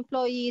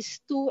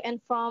employees to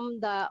and from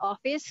the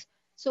office.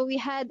 So we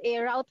had a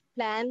route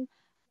plan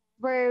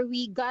where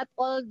we got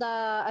all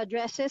the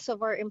addresses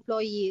of our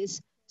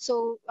employees.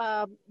 So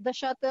the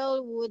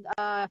shuttle would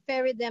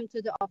ferry them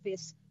to the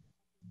office.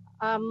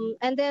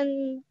 And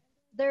then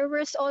there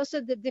was also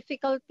the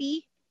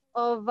difficulty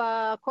of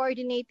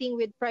coordinating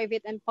with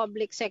private and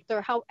public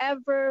sector.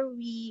 However,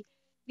 we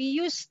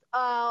used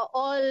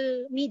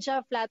all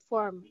media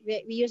platform.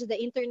 We use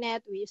the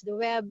internet, we use the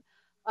web.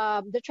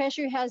 The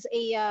Treasury has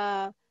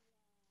a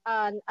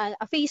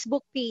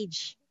Facebook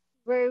page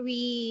where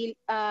we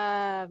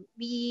try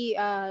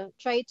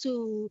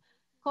to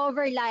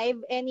cover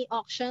live any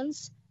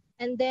auctions,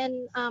 and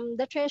then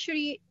the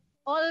Treasury,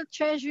 all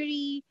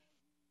Treasury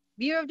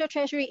Bureau of the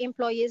Treasury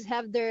employees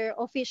have their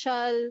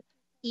official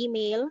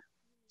email.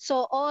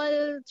 So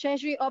all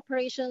Treasury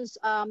operations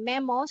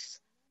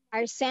memos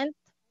are sent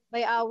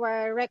by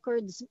our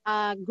records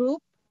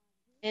group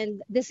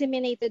and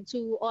disseminated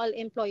to all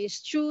employees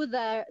through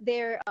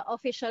their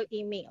official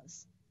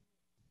emails.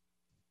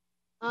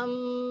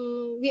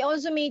 We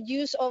also made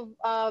use of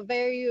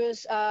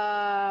various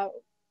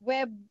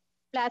web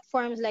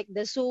platforms like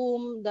the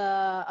Zoom,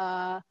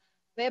 the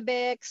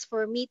WebEx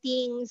for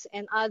meetings,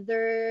 and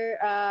other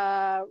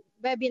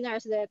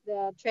webinars that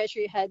the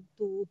Treasury had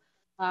to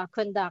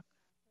conduct.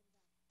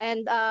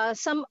 And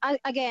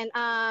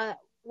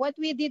what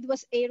we did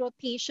was a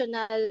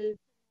rotational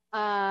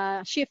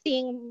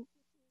shifting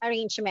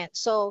arrangement.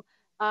 So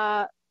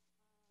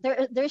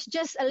there's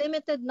just a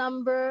limited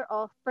number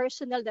of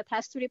personnel that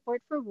has to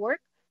report for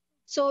work.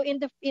 So in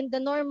the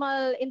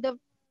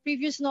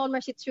previous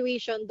normal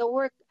situation, the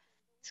work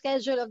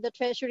schedule of the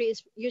Treasury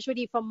is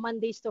usually from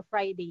Mondays to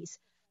Fridays.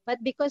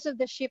 But because of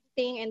the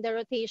shifting and the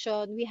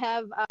rotation, we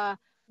have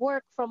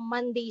work from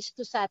Mondays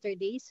to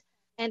Saturdays.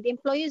 And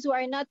employees who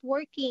are not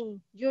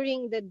working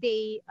during the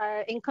day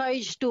are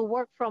encouraged to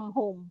work from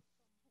home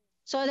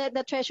so that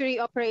the Treasury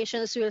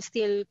operations will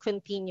still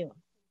continue.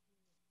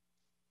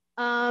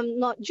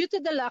 Due to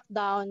the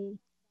lockdown,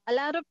 a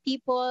lot of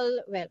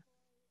people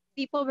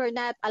were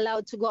not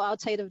allowed to go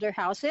outside of their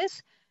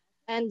houses.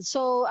 And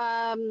so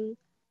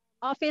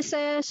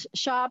offices,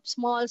 shops,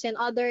 malls, and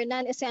other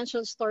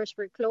non-essential stores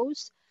were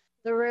closed.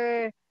 There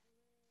were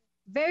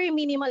very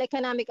minimal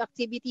economic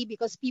activity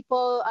because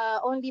people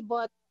only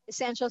bought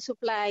essential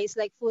supplies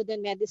like food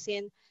and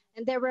medicine,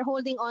 and they were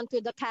holding on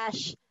to the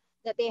cash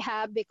that they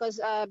have because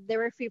they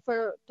were free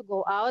to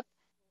go out.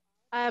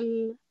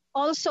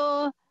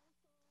 Also,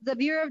 the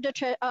Bureau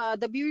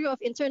of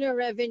Internal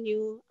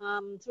Revenue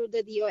through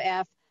the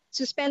DOF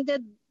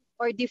suspended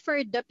or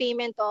deferred the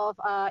payment of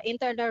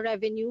internal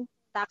revenue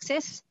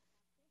taxes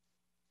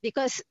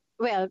because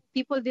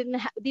people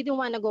didn't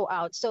want to go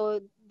out, so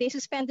they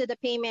suspended the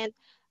payment.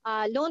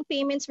 Loan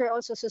payments were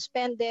also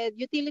suspended.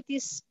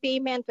 Utilities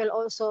payment will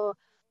also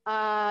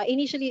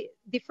initially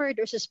deferred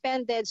or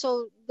suspended.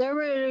 So there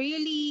were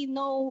really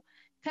no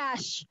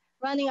cash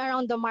running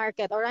around the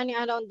market or running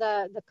around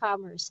the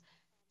commerce.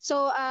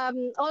 So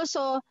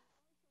also,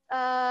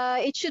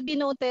 it should be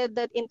noted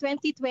that in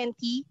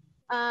 2020,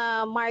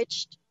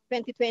 March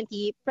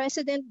 2020,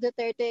 President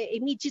Duterte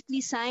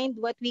immediately signed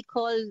what we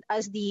call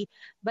as the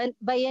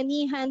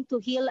Bayanihan to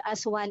Heal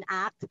as One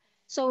Act.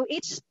 So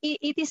it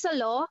is a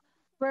law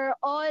where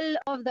all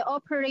of the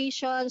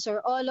operations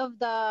or all of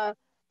the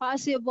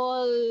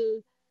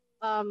possible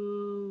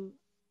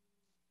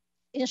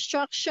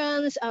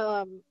instructions,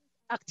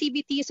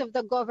 activities of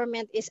the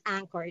government is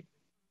anchored.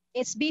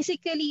 It's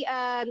basically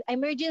an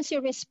emergency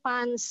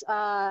response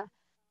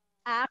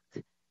act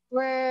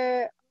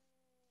where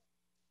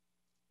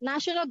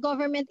national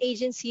government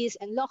agencies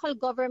and local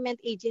government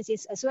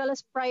agencies, as well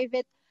as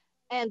private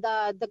and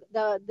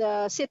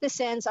the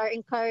citizens, are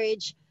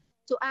encouraged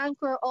to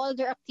anchor all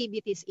their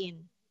activities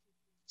in.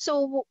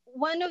 So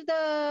one of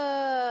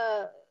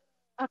the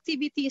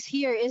activities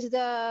here is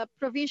the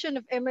provision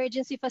of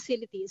emergency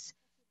facilities.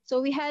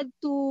 So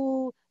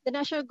the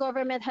national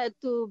government had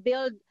to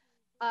build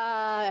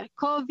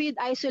COVID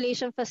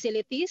isolation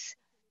facilities,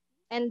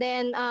 and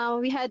then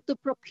we had to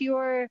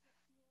procure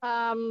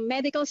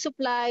medical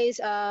supplies,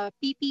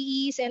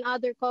 PPEs, and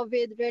other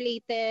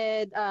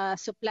COVID-related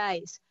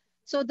supplies.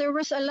 So there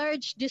was a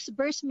large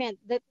disbursement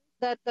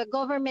that the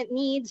government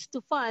needs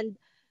to fund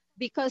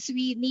because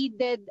we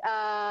needed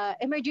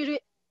emergency.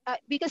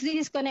 Because this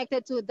is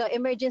connected to the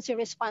emergency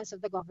response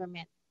of the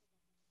government.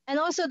 And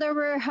also there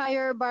were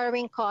higher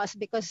borrowing costs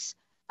because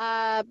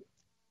the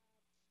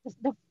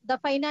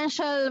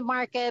financial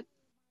market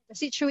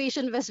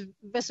situation was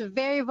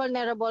very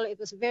vulnerable. It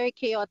was very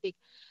chaotic,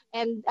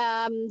 and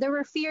there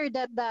were fear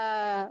that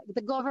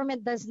the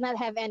government does not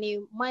have any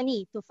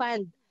money to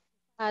fund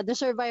the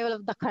survival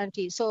of the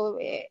country. So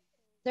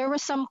there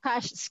was some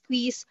cash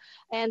squeeze,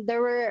 and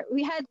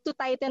we had to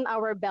tighten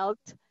our belt,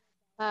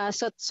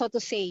 so to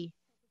say.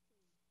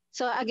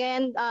 So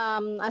again,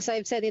 as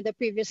I've said in the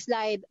previous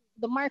slide,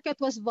 the market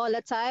was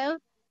volatile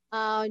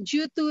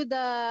due to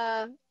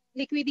the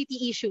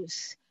liquidity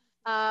issues.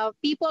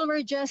 People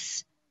were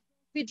just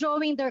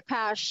withdrawing their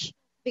cash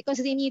because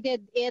they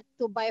needed it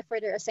to buy for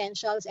their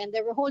essentials, and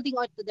they were holding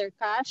on to their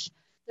cash.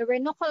 There were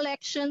no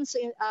collections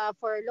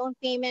for loan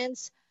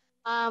payments.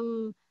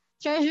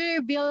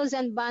 Treasury bills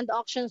and bond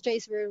auction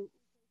trades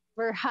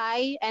were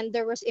high, and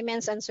there was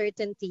immense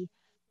uncertainty.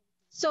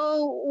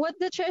 So what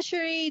the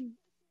Treasury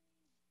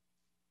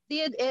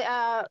did,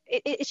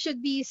 it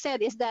should be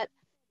said, is that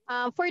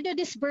for the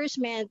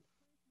disbursement,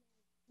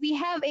 we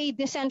have a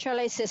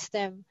decentralized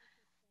system.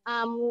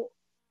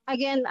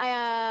 Again,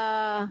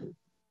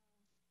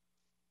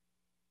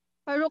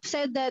 Farouk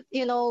said that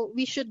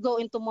we should go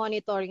into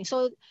monitoring,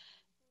 so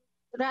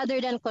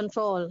rather than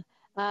control.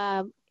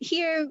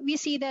 Here we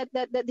see that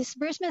the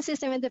disbursement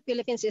system in the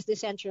Philippines is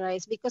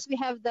decentralized because we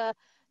have the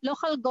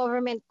local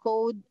government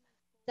code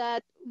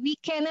that we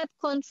cannot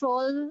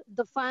control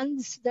the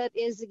funds that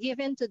is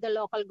given to the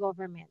local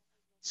government.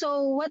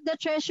 So what the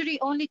Treasury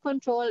only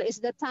control is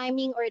the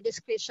timing or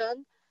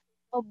discretion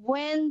of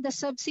when the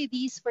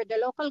subsidies for the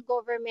local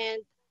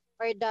government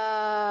or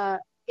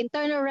the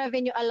internal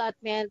revenue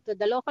allotment to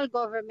the local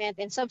government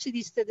and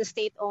subsidies to the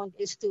state-owned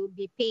is to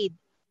be paid.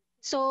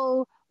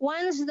 So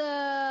once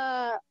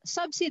the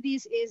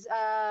subsidies is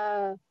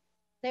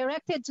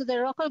directed to the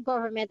local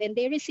government and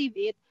they receive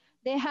it,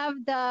 they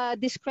have the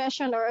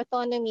discretion or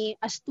autonomy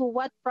as to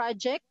what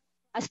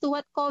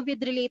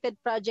COVID-related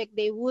project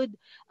they would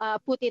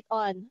put it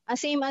on.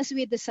 Same as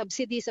with the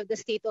subsidies of the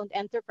state-owned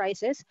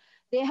enterprises.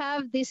 They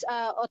have this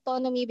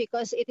autonomy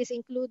because it is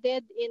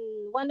included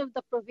in one of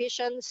the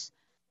provisions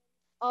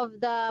of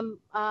the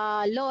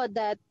law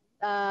that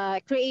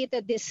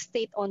created these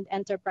state-owned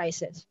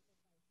enterprises.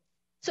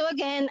 So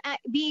again,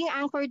 being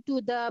anchored to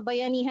the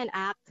Bayanihan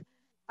Act,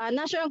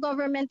 national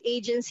government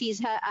agencies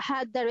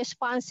had the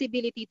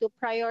responsibility to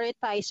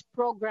prioritize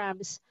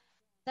programs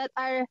that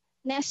are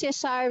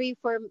necessary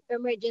for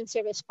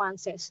emergency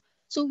responses.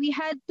 So we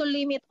had to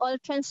limit all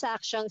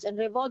transactions and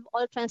revolve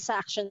all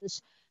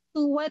transactions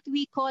to what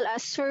we call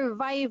as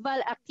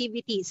survival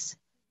activities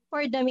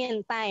for the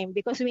meantime,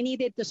 because we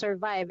needed to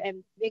survive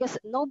and because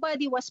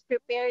nobody was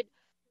prepared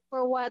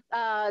for what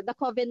the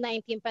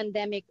COVID-19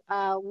 pandemic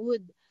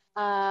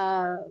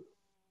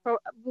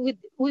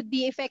would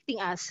be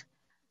affecting us.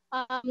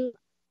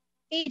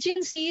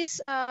 Agencies'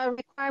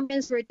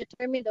 requirements were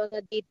determined on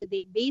a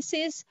day-to-day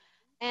basis,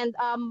 and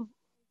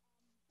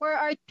for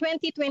our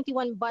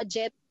 2021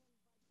 budget,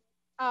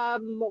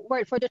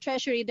 for the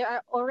Treasury, there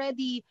are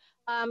already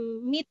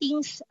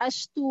meetings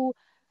as to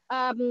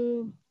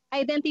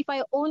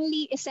identify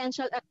only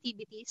essential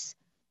activities.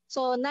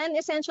 So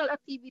non-essential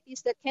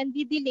activities that can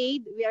be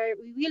delayed,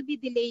 we will be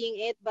delaying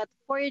it. But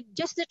for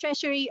just the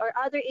Treasury or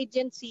other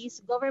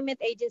agencies, government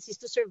agencies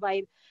to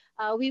survive,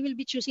 we will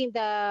be choosing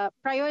the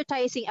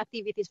prioritizing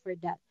activities for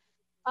that.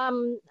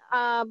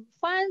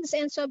 Funds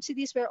and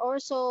subsidies were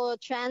also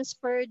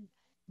transferred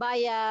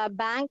via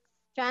bank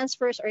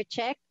transfers or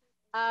check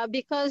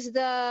because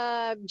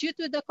due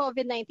to the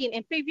COVID-19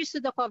 and previous to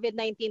the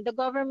COVID-19, the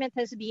government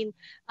has been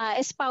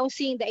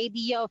espousing the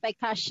idea of a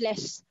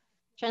cashless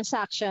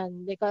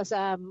transaction because,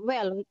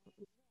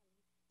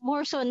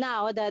 more so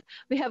now that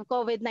we have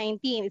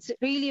COVID-19, it's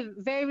really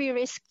very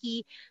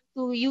risky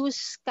to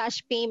use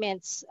cash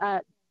payments.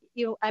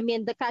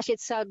 The cash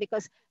itself,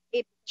 because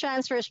it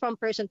transfers from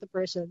person to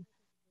person.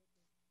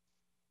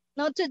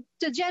 Now,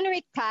 to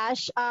generate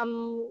cash,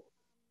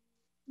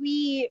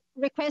 we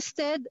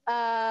requested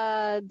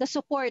the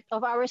support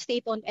of our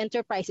state-owned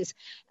enterprises.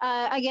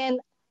 Again,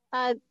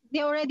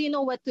 they already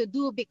know what to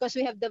do because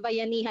we have the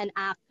Bayanihan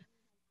Act.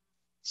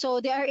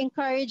 So they are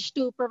encouraged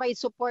to provide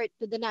support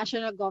to the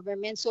national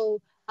government. So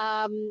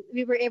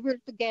we were able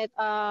to get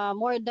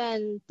more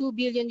than $2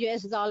 billion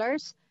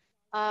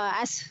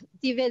as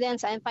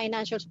dividends and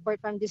financial support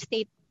from the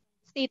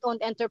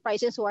state-owned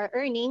enterprises who are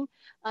earning.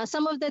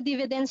 Some of the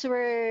dividends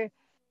were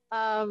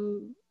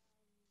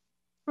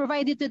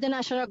provided to the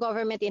national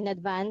government in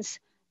advance.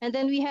 And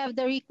then we have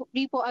the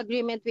repo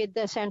agreement with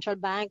the central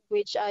bank,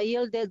 which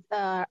yielded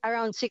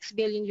around $6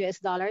 billion US.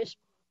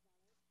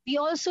 We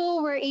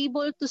also were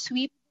able to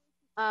sweep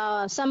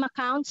some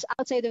accounts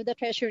outside of the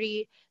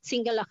Treasury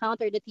single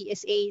account or the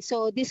TSA.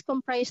 So this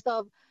comprised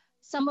of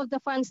some of the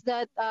funds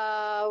that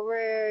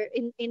were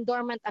in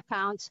dormant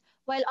accounts,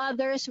 while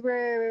others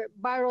were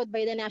borrowed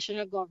by the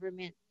national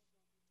government.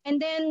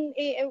 And then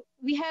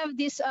we have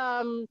this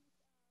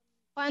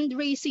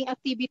fundraising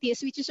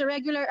activities, which is a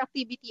regular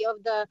activity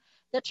of the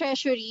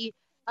Treasury.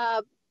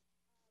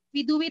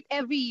 We do it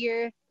every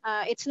year.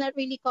 It's not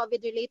really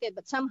COVID related,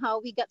 but somehow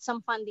we got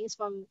some fundings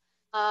from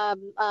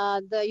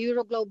the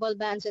Euro Global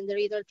bonds and the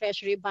Retail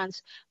Treasury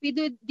bonds. We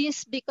do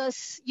this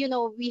because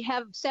we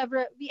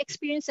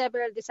experienced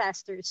several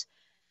disasters,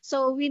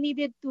 so we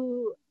needed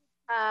to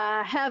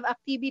have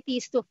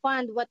activities to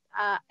fund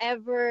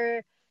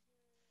whatever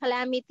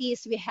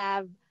calamities we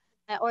have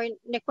or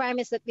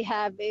requirements that we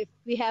have if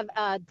we have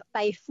a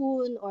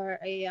typhoon or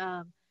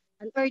an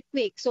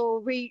earthquake. So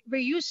we're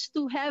used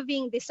to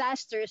having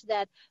disasters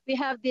that we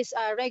have this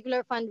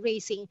regular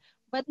fundraising,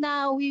 but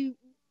now we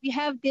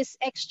have this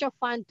extra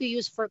fund to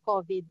use for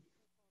COVID.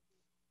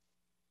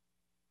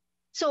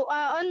 So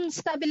on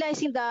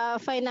stabilizing the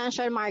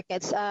financial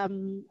markets,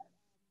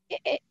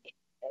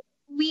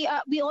 we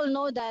all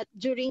know that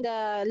during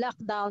the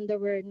lockdown there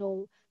were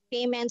no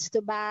payments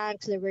to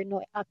banks, there were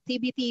no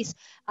activities.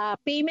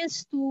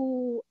 Payments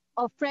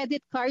of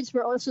credit cards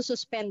were also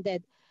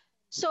suspended.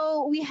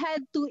 So we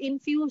had to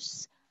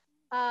infuse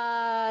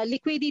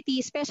liquidity,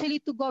 especially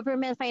to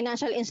government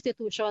financial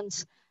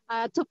institutions,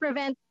 to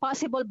prevent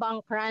possible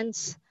bank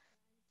runs.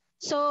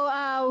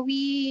 So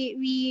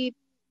we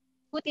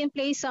put in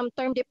place some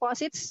term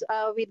deposits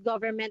with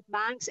government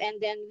banks,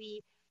 and then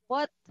we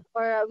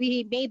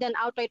made an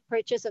outright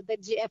purchase of the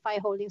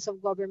GFI holdings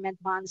of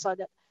government bonds so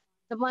that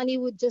the money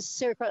would just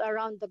circle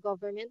around the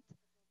government.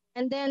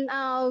 And then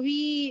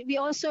we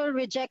also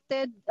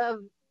rejected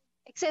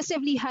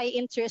excessively high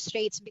interest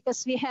rates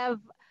because we have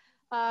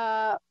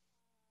the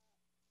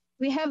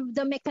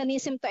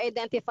mechanism to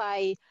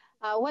identify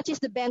what is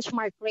the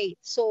benchmark rate.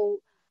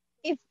 So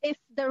if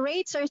the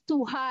rates are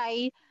too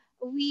high,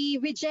 we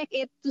reject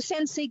it to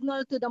send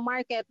signal to the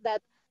market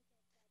that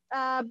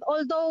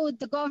although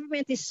the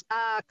government is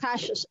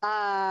cash,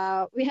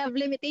 we have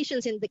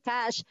limitations in the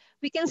cash,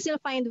 we can still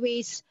find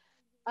ways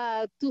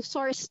to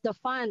source the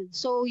fund.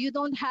 So you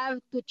don't have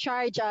to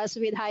charge us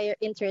with higher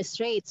interest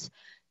rates.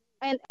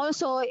 And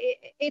also,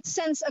 it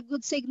sends a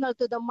good signal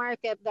to the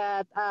market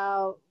that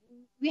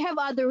we have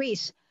other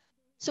ways.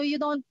 So you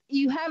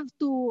have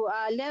to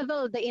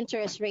level the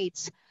interest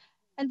rates.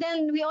 And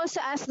then we also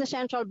asked the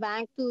central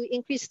bank to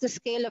increase the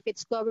scale of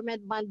its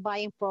government bond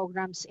buying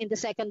programs in the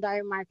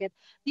secondary market.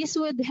 This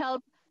would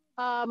help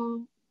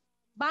the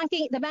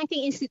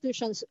banking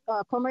institutions,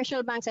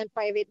 commercial banks and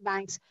private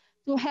banks,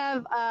 to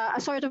have a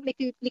sort of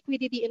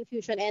liquidity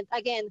infusion and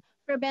again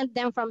prevent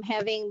them from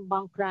having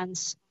bank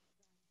runs.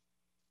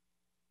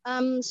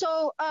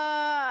 So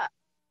as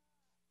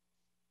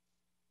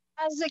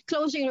a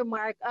closing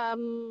remark,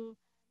 although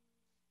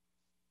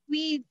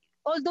we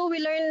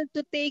learned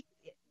to take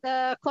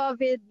the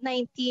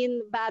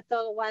COVID-19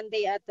 battle one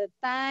day at a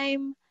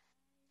time,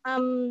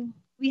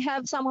 we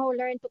have somehow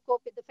learned to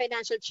cope with the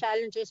financial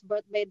challenges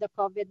brought by the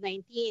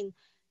COVID-19.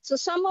 So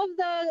some of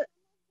the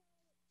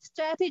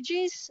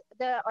strategies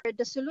or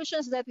the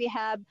solutions that we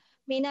have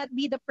may not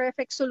be the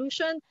perfect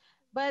solution,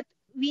 but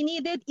we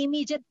needed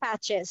immediate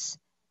patches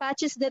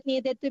that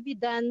needed to be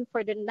done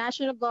for the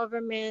national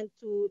government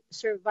to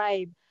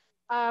survive.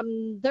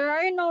 There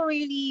are no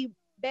really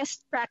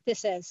best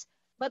practices,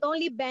 but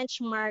only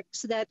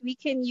benchmarks that we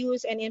can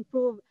use and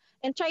improve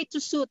and try to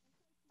suit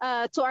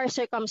to our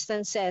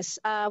circumstances.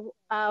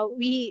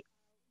 We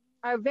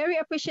are very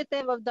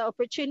appreciative of the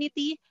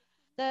opportunity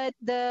that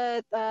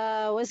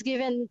was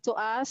given to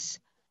us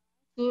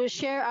to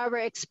share our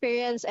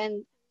experience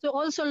and to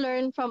also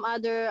learn from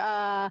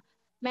other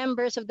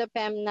members of the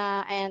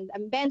PEMNA and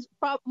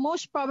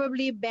most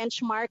probably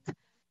benchmark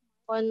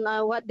on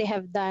what they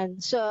have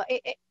done. So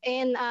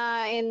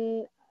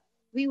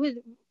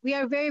we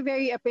are very,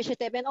 very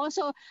appreciative. And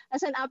also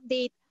as an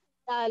update,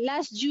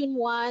 last June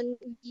 1,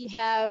 we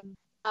have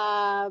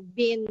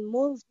been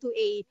moved to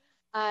a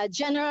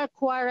general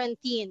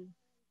quarantine.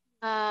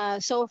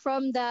 So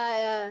from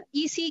the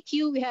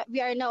ECQ, we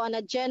are now on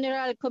a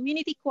general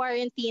community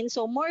quarantine.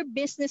 So more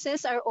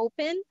businesses are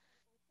open.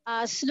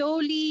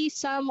 Slowly,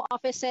 some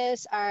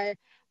offices are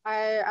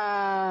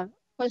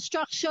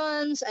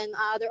constructions and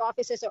other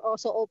offices are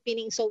also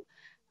opening. So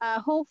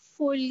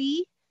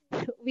hopefully,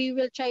 we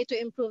will try to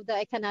improve the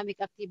economic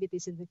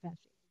activities in the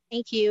country.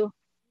 Thank you.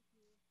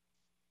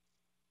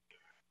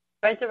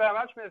 Thank you very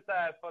much, Ms.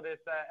 for this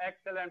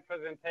excellent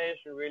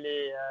presentation,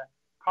 really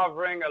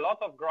covering a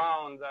lot of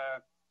ground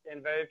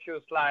in very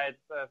few slides,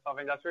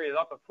 something that's really a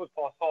lot of food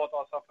for thought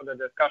also for the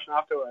discussion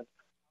afterwards,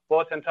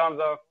 both in terms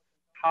of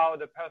how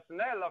the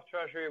personnel of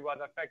Treasury was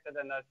affected,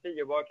 and I see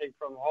you working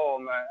from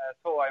home,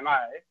 so am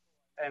I.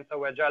 And so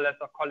we're jealous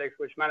of colleagues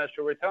which managed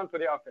to return to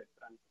the office.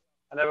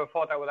 And I never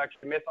thought I would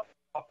actually miss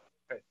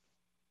office.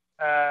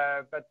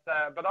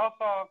 But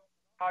also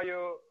how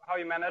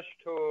you manage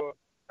to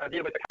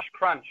deal with the cash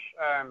crunch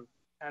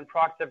and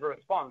proactive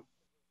response,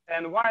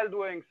 and while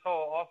doing so,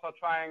 also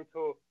trying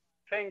to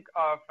think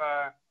of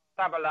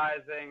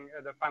stabilizing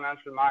the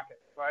financial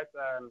markets, right,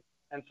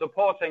 and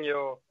supporting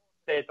your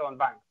state-owned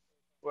banks.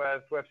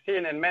 Whereas we've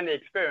seen in many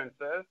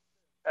experiences,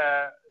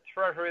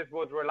 treasuries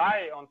would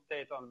rely on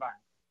state-owned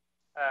banks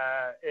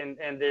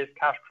in these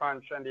cash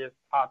crunch and these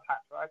hard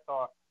times, right?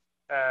 So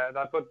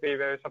that would be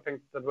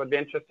something that would be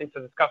interesting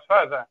to discuss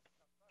further.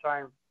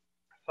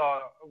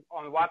 So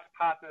on what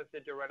partners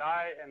did you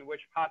rely, and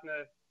which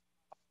partners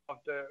of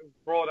the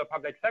broader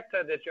public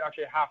sector did you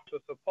actually have to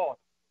support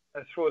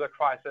through the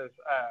crisis,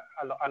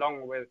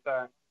 along with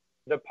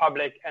the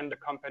public and the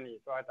companies,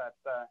 right?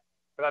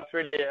 That's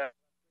really a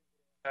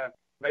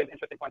very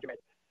interesting point you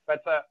made.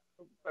 But so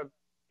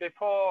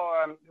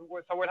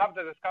we'll have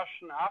the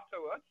discussion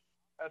afterwards.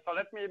 So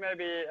let me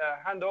maybe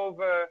hand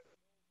over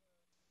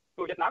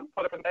to Vietnam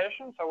for the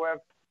presentation. So we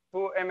have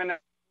two eminent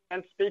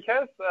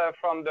speakers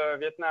from the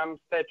Vietnam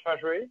State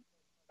Treasury,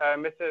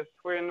 Mrs.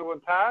 Nguyen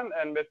Nguyen Than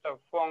and Mr.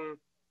 Phuong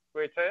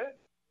Huy Thế.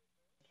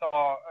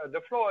 So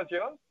the floor is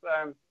yours.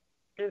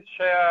 Please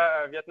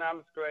share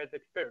Vietnam's great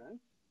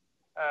experience,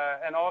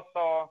 and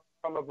also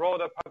from a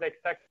broader public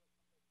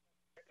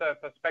sector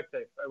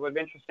perspective. It would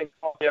be interesting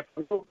to hear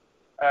from you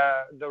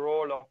the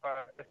role of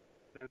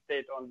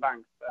state-owned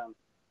banks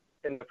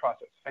in the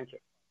process. Thank you.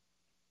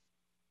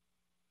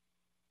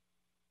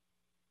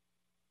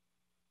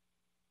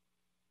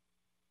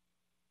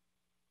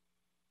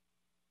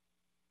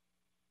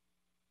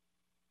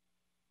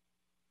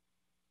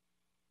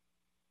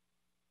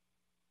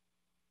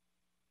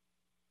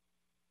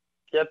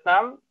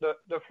 Vietnam,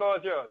 the floor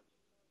is yours.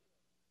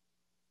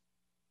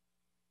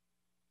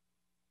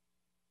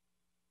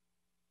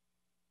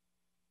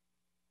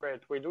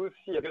 Great. We do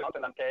see a good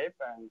mountain landscape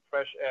and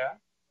fresh air.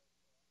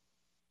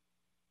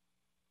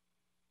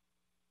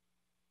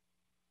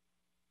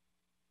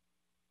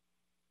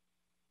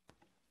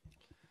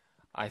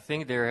 I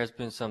think there has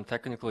been some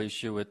technical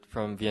issue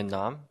from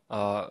Vietnam.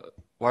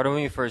 Why don't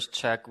we first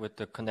check with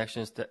the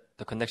connection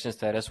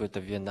status with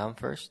the Vietnam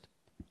first?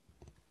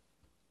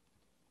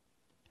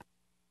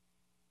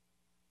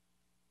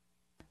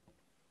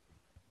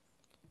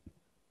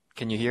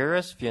 Can you hear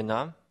us,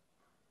 Vietnam?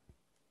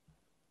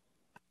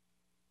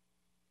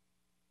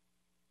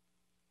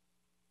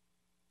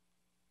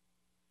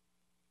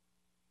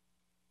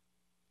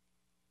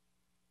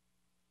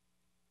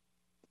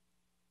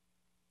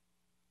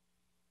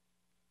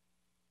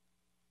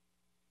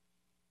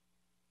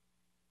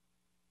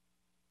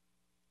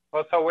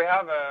 Also, we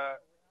have a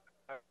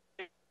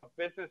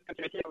business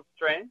continuity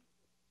constraint.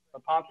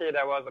 Apparently,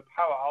 there was a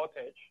power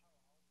outage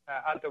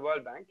at the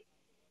World Bank,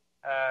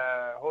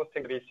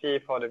 hosting the VC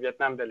for the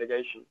Vietnam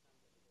delegation.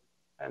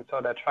 And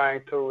so they're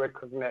trying to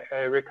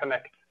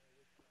reconnect.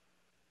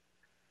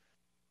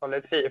 So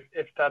let's see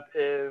if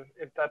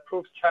that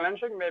proves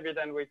challenging. Maybe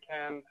then we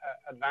can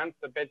advance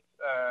a bit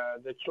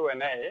the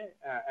Q&A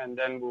and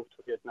then move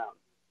to Vietnam.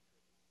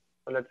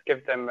 So let's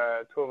give them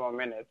 2 more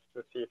minutes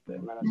to see if they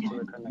manage to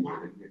reconnect.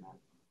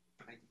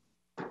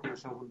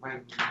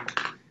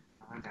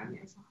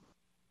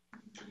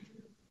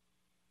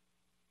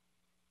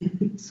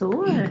 Số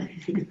rồi.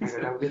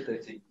 Đang viết tờ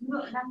trình.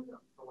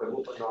 Không phải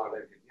mua con đò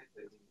này phải viết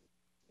tờ trình.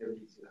 Theo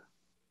gì sửa.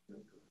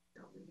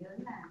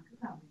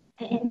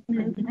 Em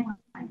lấy cái này hỏi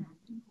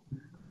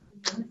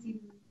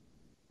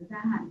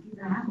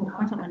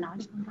quan trọng là nói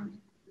được không thôi.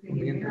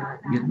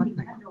 Biến mất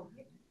này.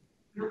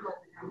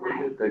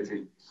 Tờ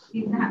trình.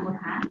 Tìm ra hạn 1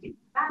 tháng,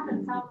 3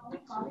 tuần sau nó mới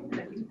có cái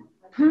tờ trình.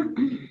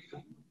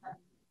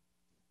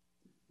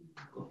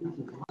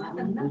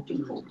 Tầng lớp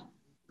chính phủ.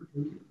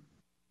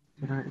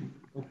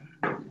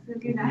 Xưa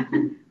kia là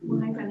mua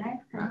ngay phần đấy,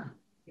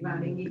 thì bảo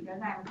đề nghị kéo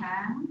dài 1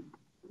 tháng,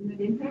 người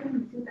đến phép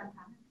mình chưa tầm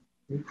tháng.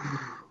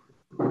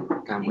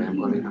 Cảm ơn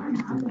em có lên nói.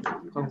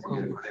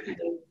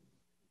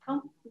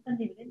 Không cần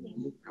gì lên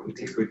hình. Không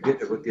thì tôi biết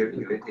là có tiếng thì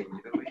lên hình thì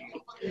nó mới.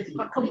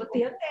 Còn không có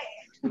tiếng đấy.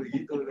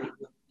 Tôi lên.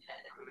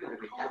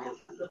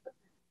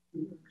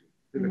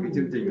 Tức là cái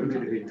chương trình nó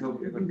lên hình không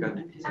thì còn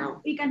cần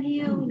sao? We can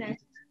hear you này.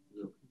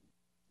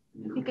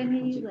 We can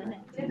hear you rồi này.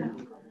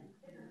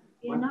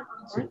 You're not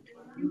on board.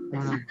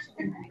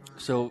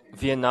 So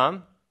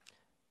Vietnam,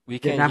 we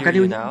can hear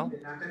you now.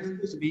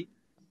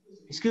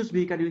 Excuse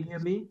me, can you hear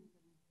me?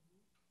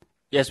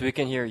 Yes, we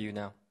can hear you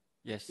now.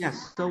 Yes.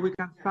 Yes, so we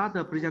can start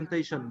the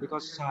presentation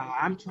because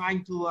I'm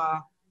trying to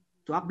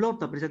upload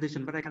the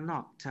presentation, but I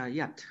cannot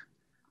yet.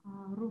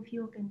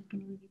 Rufio, can you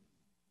read it?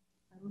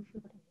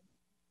 Rufio.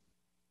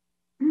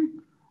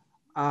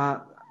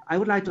 I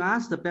would like to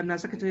ask the PEMNA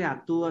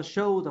Secretariat to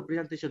show the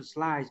presentation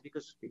slides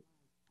because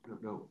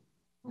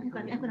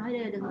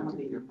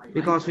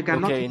because we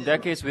cannot. Okay, in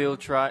that case, we'll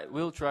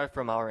try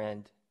from our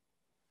end.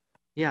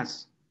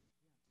 Yes.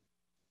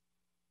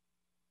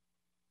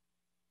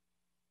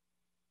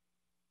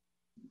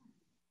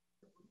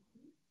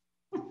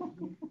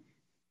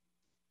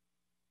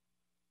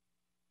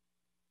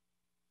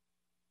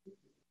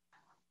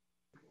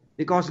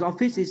 Because the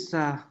office is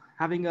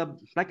having a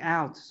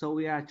blackout, so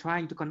we are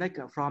trying to connect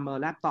from a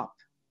laptop.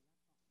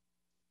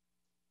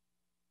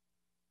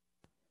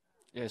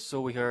 Yes,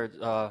 so we heard.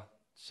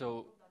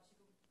 So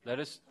let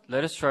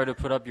us try to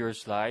put up your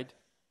slide.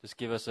 Just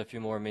give us a few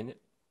more minutes.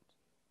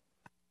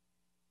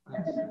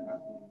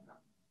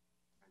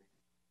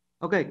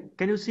 Okay,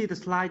 can you see the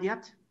slide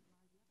yet?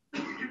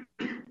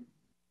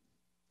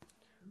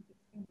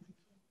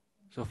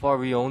 So far,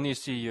 we only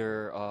see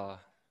your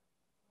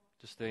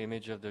just the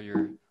image of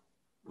your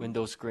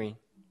Windows screen.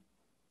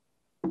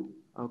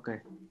 Okay.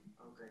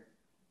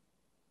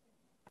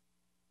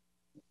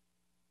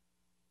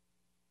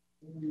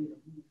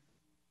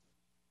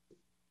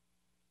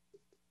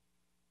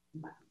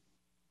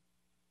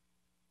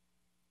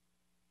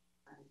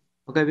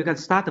 Okay, we can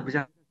start the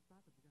presentation.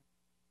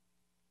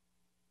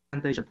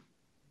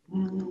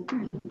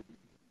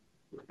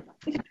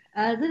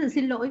 Rất là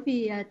xin lỗi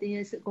vì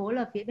sự cố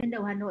là phía bên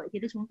đầu Hà Nội thì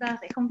chúng ta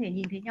sẽ không thể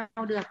nhìn thấy nhau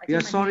được. We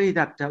are sorry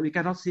that we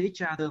cannot see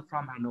each other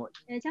from Hà Nội.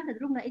 Chắc là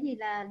lúc nãy thì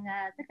là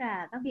tất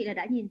cả các vị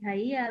đã nhìn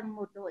thấy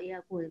một đội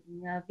của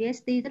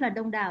VST rất là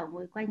đông đảo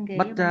ngồi quanh ghế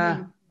màn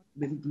hình.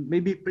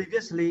 Maybe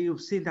previously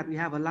you've seen that we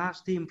have a large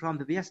team from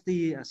the VST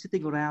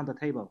sitting around the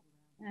table.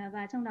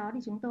 Và trong đó thì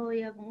chúng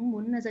tôi cũng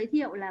muốn giới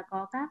thiệu là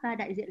có các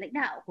đại diện lãnh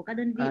đạo của các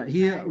đơn vị.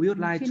 Here we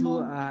would like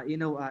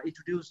to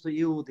introduce to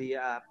you the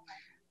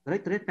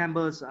directorate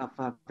members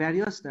of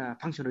various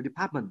functional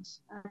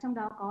departments. Trong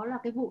đó có là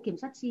cái vụ kiểm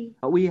soát chi.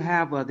 We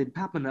have the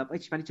Department of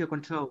Expenditure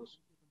Controls.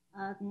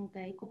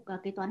 Cái cục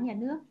kế toán nhà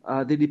nước.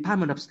 The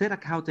Department of State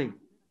Accounting.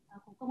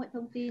 Cục công nghệ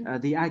thông tin.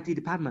 The IT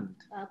Department.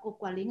 Cục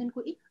quản lý ngân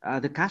quỹ.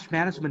 The Cash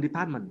Management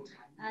Department.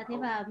 Thế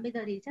và bây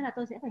giờ thì chắc là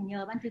tôi sẽ phải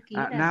nhờ ban thư ký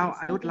now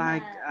I would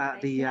like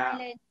the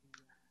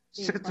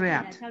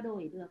secretariat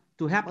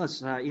to help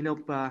us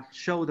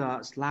show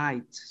the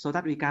slides so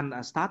that we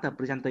can start the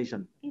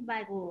presentation. Cái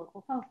bài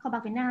của kho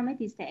bạc Việt Nam ấy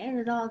thì sẽ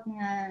do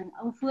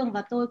ông Phương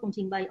và tôi cùng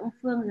trình bày. Ông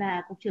Phương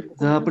là cục trưởng của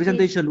The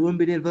presentation will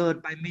be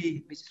delivered by me,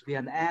 Mrs.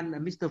 Vian, and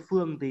Mr.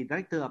 Phương, the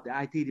director of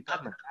the IT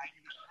department.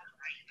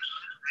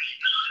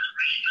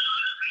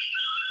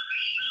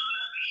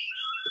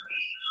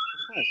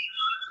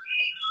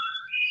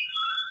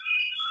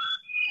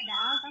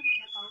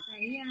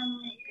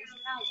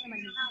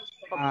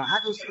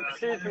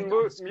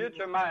 Please mute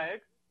your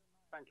mic.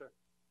 Thank you.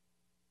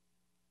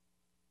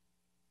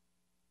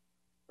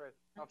 Great.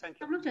 No, thank you.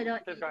 Trong lúc chờ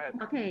đợi,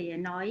 có thể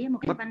nói một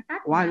cái văn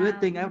tắt while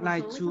waiting, I would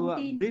like to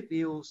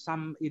brief you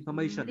some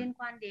information liên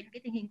quan đến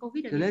cái tình hình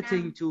COVID ở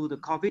relating Việt to the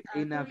COVID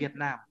in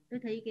Vietnam. Tôi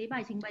thấy cái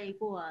bài trình bày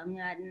của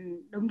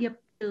đồng nghiệp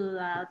từ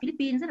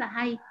Philippines rất là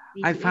hay.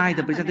 I find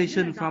the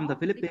presentation from the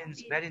Philippines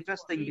very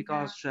interesting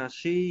because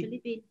she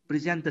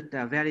presented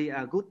a very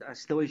good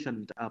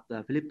situation of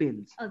the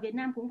Philippines. Ở Việt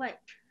Nam cũng vậy.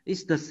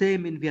 It's the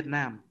same in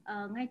Vietnam.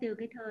 Ngay từ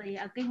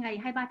cái ngày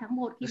 23 tháng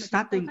 1 khi mà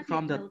starting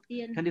from the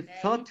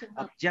 23rd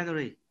of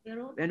January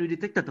when we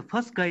detected the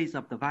first case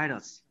of the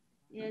virus.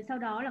 Sau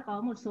đó là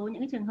có một số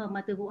những cái trường hợp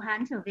mà từ Vũ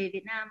Hán trở về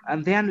Việt Nam.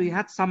 And then we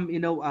had some,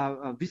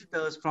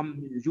 visitors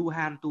from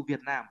Wuhan to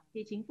Vietnam.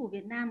 Thì chính phủ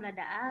Việt Nam là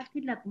đã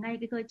thiết lập ngay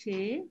cái cơ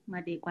chế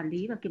mà để quản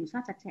lý và kiểm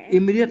soát chặt chẽ.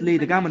 Immediately,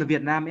 the government of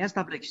Vietnam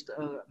established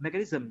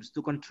mechanisms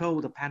to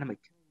control the pandemic.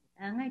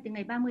 Ngay từ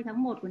ngày 30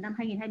 tháng 1 của năm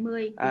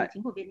 2020,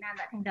 chính phủ Việt Nam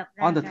đã thành lập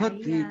ra on the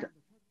 30th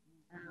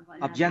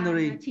of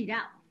January chỉ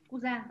đạo quốc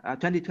gia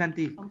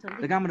 2020,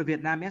 the government of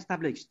Vietnam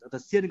established the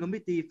Steering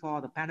Committee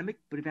for the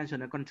Pandemic Prevention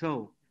and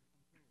Control.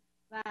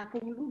 Và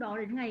cùng lúc đó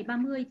đến ngày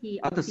 30 thì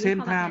at the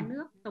same time,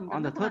 Tổng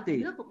on the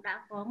 30th, nước cũng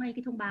đã có ngay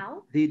cái thông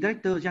báo. The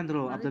Director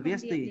General of the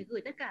VST để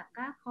gửi tất cả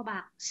các kho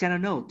bạc. sent a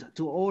note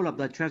to all of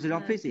the treasury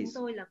offices. Chúng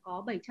tôi là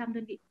có 700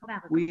 đơn vị kho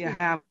bạc. We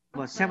have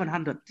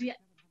 700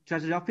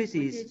 treasury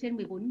offices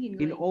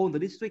in all the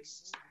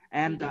districts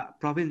and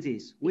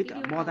provinces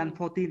with more than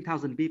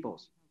 14,000 people.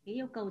 Cái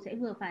yêu cầu sẽ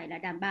vừa phải là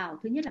đảm bảo,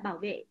 thứ nhất là bảo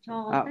vệ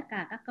cho tất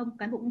cả các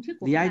cán bộ công chức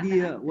của the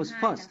idea was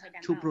first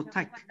to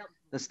protect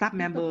the staff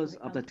members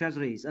of the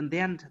treasuries and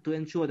then to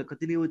ensure the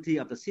continuity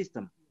of the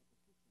system.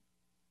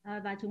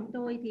 Và chúng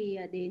tôi thì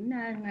đến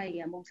ngày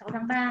 6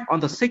 tháng 3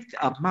 on the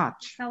 6th of March,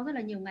 sau rất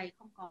là nhiều ngày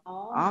không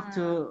có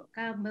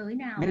ca mới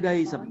nào, many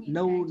days of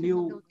no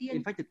new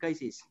infected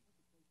cases.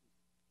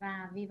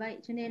 Và vì vậy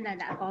cho nên là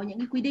đã có những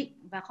cái quy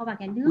định và kho bạc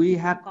nhà nước we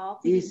have có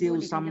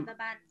issued some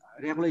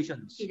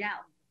regulations chỉ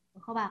đạo của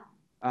kho bạc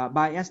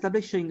by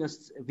establishing a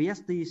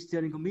VST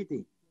steering committee.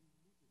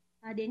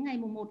 Đến ngày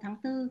 1 tháng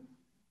 4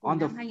 on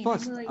the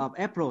 1st of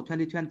April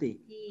 2020,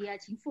 thì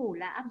chính phủ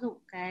là áp dụng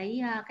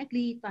cái cách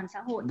ly toàn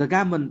xã hội. The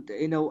government,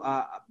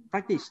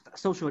 practiced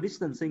social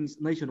distancing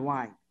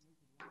nationwide.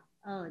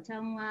 Ở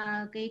trong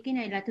cái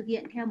này là thực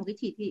hiện theo một cái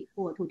chỉ thị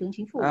của Thủ tướng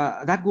Chính phủ.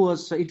 That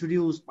was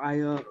introduced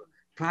by a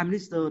Prime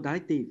Minister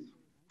directive.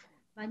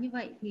 Và như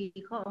vậy thì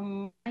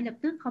ngay lập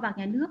tức kho bạc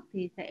nhà nước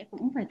thì sẽ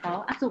cũng phải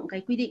có áp dụng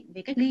cái quy định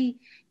về cách ly,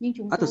 nhưng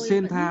chúng tôi at the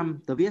same time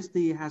the VST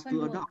has to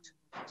adopt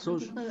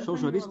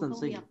social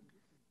distancing.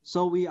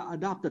 So we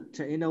adopted,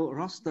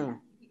 roster.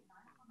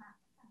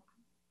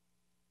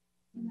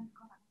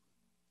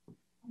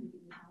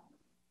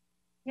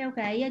 Theo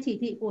cái chỉ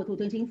thị của Thủ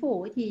tướng Chính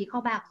phủ ấy, thì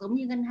kho bạc giống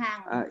như ngân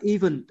hàng.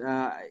 Even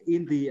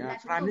in the là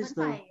chúng Prime tôi vẫn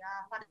Minister phải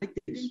hoạt động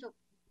liên tục.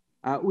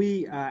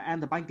 we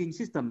and the banking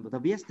system, the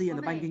VST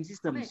and the banking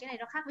systems cái này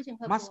nó khác với trường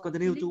hợp must của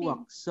continue to Philippines.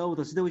 work. So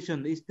the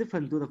situation is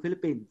different to the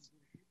Philippines.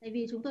 Tại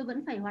vì chúng tôi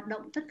vẫn phải hoạt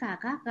động tất cả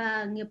các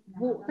nghiệp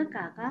vụ, tất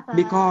cả các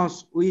because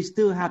we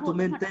still have to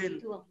maintain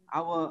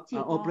our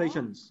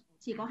operations.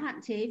 Chỉ có hạn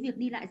chế việc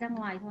đi lại ra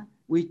ngoài thôi.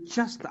 We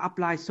just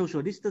apply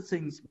social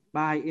distancing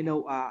by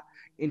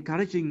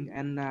encouraging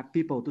and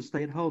people to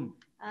stay at home.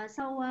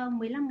 Sau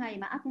 15 ngày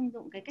mà áp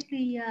dụng cái cách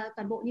ly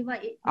toàn bộ như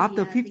vậy,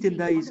 after 15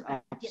 days of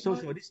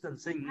social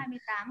distancing,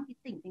 28 cái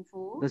tỉnh thành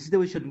phố, the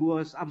situation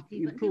was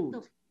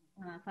improved.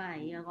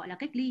 Phải gọi là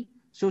cách ly.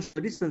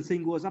 Social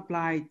distancing was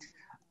applied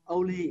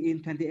only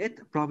in 28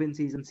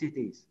 provinces and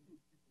cities.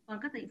 Còn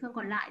các địa phương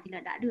còn lại thì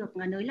là đã được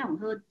nới lỏng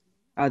hơn.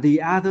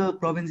 The other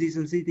provinces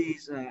and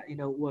cities,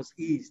 was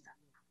eased.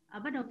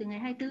 Bắt đầu từ ngày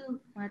 24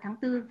 tháng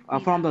 4.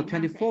 From the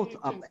 24th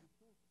of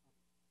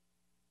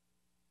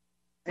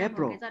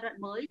April. Cái giai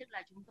đoạn mới, tức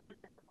là chúng tôi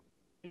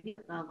cái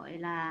việc gọi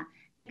là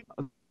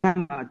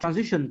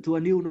transition to a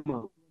new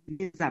normal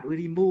means that we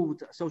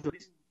removed social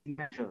distancing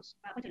measures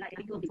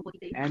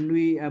and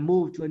we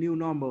moved to a new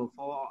normal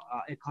for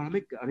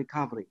economic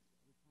recovery.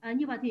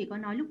 Như bà Thủy có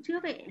nói lúc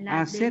trước ấy, là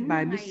as said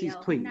by Mrs.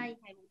 Thủy, hôm nay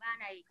ngày 3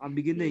 này on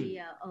beginning, thì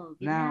ở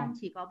Việt now, Nam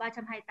chỉ có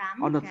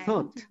 328 on the cái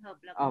 3rd trường hợp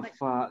là of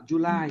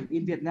July,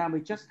 in Vietnam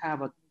we just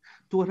have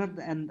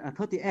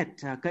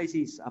 238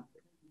 cases of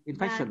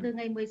infection. Và từ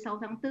ngày 16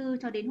 tháng 4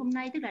 cho đến hôm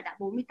nay, tức là đã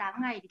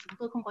 48 ngày, thì chúng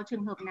tôi không có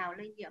trường hợp nào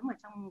lây nhiễm ở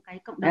trong cái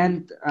cộng đồng.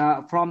 And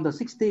from the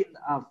 16th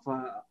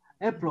of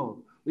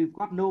April, we've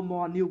got no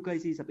more new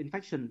cases of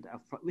infection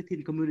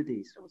within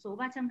communities. Tổng số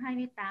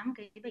 328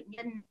 cái bệnh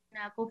nhân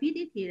COVID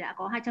ý, thì đã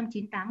có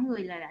 298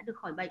 người là đã được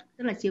khỏi bệnh,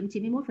 tức là chiếm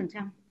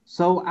 91%.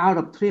 So out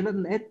of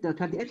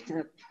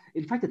 328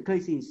 infected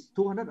cases,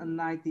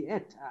 298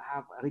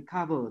 have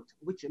recovered,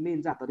 which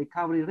means that the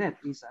recovery rate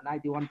is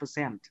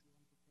 91%.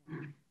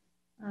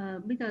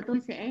 Bây giờ tôi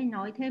sẽ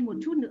nói thêm một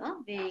chút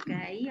nữa về những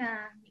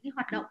cái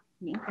hoạt động,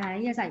 những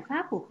cái giải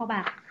pháp của kho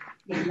bạc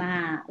để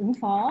mà ứng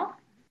phó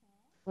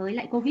với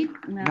lại COVID.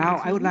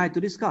 Now I would like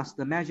to discuss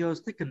the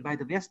measures taken by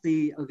the VST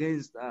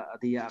against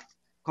the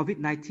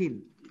COVID-19.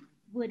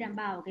 Vừa đảm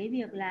bảo cái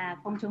việc là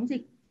phòng chống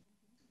dịch.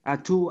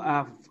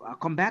 To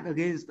combat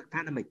against the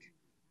pandemic.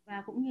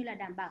 Và cũng như là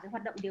đảm bảo cái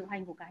hoạt động điều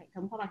hành của cả hệ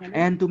thống kho bạc nhà nước.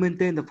 And to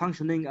maintain the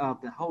functioning of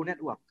the whole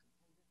network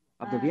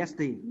of the VST.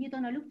 Như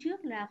tôi nói lúc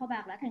trước là kho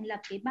bạc đã thành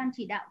lập cái ban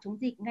chỉ đạo chống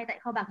dịch ngay tại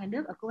kho bạc nhà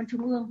nước ở cơ quan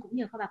trung ương cũng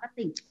như kho bạc các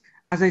tỉnh.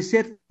 As I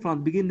said from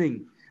the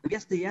beginning, the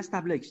VST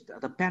established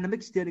the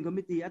Pandemic Steering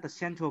Committee at the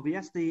central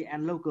VST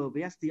and local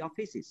VST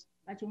offices.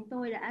 Và chúng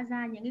tôi đã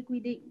ra những cái quy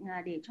định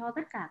để cho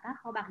tất cả các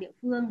kho bạc địa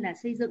phương là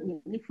xây dựng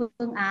những cái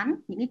phương án,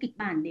 những cái kịch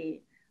bản để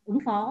ứng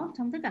phó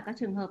trong tất cả các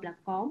trường hợp là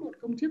có một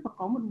công chức hoặc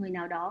có một người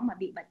nào đó mà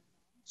bị bệnh.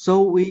 So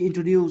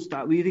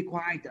we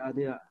required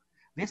the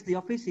VST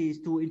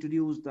offices to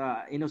introduce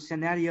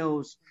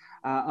scenarios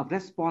of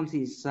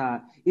responses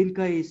in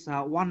case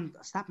one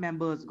staff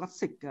member got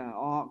sick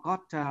or got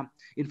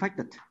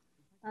infected.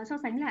 So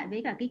sánh lại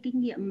với cả cái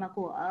kinh nghiệm mà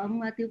của ông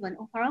tư vấn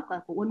ông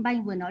Farok của World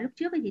Bank vừa nói lúc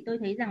trước ấy, thì tôi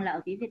thấy rằng là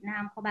ở phía Việt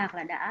Nam kho bạc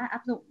là đã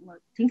áp dụng,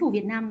 chính phủ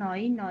Việt Nam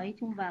nói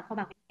chung và kho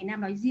bạc Việt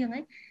Nam nói riêng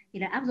ấy thì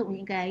đã áp dụng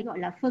những cái gọi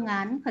là phương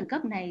án khẩn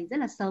cấp này rất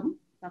là sớm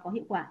và có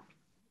hiệu quả.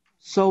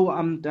 So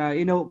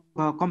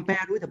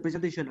compared with the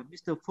presentation of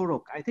Mr.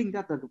 Farok, I think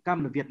that the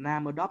government of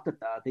Vietnam adopted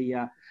the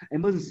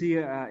emergency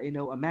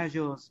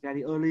measures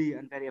very early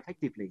and very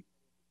effectively.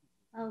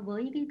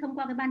 Với thông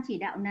qua cái ban chỉ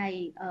đạo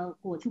này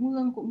của trung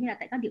ương cũng như là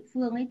tại các địa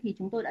phương ấy thì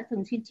chúng tôi đã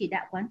thường xuyên chỉ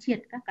đạo quán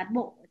triệt các cán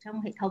bộ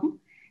trong hệ thống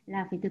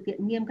là phải thực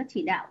hiện nghiêm các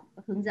chỉ đạo,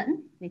 các hướng dẫn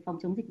về phòng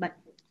chống dịch bệnh.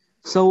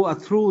 So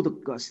through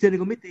the steering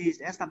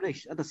committees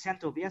established at the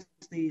central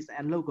VSTs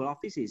and local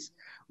offices,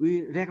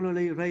 we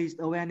regularly raised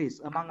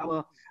awareness among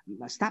our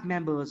staff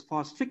members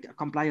for strict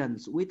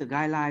compliance with the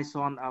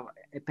guidelines on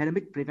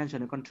epidemic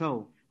prevention and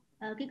control.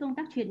 Cái công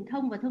tác truyền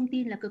thông và thông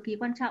tin là cực kỳ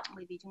quan trọng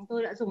bởi vì chúng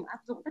tôi đã áp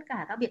dụng tất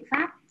cả các biện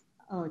pháp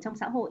ở trong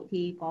xã hội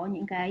thì có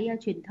những cái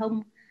truyền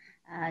thông,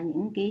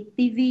 những cái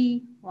TV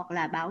hoặc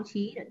là báo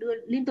chí đã đưa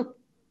liên tục.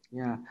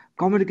 Yeah,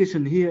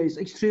 communication here is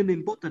extremely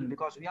important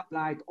because we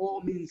applied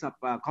all means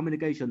of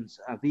communications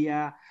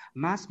via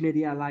mass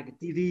media like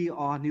TV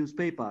or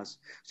newspapers.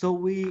 So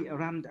we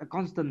ran a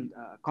constant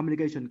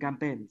communication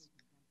campaigns.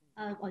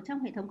 Ở trong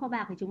hệ thống kho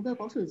bạc thì chúng tôi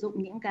có sử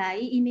dụng những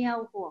cái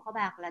email của kho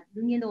bạc là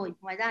đương nhiên rồi.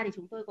 Ngoài ra thì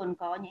chúng tôi còn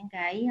có những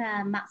cái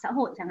mạng xã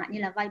hội chẳng hạn như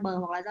là Viber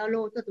hoặc là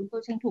Zalo. Chúng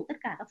tôi tranh thủ tất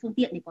cả các phương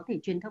tiện để có thể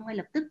truyền thông ngay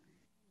lập tức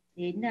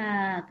đến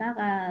các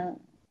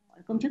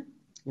công chức.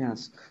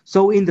 Yes.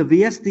 So in the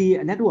VST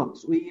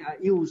networks, we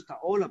used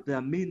all of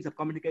the means of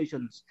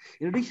communications.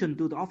 In addition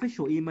to the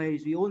official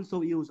emails, we also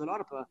use a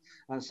lot of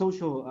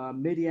social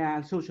media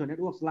and social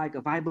networks like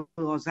Viber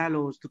or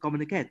Zalo to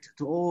communicate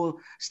to all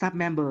staff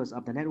members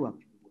of the network.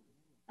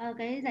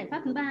 Cái giải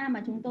pháp thứ ba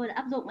mà chúng tôi đã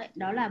áp dụng ấy,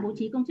 đó là bố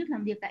trí công chức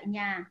làm việc tại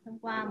nhà thông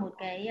qua một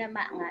cái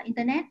mạng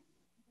internet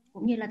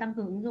cũng như là tăng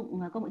cường ứng dụng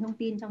công nghệ thông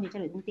tin trong việc trao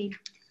đổi thông tin.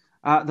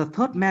 The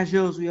third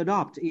measures we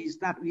adopt is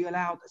that we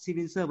allowed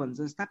civil servants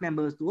and staff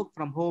members to work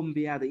from home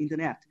via the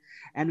internet,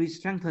 and we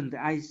strengthened the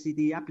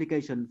ICT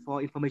application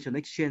for information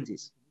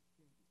exchanges.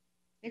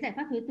 Cái giải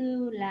pháp thứ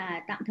tư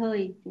là tạm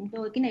thời,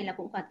 cái này là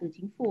cũng cả từ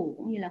chính phủ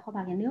cũng như là kho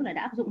bạc nhà nước là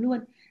đã áp dụng luôn.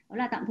 Đó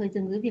là tạm thời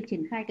dừng với việc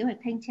triển khai kế hoạch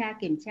thanh tra,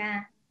 kiểm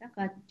tra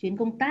các chuyến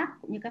công tác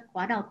cũng như các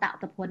khóa đào tạo,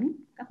 tập huấn,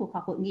 các cuộc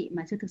họp hội nghị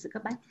mà chưa thực sự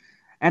cấp bách.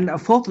 And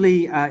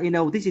fourthly,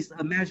 this is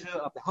a measure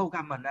of the whole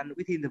government, and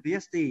within the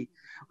VST,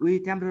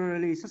 we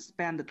temporarily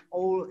suspended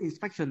all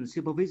inspection,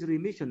 supervisory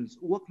missions,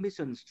 work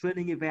missions,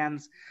 training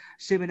events,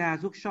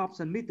 seminars, workshops,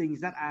 and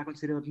meetings that are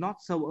considered not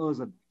so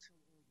urgent.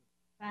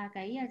 Và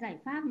cái giải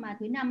pháp mà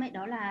thứ 5 ấy,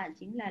 đó là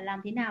chính là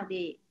làm thế nào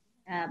để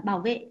bảo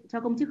vệ cho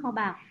công chức kho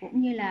bạc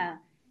cũng như là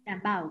đảm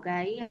bảo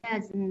cái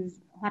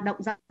hoạt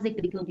động giao dịch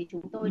bình thường, thì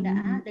chúng tôi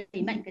đã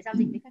đẩy mạnh cái giao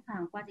dịch với khách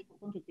hàng qua dịch vụ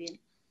công trực tuyến.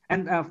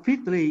 And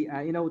fifthly,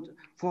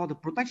 for the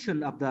protection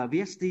of the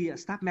VST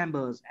staff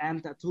members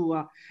and to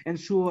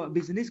ensure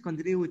business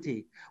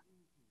continuity,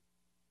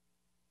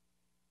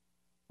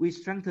 we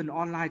strengthen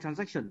online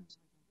transactions.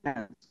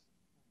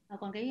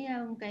 Còn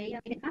cái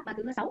biện pháp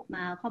thứ 6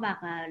 mà kho bạc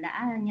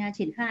đã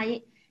triển khai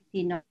ấy,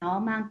 thì nó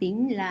mang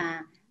tính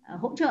là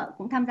hỗ trợ,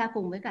 cũng tham gia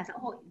cùng với cả xã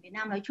hội Việt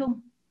Nam nói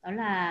chung, đó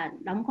là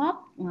đóng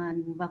góp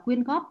và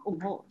quyên góp ủng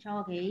hộ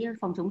cho cái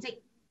phòng chống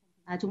dịch.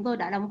 Chúng tôi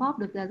đã đóng góp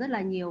được rất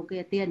là nhiều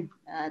cái tiền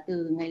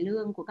từ ngày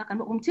lương của các cán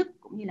bộ công chức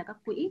cũng như là các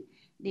quỹ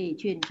để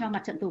chuyển cho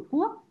mặt trận Tổ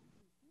quốc,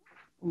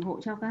 ủng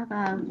hộ cho các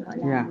gọi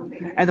là.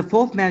 And the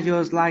fourth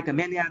measures, like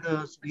many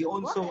others, we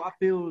also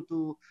appeal to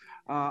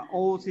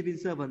all civil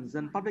servants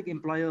and public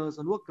employers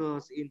and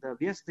workers in the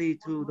VST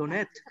to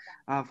donate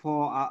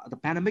for the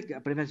pandemic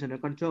prevention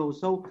and control.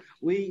 So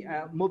we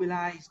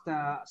mobilized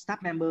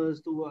staff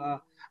members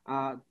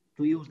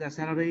to use their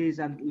salaries,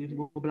 and we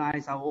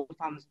mobilize our own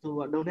funds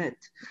to donate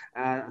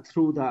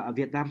through the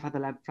Vietnam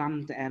Fatherland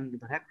Fund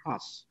and the Red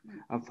Cross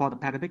for the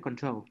pandemic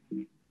control.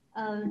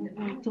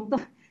 Chúng tôi,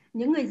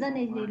 những người dân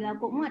này thì là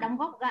cũng đóng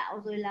góp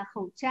gạo rồi là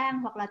khẩu trang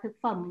hoặc là thực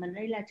phẩm, mà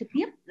đây là trực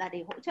tiếp là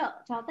để hỗ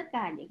trợ cho tất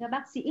cả những các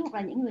bác sĩ hoặc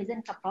là những người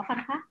dân gặp khó khăn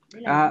khác.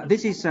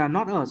 This is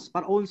not us,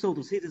 but also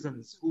to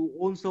citizens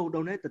who also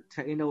donated,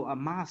 a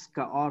mask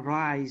or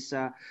rice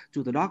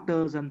to the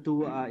doctors and to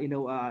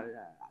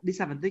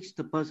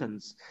disadvantaged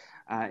persons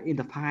in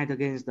the fight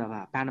against the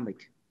pandemic.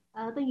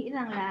 Tôi nghĩ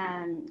rằng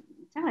là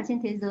chắc là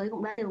trên thế giới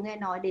cũng đã đều nghe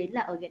nói đến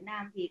là ở Việt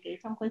Nam thì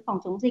trong cái phòng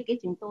chống dịch ấy,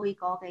 chúng tôi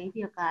có cái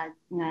việc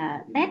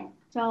test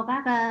cho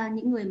các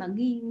những người mà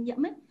nghi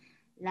nhiễm ấy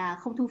là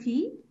không thu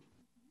phí.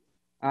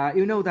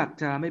 You know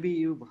that maybe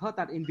you've heard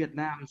that in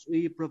Vietnam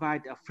we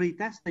provide a free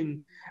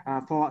testing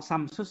for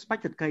some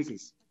suspected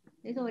cases.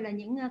 Thế rồi là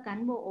những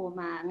cán bộ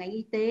mà ngành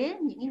y tế,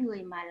 những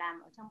người mà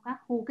làm ở trong các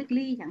khu cách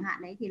ly chẳng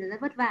hạn đấy thì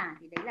rất vất vả,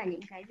 thì đấy là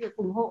những cái việc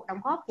ủng hộ đóng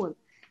góp của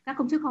các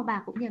công chức kho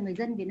bạc cũng như người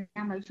dân Việt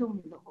Nam nói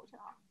chung để hỗ trợ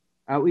họ.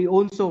 We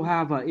also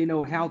have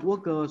health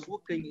workers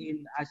working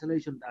in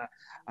isolation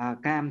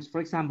camps, for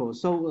example.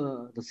 So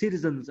the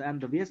citizens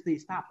and the VST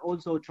staff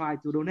also try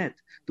to donate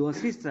to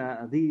assist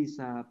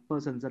these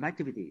persons and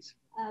activities.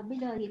 Bây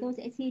giờ thì tôi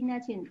sẽ xin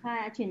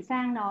chuyển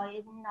sang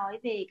nói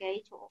về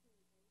cái chỗ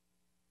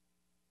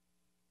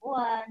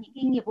những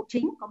cái nghiệp vụ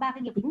chính, có 3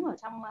 cái nghiệp vụ chính ở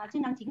trong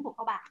chức năng chính của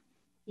kho bạc.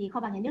 Thì kho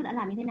bạc nhà nước đã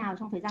làm như thế nào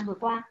trong thời gian vừa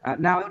qua?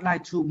 Now I would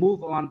like to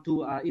move on to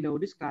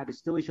describe the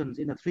situations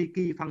in the 3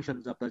 key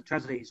functions of the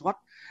Treasury. What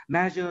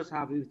measures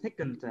have we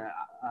taken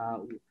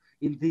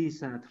in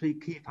these 3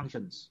 key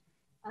functions?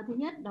 Thứ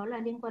nhất đó là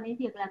liên quan đến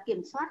việc là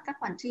kiểm soát các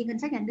khoản chi ngân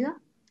sách nhà nước.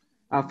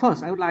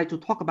 First, I would like to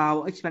talk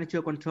about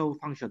expenditure control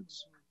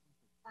functions.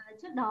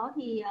 Trước đó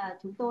thì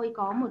chúng tôi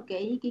có một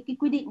cái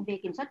quy định về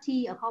kiểm soát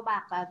chi ở kho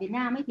bạc Việt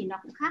Nam ấy, thì nó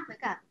cũng khác với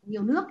cả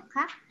nhiều nước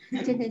khác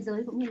trên thế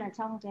giới cũng như là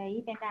trong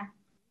cái PEMNA.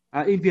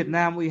 In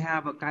Vietnam, we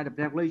have a kind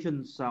of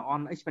regulations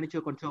on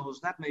expenditure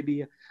controls that may be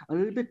a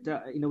little bit,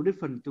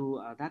 different to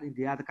that in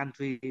the other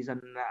countries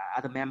and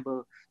other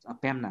members of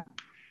PEMNA.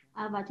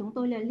 Và chúng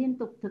tôi là liên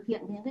tục thực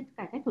hiện những cái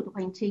cải cách thủ tục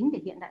hành chính để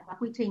hiện đại hóa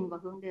quy trình và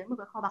hướng đến một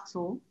cái kho bạc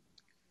số.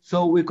 So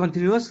we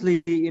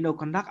continuously,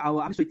 conduct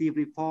our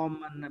administrative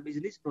reform and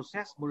business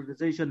process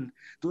modernization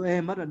to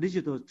aim at a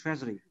digital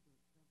treasury.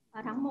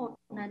 Tháng 1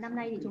 năm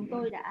nay thì chúng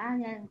tôi đã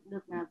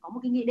được có một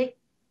cái nghị định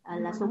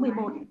là số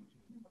 11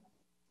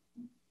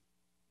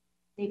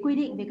 để quy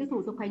định về cái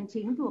thủ tục hành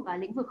chính thuộc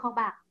lĩnh vực kho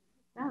bạc.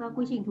 Các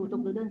quy trình thủ tục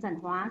được đơn giản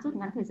hóa, rút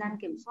ngắn thời gian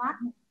kiểm soát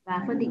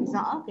và phân định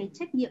rõ cái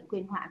trách nhiệm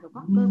quyền hạn của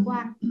các cơ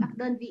quan, các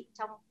đơn vị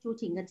trong chu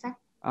trình ngân sách.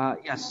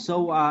 Yes, so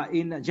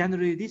in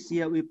January this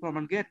year, we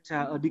promulgate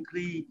a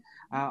decree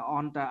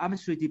on the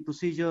administrative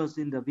procedures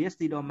in the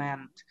VST domain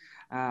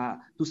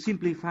to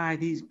simplify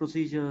these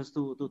procedures,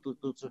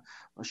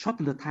 to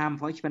shorten the time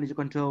for expenditure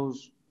controls,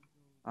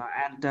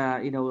 and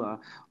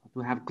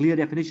to have clear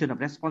definition of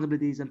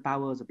responsibilities and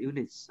powers of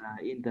units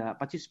in the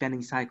budget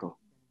spending cycle.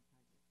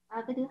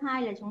 Cái thứ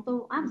hai là chúng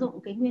tôi áp dụng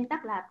cái nguyên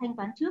tắc là thanh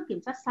toán trước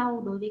kiểm soát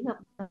sau đối với hợp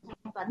đồng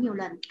thanh toán nhiều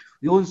lần.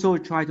 We also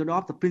try to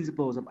adopt the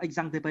principles of ex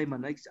ante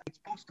payment, ex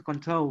post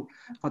control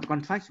for the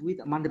contracts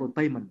with multiple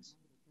payments.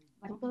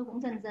 Và chúng tôi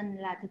cũng dần dần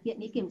là thực hiện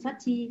cái kiểm soát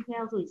chi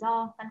theo rủi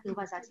ro căn cứ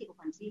vào giá trị của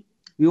khoản chi.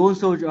 We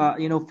also,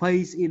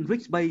 phase in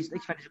risk-based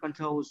expenditure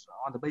controls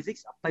on the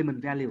basics of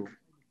payment value.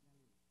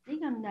 Thế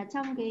còn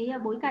trong cái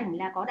bối cảnh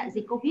là có đại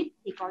dịch Covid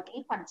thì có những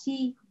cái khoản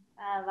chi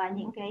và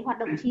những cái hoạt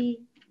động chi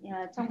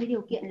trong cái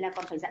điều kiện là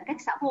còn phải giãn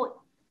cách xã hội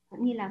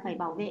cũng như là phải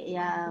bảo vệ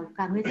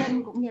cả người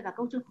dân cũng như là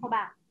công chức kho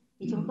bạc,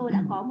 thì chúng tôi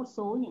đã có một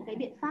số những cái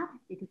biện pháp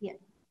để thực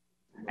hiện.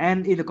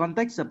 And in the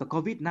context of the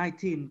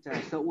COVID-19,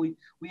 so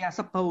we are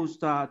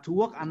supposed to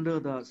work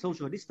under the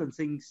social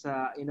distancing,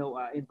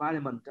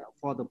 environment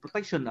for the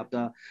protection of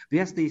the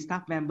VST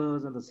staff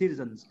members and the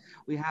citizens.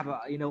 We have,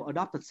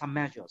 adopted some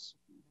measures.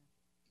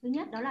 Thứ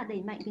nhất đó là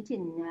đẩy mạnh cái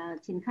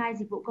triển khai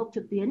dịch vụ công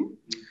trực tuyến.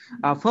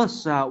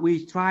 First, we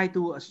try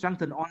to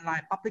strengthen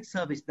online public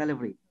service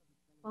delivery.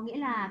 Có nghĩa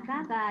là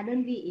các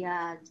đơn vị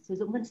sử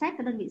dụng ngân sách,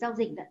 các đơn vị giao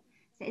dịch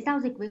sẽ giao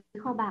dịch với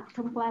kho bạc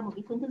thông qua một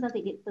cái phương thức giao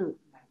dịch điện tử.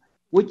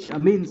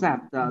 Which means that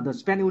the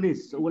spend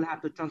units will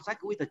have to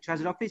transact with the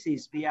treasury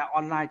offices via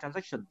online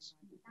transactions.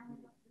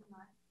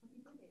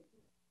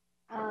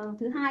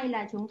 Thứ hai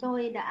là chúng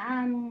tôi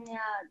đã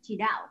chỉ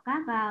đạo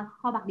các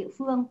kho bạc địa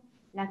phương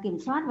là kiểm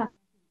soát và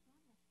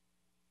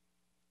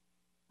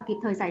kịp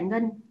thời giải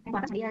ngân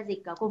qua các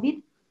dịch Covid.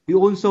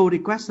 We also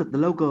requested the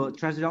local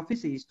treasury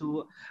offices to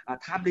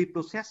timely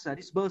process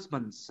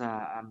disbursements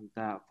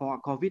for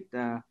Covid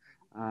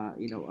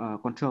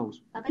controls.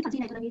 Các khoản chi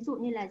này ví dụ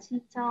như là chi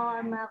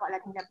cho gọi là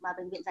thành lập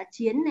bệnh viện dã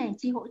chiến này,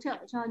 chi hỗ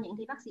trợ cho những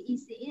cái bác sĩ y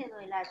sĩ,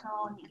 rồi là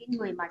cho những cái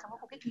người mà trong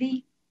khu cách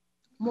ly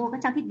mua các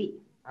trang thiết bị.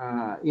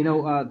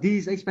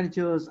 These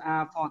expenditures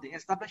are for the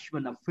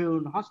establishment of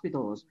field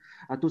hospitals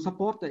to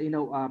support,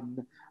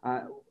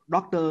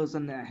 doctors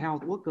and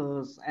health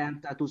workers,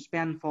 and to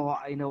spend for,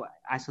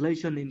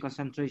 isolation in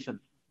concentration.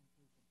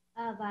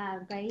 Và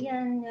cái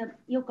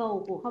yêu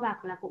cầu của kho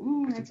bạc là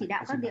cũng chỉ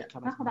đạo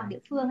các kho bạc địa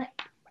phương ấy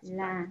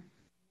là.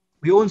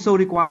 We also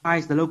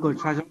require the local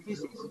treasury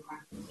offices.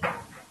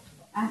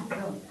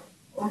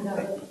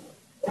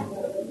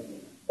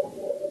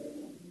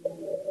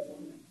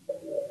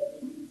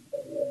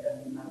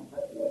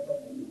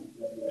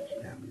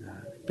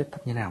 Viết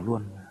tắt như nào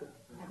luôn?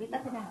 Viết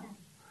tắt thế nào?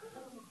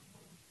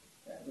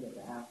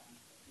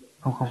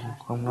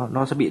 Không,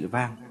 nó sẽ bị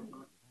vang.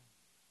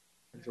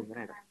 Dùng cái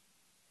này thôi.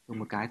 Dùng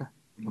một cái thôi.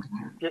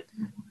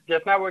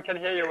 Yes, now we can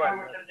hear you well.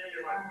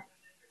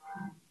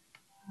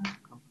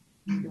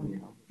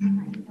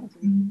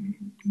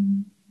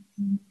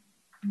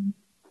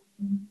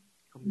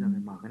 Không, giờ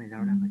phải mở cái này ra,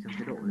 nó đang ở trong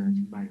chế độ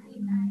trình bày.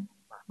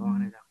 Mở to cái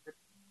này ra.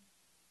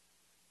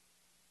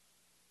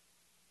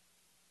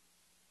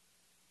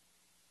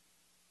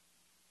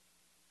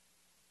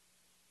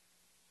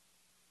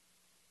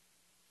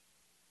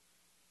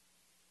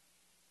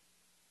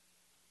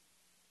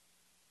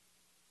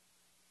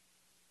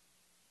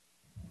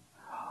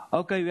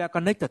 Okay, we are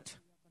connected.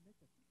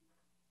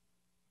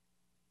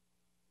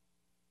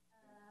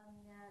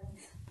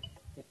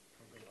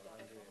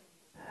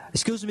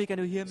 Excuse me, can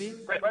you hear me?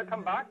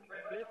 Welcome back.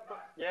 Please.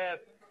 Yes,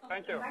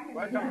 thank you.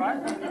 Welcome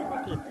back. Please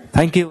proceed.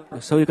 Thank you.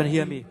 So you can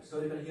hear me.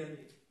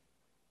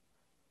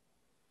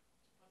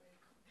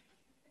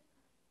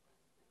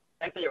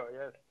 Thank you.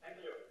 Yes.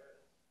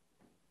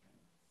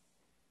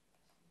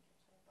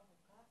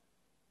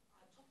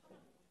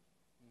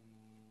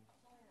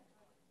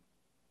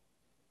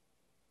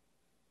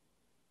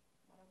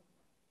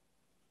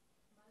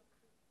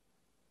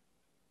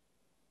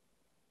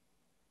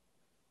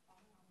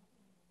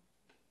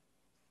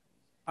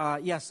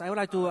 Yes, I would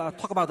like to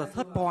talk about the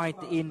third point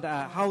in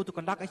how to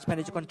conduct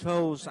expenditure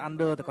controls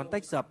under the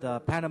context of the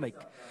pandemic.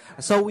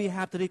 So we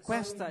have to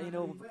request,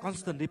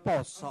 constant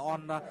reports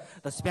on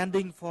the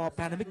spending for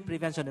pandemic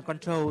prevention and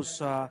controls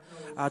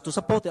to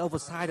support the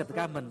oversight of the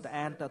government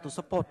and to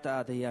support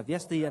the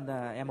VST and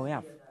the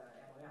MOF.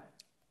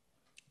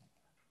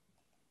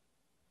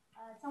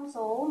 Trong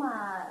số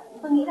mà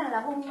tôi nghĩ rằng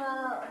là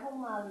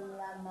hôm mà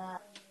làm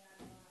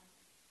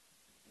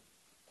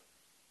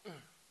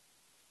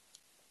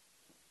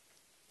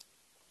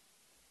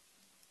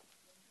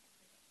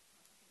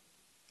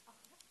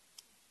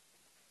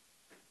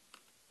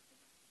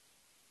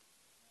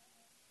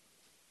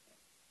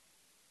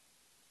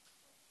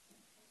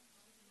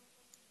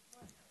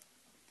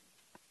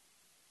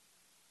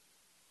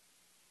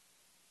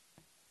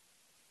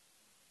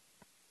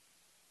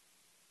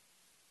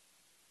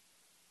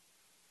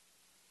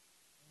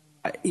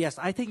Yes,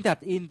 I think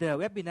that in the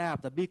webinar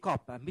of the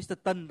BCOP, Mr.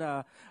 Tân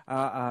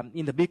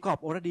in the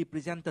BCOP already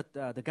presented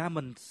the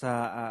government's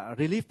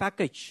relief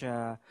package.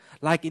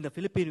 Like in the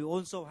Philippines, we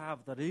also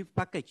have the relief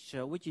package,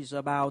 which is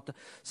about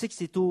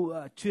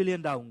 62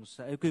 trillion dongs,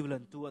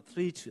 equivalent to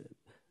 3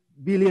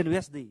 billion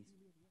USD.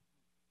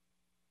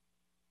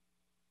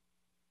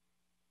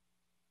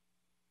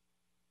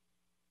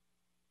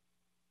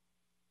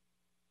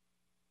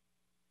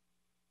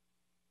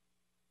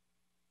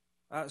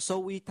 So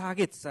we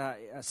target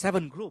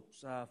 7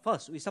 groups.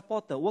 First, we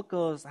support the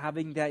workers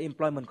having their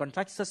employment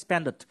contracts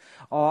suspended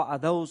or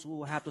those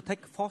who have to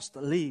take forced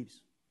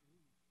leaves.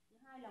 Thứ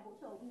hai là hỗ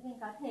trợ kinh doanh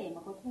cá thể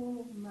mà có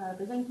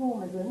cái doanh thu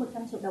mà dưới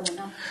 100 triệu đồng một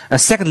năm.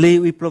 Secondly,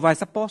 we provide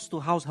support to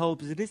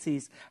household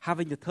businesses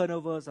having the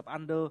turnovers of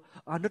under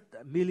 100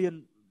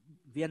 million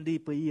VND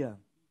per year.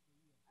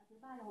 Thứ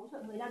ba là hỗ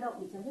trợ người lao động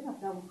bị chấm dứt hợp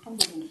đồng không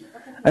được hưởng trợ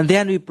cấp thất nghiệp. And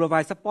then we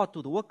provide support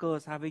to the workers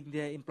having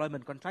their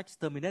employment contracts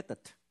terminated.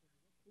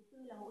 Thứ tư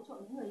là hỗ trợ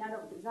những người lao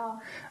động tự do.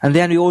 And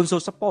then we also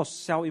support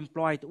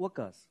self-employed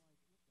workers.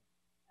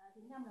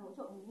 Thứ năm là hỗ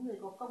trợ những người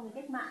có công với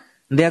cách mạng.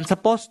 And then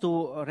support to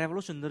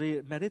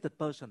revolutionary merited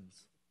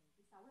persons.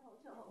 Thứ sáu là hỗ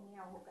trợ hộ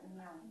nghèo, hộ cận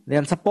nghèo.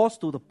 Then support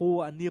to the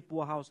poor and near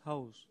poor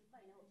households. Thứ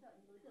bảy là hỗ trợ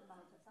những đối tượng bảo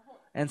trợ xã hội.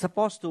 And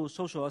support to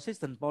social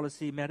assistance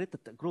policy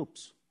merited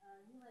groups.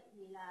 Như vậy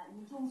thì là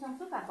nhìn chung trong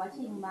suốt cả quá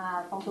trình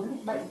mà phòng chống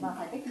dịch bệnh và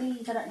phải cách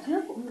ly giai đoạn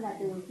trước cũng như là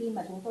từ khi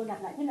mà chúng tôi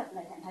thiết lập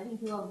lại trạng thái bình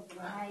thường từ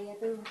ngày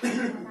 24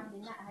 tháng 5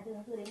 đến 24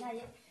 tháng 4 đến nay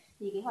ấy,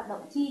 thì cái hoạt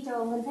động chi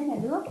cho ngân sách nhà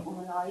nước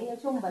mà nói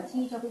chung và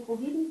chi cho cái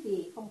Covid ấy,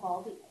 thì không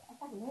có bị ách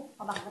tắc gì hết,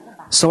 họ bằng vẫn đảm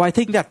bảo. So I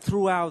think that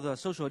throughout the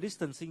social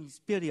distancing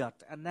period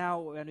and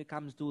now when it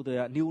comes to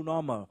the new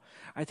normal,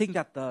 I think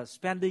that the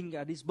spending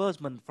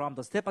disbursement from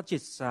the state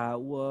budgets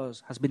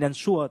has been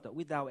ensured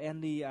without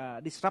any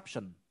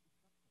disruption.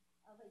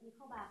 Vậy thì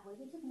kho bạc với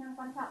cái chức năng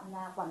quan trọng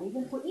là quản lý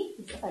viên quỹ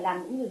thì sẽ phải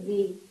làm những việc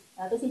gì?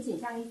 Tôi xin chuyển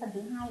sang phần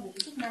thứ hai về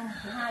cái chức năng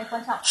thứ hai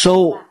quan trọng. So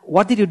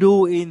what did you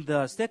do in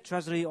the state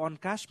treasury on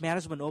cash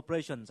management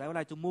operations? I would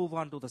like to move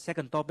on to the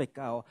second topic,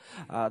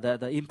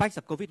 the impacts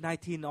of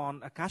COVID-19 on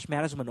cash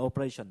management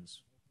operations.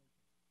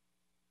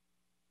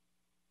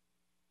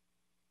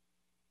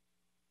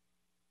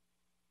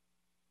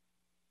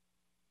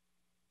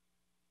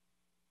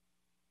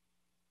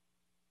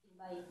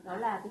 Đó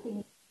là cái tình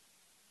hình.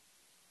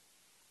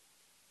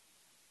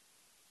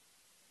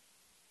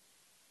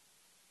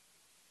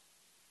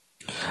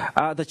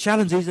 The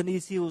challenges and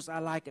issues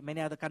are like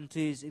many other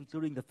countries,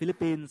 including the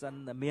Philippines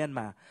and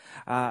Myanmar.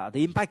 The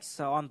impacts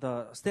on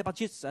the state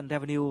budgets and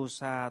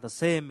revenues are the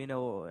same,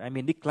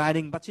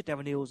 declining budget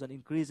revenues and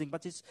increasing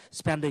budget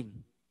spending.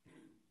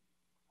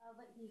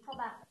 Vậy thì kho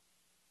bạc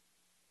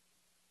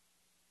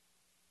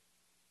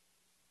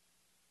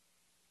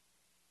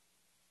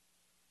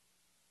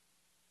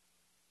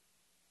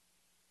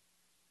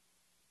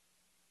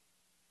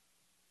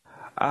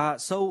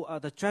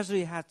the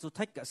Treasury had to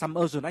take some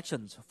urgent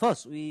actions.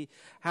 First, we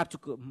have to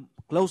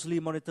closely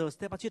monitor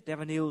state budget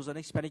revenues and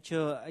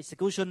expenditure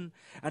execution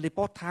and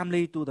report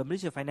timely to the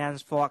Ministry of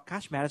Finance for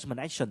cash management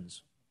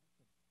actions.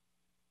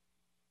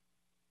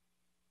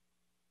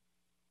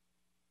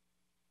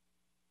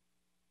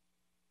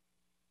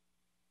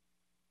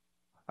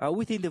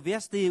 Within the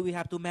VSD, we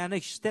have to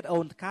manage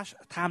state-owned cash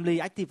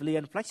timely, actively,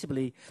 and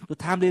flexibly to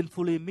timely and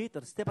fully meet the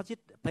state budget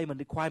payment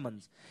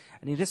requirements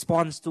and in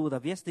response to the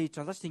VSD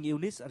transacting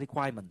units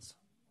requirements.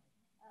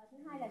 Thứ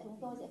hai là chúng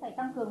tôi sẽ phải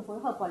tăng cường phối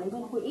hợp quản lý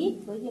viên quỹ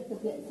với việc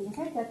thực hiện chính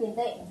sách tiền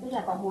tệ, tức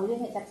là có mối liên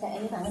hệ chặt chẽ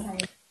với cả ngân hàng.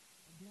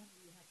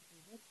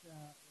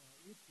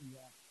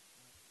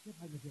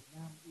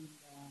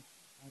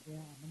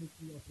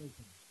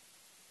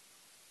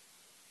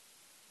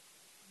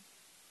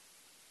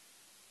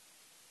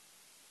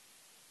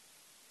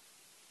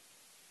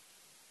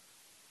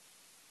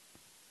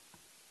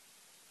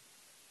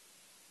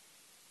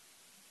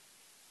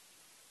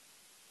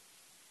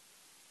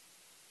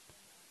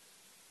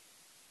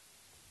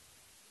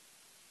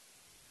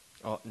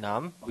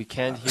 Nam, we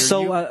can't hear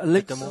you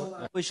at the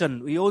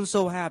moment. We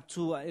also have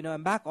to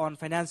embark on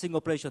financing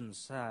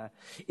operations.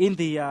 In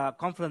the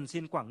conference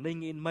in Quảng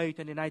Ninh in May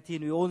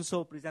 2019, we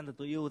also presented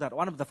to you that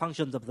one of the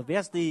functions of the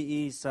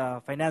VSD is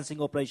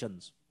financing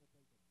operations.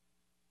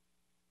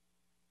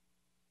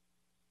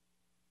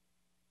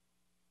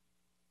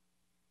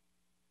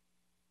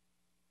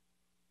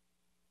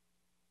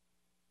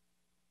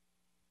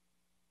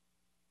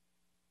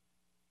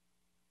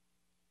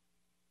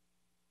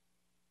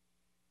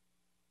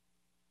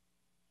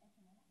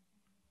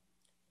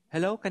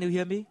 Hello, can you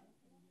hear me?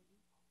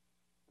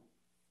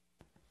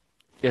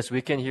 Yes, we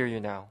can hear you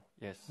now.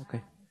 Yes.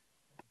 Okay.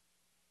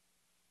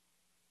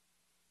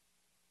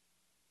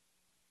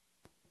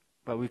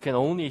 But we can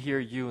only hear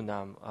you,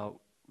 Nam.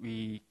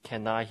 We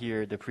cannot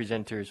hear the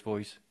presenter's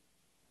voice.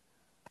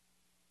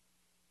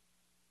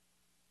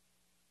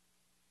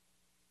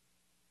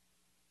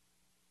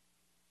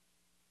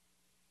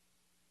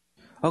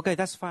 Okay,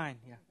 that's fine.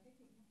 Yeah.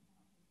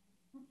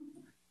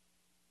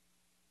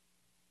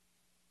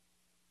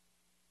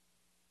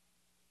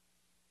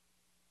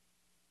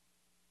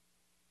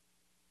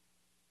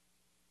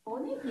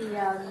 Thì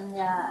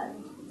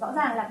rõ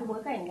ràng là cái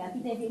bối cảnh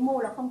kinh tế vĩ mô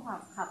là không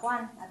khả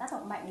quan, tác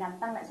động mạnh làm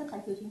tăng lãi suất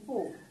trái phiếu chính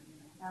phủ,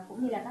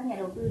 cũng như là các nhà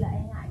đầu tư là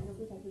e ngại đầu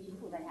tư trái phiếu chính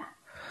phủ dài hạn.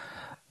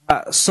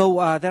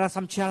 There are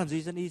some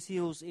challenges and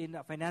issues in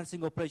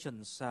financing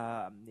operations,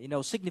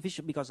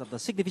 significant because of the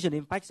significant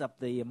impacts of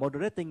the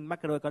moderating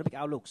macroeconomic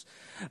outlooks.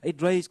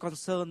 It raised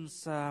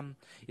concerns.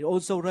 It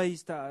also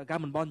raised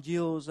government bond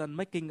yields and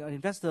making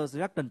investors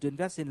reluctant to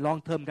invest in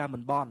long-term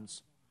government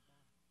bonds.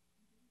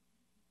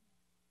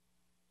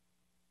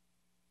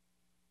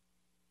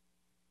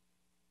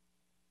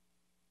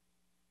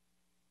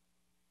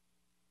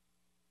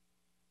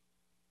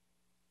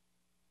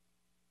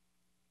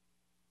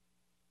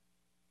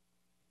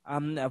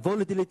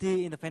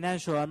 volatility in the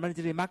financial and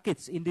monetary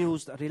markets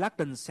induced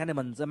reluctant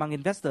sentiments among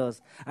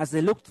investors as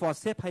they looked for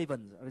safe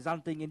havens,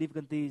 resulting in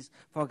difficulties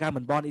for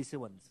government bond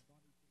issuance.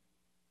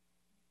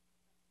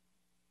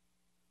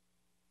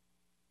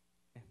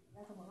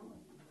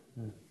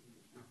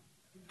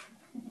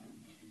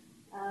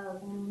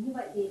 Như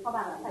vậy thì kho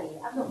bạc đã phải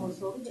áp dụng một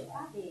số biện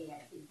pháp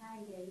để triển khai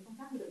công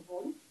tác huy động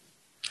vốn.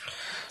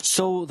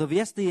 So the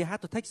VSD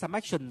had to take some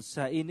actions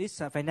in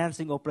its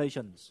financing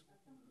operations.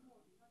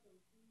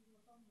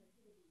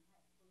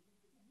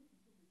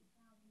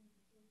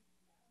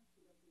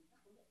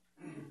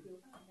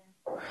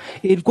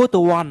 In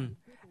Q1,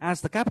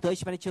 as the capital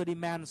expenditure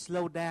demand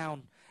slowed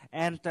down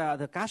and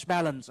the cash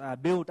balance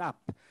built up,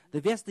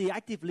 the VSD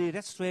actively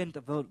restrained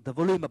the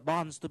volume of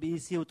bonds to be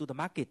issued to the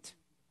market,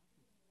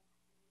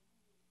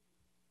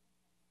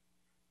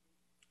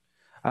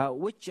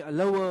 which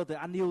lower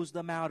the unused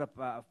amount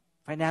of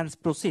finance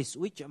proceeds,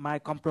 which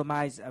might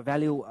compromise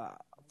value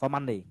for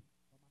money.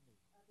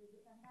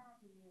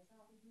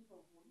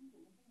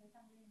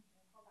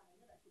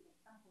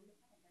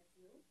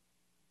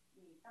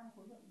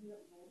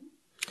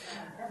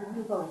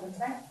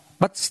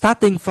 But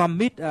starting from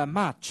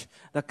mid-March,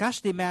 the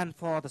cash demand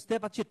for the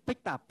state budget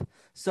picked up,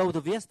 so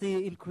the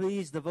VSD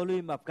increased the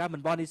volume of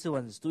government bond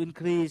issuance to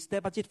increase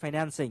state budget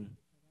financing.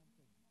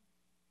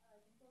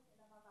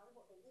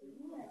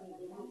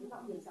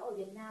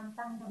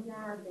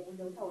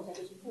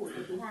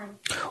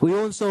 We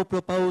also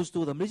proposed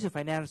to the Ministry of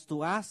Finance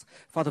to ask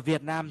for the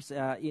Vietnam's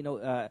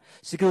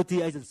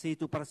security agency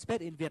to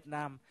participate in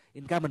Vietnam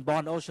in government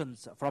bond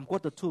auctions from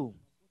Q2.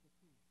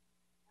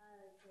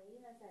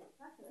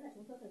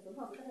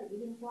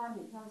 Liên quan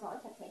để theo dõi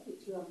chặt chẽ thị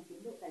trường,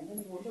 tiến độ giải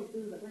ngân vốn đầu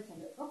tư và cơ trả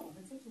nợ gốc của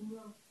ngân sách trung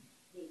ương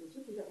để tổ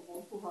chức huy động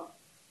vốn phù hợp.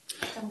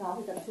 Trong đó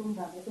thì tập trung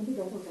vào cái phương thức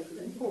đấu thầu tài chính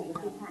chính phủ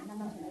với thời hạn 5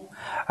 năm trở lên.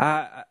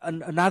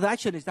 Another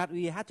action is that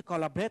we had to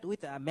collaborate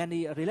with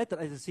many related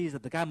agencies of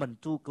the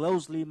government to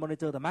closely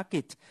monitor the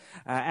market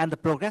and the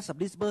progress of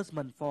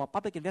disbursement for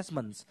public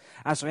investments,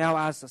 as well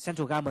as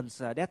central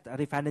government's debt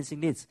refinancing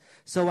needs,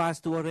 so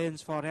as to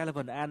arrange for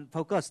relevant and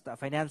focused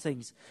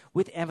financings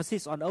with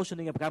emphasis on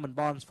auctioning of government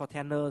bonds for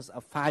tenures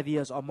of 5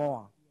 years or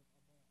more.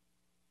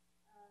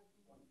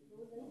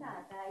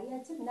 Cái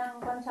chức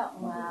năng quan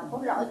trọng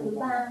cốt lõi thứ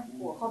ba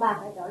của kho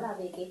bạc đó là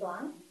về kế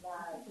toán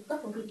và cung cấp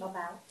thông tin báo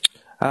cáo.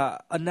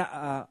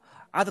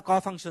 Other core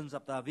functions of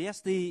the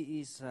VSD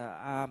is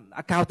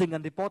accounting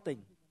and reporting.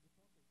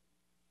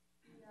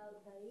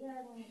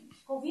 Cái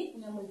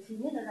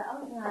COVID-19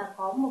 đã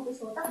có một cái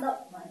số tác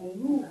động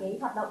đến cái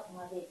hoạt động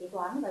về kế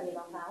toán và về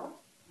báo cáo.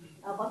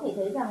 Có thể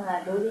thấy rằng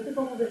là đối với cái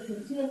công việc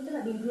thường xuyên, tức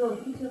là bình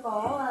thường khi chưa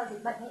có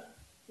dịch bệnh ấy,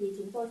 thì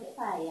chúng tôi sẽ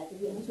phải thực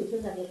hiện những chủ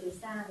trương làm việc từ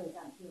xa để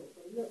giảm thiểu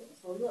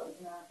số lượng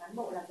cán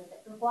bộ làm việc tại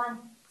cơ quan.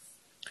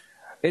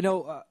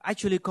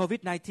 Actually,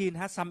 COVID-19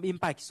 has some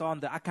impacts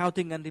on the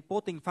accounting and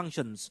reporting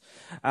functions.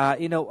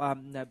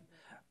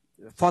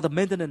 For the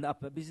maintenance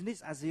of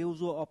business as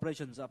usual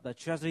operations of the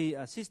treasury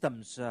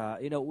systems,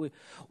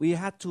 we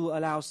had to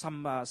allow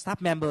some staff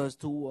members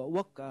to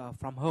work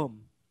from home.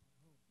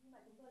 Nhưng mà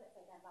chúng tôi lại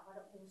phải đảm bảo hoạt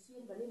động thường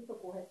xuyên và liên tục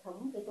của hệ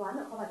thống kế toán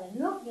ở kho bạc nhà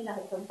nước, như là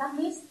hệ thống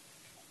TAPMIS,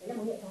 đấy là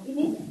một hệ thống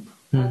IMIS,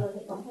 rồi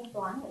hệ thống thanh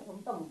toán, hệ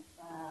thống tổng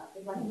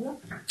kế toán nhà nước.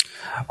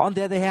 On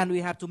the other hand,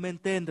 we have to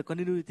maintain the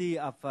continuity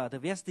of the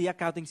VSD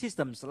accounting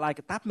systems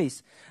like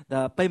TAPMIS,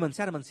 the payment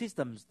settlement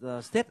systems,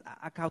 the state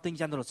accounting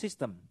general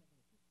system.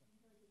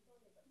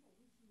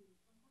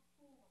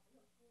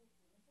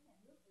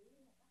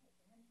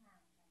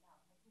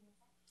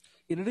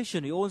 In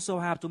addition, you also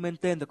have to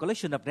maintain the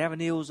collection of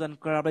revenues and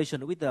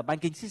collaboration with the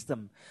banking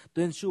system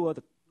to ensure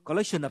the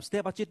collection of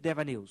state budget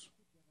revenues.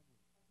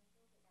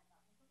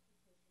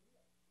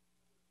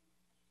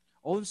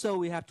 Also,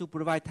 we have to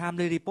provide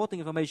timely reporting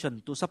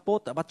information to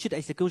support the budget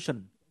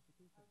execution.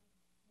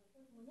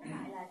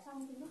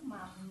 Trong lúc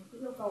mà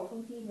yêu cầu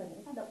thông tin về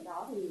những tác động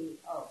đó thì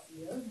ở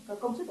phía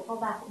công chức của kho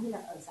bạc cũng như là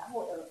ở xã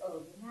hội ở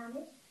Việt Nam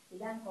ấy thì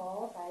đang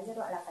có cái giai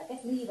đoạn là phải cách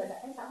ly và giãn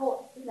cách xã hội,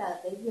 tức là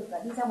cái việc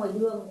đi ra ngoài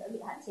đường đã bị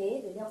hạn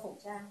chế để đeo khẩu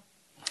trang.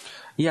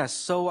 Yes,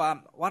 so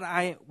what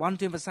I want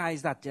to emphasize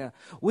is that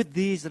with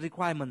these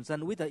requirements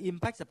and with the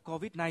impacts of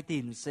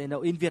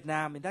COVID-19, in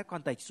Vietnam, in that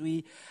context,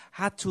 we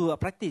had to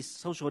practice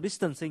social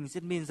distancing.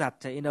 It means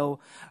that,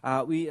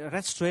 we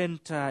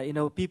restrained,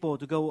 people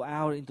to go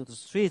out into the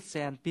streets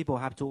and people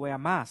have to wear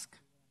masks.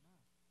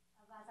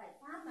 Và giải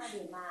pháp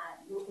để mà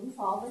ứng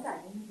phó với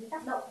cả những cái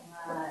tác động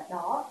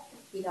đó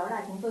thì đó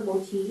là chúng tôi bố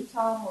trí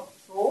cho một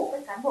số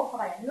cái cán bộ kho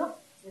bạc nhà nước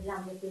để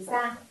làm việc từ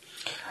xa,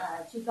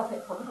 truy cập hệ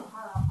thống của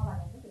kho bạc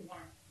nhà nước từ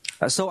nhà.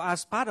 So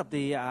as part of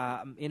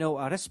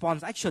the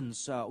response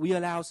actions, we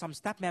allow some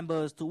staff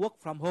members to work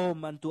from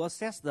home and to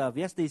access the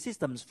VSD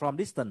systems from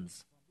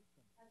distance.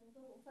 Chúng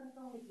tôi cũng phân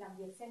công lịch làm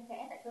việc xen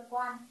kẽ tại cơ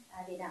quan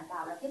để đảm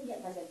bảo là tiếp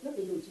nhận và giải quyết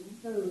đầy đủ chứng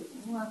từ,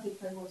 cũng kịp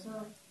thời hồ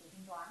sơ để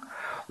thanh toán.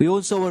 We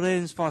also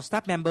arrange for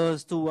staff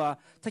members to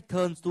take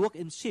turns to work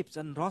in shifts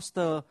and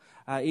roster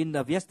in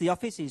the VSD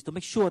offices to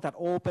make sure that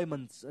all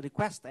payments,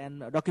 requests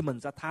and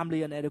documents are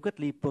timely and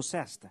adequately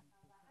processed.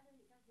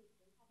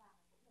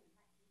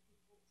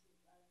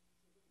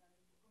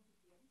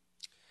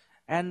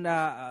 And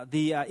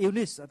the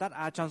units that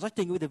are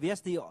transacting with the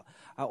VSD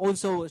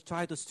also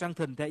try to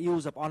strengthen their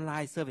use of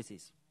online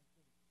services.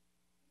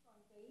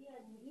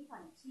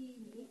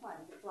 Những khoản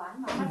dự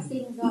toán mà phát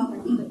sinh do cái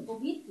dịch bệnh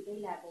Covid thì đây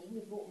là cái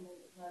nghiệp vụ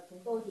chúng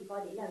tôi thì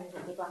coi đấy là một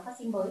kế toán phát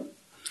sinh mới.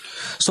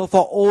 So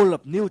for all of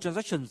new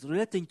transactions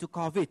relating to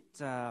COVID,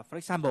 for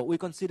example, we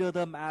consider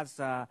them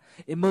as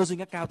emerging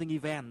accounting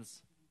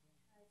events.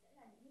 Sẽ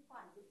là những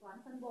khoản dự toán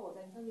phân bổ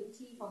dành cho việc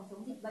chi phòng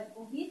chống dịch bệnh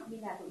Covid như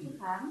là tổ chức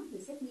khám,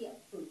 rồi xét nghiệm,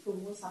 khử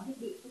trùng, mua sắm thiết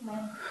bị, thuốc men.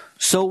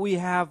 So we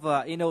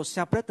have,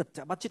 separated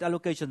budget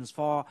allocations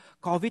for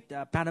COVID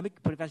pandemic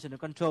prevention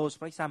and controls.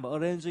 For example,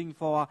 arranging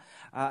for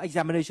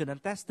examination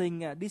and testing,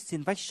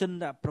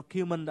 disinfection,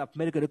 procurement of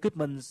medical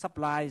equipment,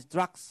 supplies,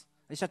 drugs,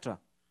 etc.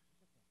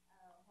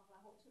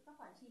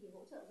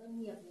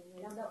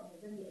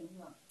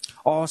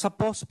 Or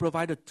support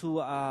provided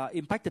to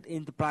impacted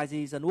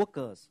enterprises and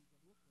workers.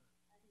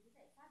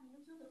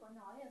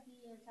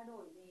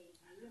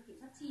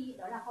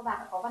 Đó là kho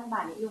bạc có văn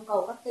bản để yêu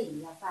cầu các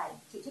tỉnh là phải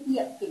chịu trách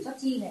nhiệm kiểm soát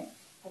chi này,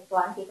 hạch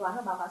toán, kế toán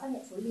và báo cáo xác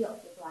nhận số liệu,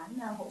 kế toán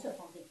hỗ trợ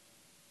phòng dịch.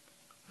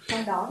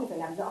 Trong đó thì phải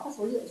làm rõ các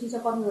số liệu chi cho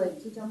con người,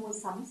 chi cho mua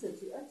sắm, sửa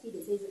chữa, chi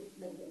để xây dựng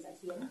bệnh viện dã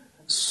chiến.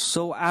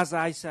 So as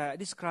I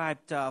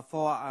described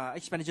for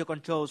expenditure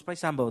controls, for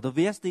example, the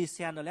VSD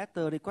sent a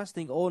letter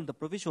requesting all the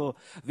provincial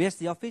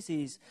VSD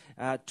offices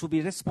to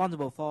be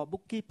responsible for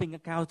bookkeeping,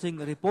 accounting,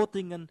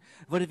 reporting, and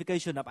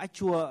verification of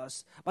actual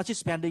budget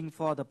spending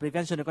for the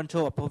prevention and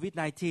control of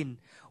COVID-19,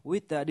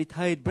 with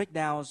detailed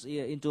breakdowns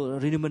into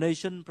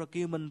remuneration,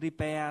 procurement,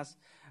 repairs,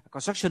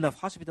 construction of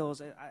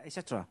hospitals,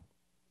 etc.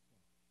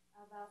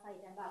 Và phải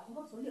đảm bảo cung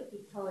cấp số liệu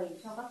kịp thời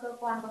cho các cơ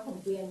quan có thẩm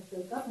quyền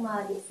từ cấp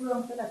địa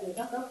phương, tức là từ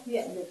các cấp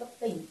huyện, từ cấp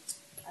tỉnh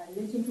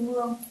lên trên trung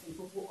ương để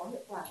phục vụ có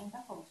hiệu quả công tác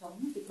phòng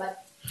chống dịch bệnh.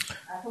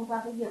 Thông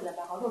qua cái việc là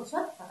báo cáo đột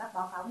xuất và các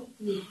báo cáo định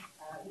kỳ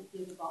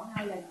thì có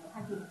 2 lần,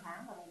 2 kỳ một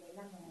tháng vào ngày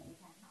 15 và ngày 10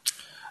 tháng.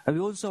 We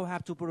also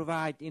have to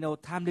provide,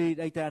 timely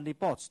data and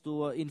reports to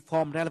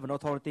inform relevant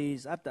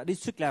authorities at the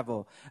district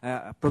level,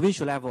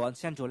 provincial level, and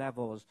central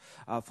levels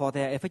for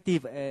their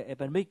effective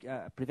epidemic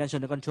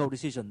prevention and control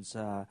decisions.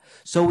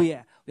 So we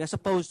are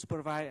supposed to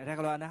provide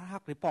regular and ad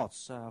hoc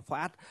reports.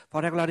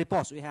 For regular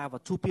reports, we have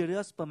 2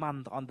 periods per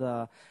month on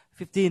the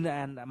 15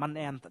 and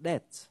month-end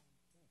dates.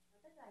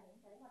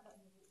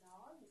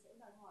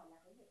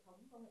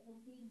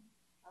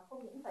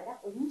 Không những phải đáp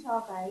ứng cho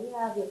cái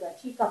việc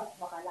truy cập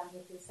hoặc là làm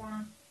việc từ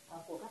xa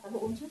của các cán bộ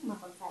công chức mà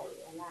còn phải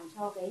làm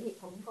cho cái hệ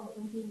thống công nghệ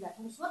thông tin là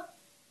thông suốt,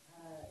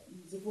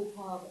 dịch vụ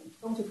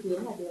công trực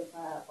tuyến là được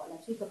gọi là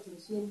truy cập thường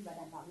xuyên và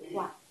đảm bảo hiệu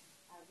quả.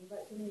 Vì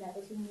vậy cho nên là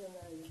tôi xin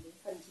đến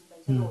phần trình bày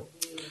trao đổi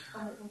về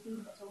công nghệ thông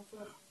tin và trong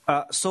phương.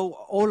 So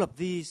all of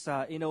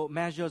these,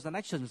 measures and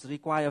actions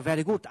require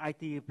very good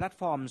IT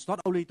platforms, not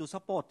only to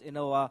support,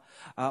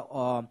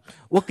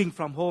 working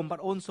from home, but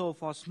also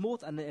for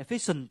smooth and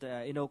efficient,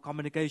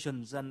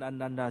 communications and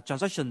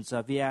transactions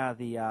via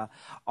the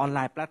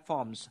online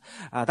platforms.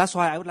 That's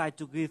why I would like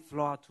to give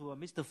floor to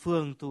Mr.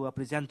 Phương to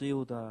present to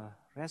you the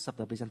rest of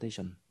the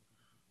presentation.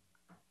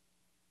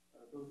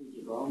 Tôi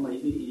chỉ có mấy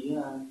cái ý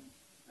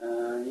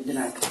như thế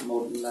này.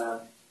 Một là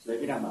về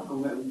cái đảm bảo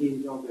công nghệ thông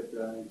tin cho việc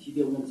chi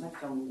tiêu ngân sách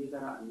trong cái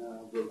giai đoạn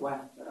vừa qua,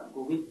 giai đoạn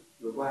Covid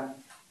vừa qua,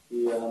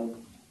 thì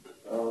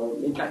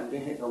bên cạnh cái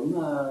hệ thống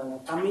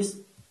TAMIS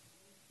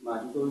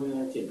mà chúng tôi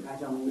triển khai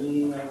trong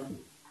cái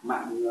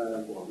mạng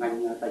của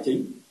ngành tài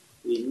chính,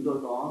 thì chúng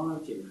tôi có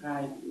triển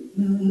khai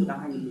từ năm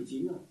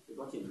 2019 rồi, thì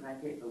có triển khai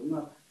cái hệ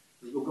thống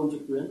dịch vụ công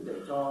trực tuyến để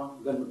cho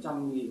gần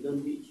 100.000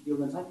 đơn vị chi tiêu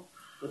ngân sách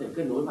có thể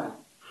kết nối vào.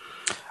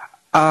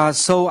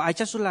 So I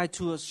just would like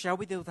to share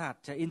with you that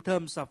in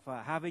terms of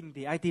having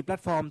the IT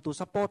platform to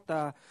support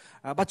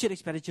budget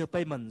expenditure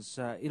payments,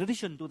 in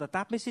addition to the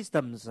TAPMIS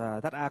systems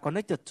that are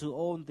connected to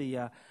all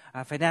the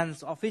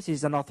finance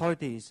offices and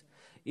authorities,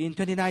 in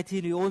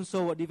 2019 we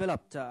also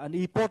developed an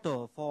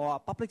e-portal for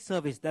public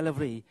service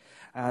delivery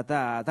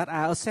that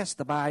are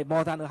assessed by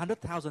more than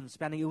 100,000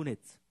 spending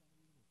units.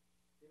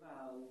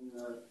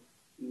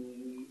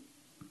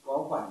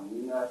 Có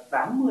khoảng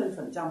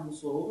 80%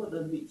 số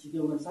đơn vị chi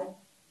tiêu ngân sách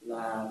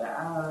là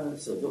đã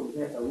sử dụng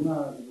cái hệ thống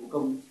dịch vụ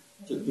công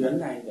trực tuyến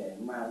này để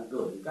mà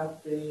gửi các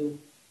cái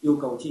yêu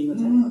cầu chi ngân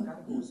sách và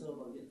các hồ sơ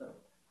bằng điện tử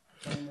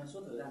trong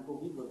suốt thời gian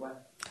Covid vừa qua.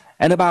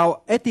 And about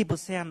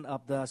 80% of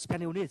the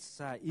spending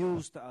units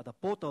used the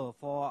portal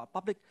for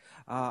public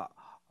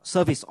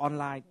service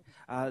online,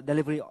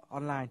 delivery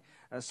online.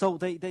 So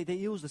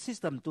they use the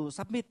system to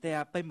submit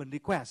their payment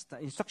request,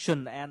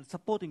 instruction and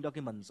supporting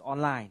documents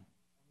online.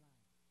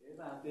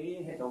 Và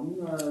cái hệ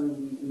thống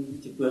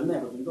trực tuyến này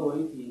của chúng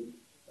tôi thì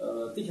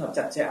tích hợp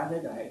chặt chẽ với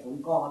cả hệ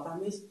thống core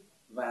TAMIS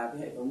và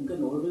cái hệ thống kết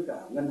nối với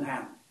cả ngân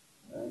hàng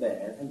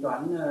để thanh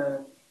toán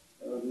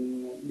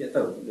điện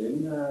tử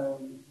đến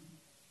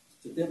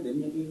trực tiếp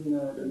đến những cái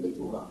đơn vị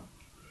thụ hưởng.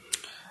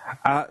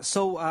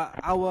 So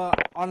our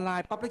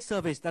online public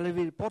service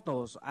delivery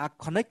portals are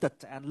connected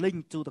and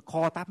linked to the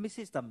core TAPMIS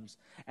systems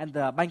and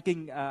the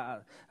banking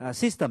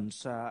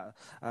systems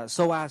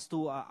so as to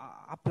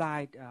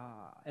apply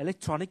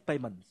electronic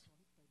payments.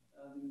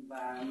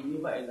 Và như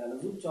vậy là nó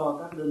giúp cho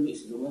các đơn vị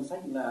sử dụng ngân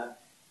sách là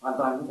hoàn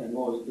toàn có thể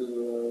ngồi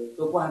từ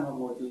cơ quan hoặc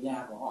ngồi từ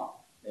nhà của họ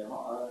để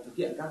họ thực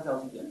hiện các giao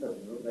dịch điện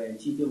tử về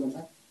chi tiêu ngân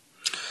sách.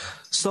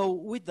 So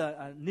with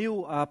the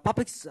new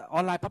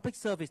online public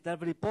service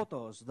delivery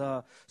portals,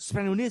 the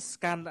spendunists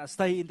can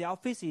stay in the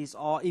offices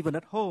or even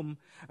at home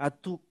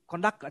to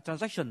conduct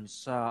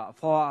transactions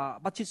for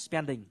budget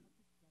spending.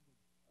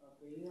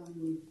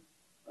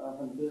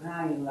 Phần thứ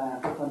hai là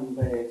cái phần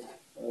về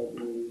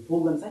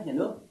thu ngân sách nhà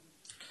nước.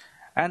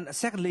 And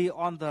secondly,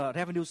 on the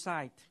revenue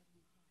side,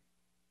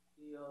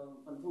 thì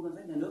phần thu ngân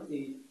sách nhà nước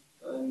thì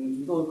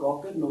chúng tôi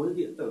có kết nối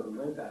điện tử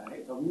với cả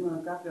hệ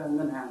thống các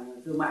ngân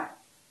hàng thương mại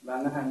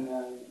và ngân hàng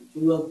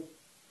trung ương.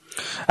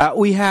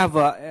 We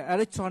have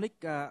electronic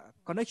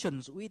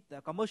connections with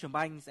the commercial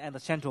banks and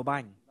the central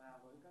bank. Và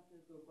với các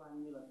cơ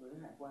quan như là thuế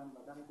hải quan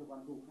và các cơ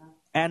quan thu khác.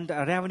 And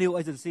revenue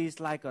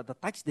agencies like the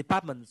tax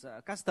departments,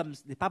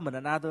 customs department,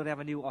 and other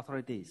revenue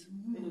authorities.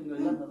 Thế thì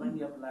người dân và doanh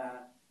nghiệp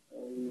là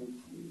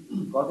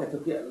có thể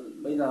thực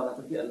hiện bây giờ là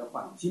thực hiện là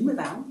khoảng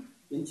 98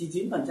 đến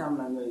 99%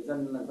 là người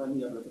dân là doanh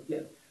nghiệp là thực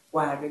hiện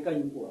qua cái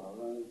kênh của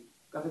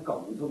các cái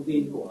cổng thông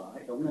tin của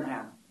hệ thống ngân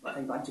hàng và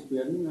thanh toán trực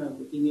tuyến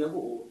cái nghĩa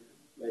vụ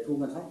về thu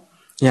ngân sách.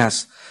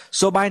 Yes.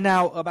 So by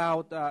now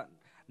about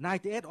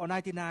 98 or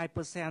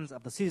 99% of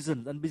the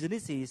citizens and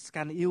businesses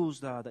can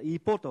use the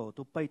e-portal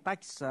to pay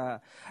tax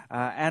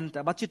and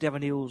budget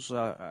revenues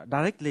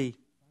directly.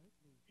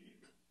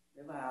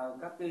 Và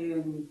các cái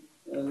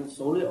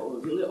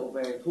dữ liệu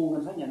về thu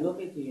ngân sách nhà nước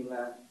ấy thì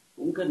là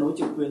cũng kết nối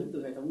trực tuyến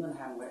từ hệ thống ngân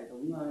hàng và hệ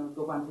thống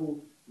cơ quan thu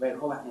về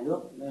kho bạc nhà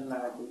nước, nên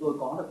là chúng tôi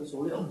có được cái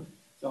số liệu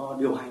cho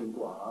điều hành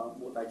của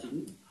Bộ Tài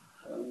chính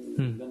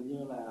gần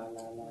như là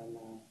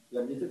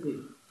gần như tức thì.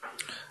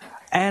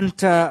 And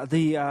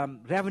the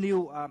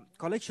revenue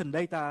collection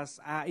data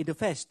are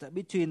interfaced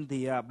between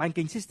the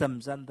banking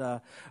systems and the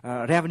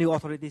revenue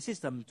authority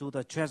system to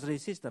the treasury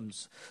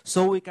systems,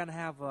 so we can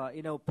have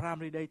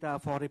primary data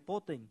for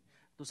reporting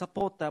to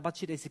support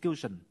budget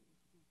execution.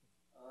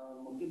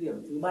 Một cái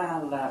điểm thứ ba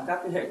là các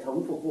cái hệ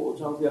thống phục vụ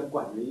cho việc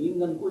quản lý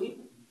ngân quỹ,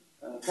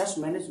 cash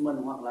management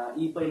hoặc là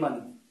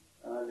e-payment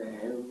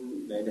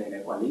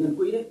để quản lý ngân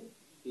quỹ đấy,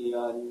 thì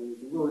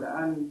chúng tôi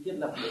đã thiết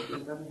lập được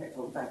các hệ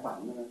thống tài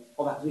khoản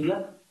kho bạc duy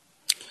nhất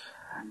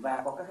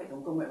và có các hệ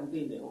thống công nghệ thông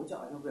tin để hỗ trợ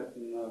cho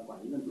việc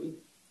quản lý ngân quỹ.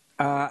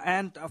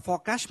 And for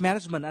cash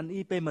management and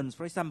e-payments,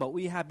 for example,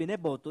 we have been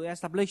able to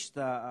establish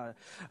the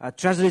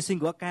treasury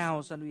single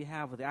accounts, and we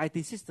have the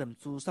IT system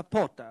to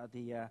support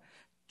the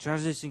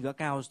treasury single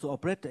accounts to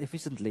operate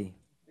efficiently.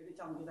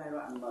 Trong cái giai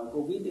đoạn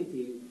Covid ấy,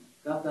 thì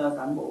các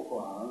cán bộ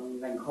của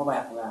ngành kho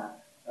bạc là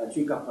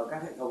truy cập vào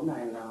các hệ thống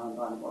này là hoàn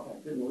toàn có thể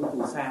kết nối từ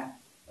xa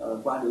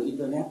qua đường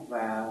internet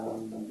và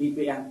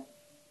VPN,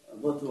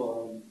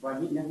 Virtual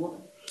Private Network.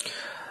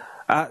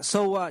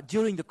 So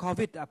during the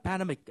COVID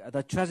pandemic,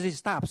 the treasury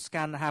staffs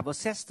can have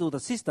access to the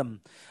system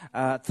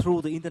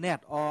through the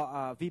internet or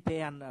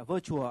VPN,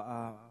 virtual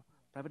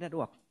private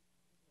network.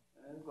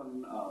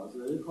 Còn ở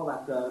dưới kho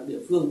bạc địa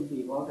phương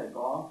thì có thể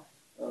có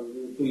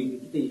tùy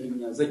cái tình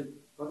hình dịch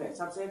có thể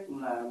sắp xếp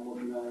là một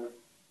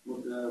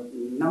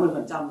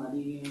 50% là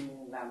đi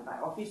làm tại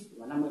office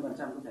và 50%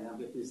 có thể làm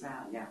việc từ xa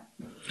ở nhà.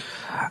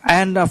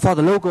 And for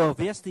the local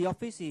VST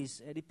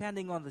offices,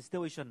 depending on the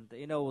situation,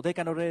 they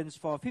can arrange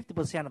for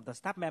 50% of the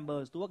staff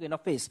members to work in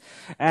office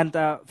and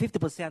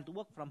 50% to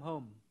work from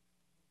home.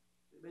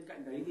 Bên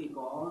cạnh đấy thì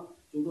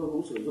chúng tôi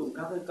cũng sử dụng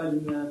các cái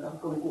kênh, các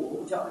công cụ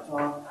hỗ trợ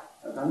cho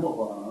cán bộ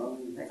của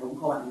hệ thống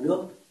kho bạc nhà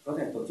nước có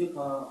thể tổ chức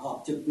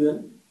họp trực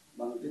tuyến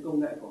bằng cái công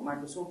nghệ của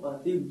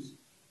Microsoft Teams,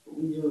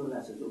 cũng như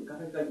là sử dụng các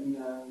cái kênh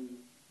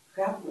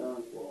khác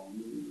của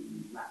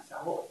mạng xã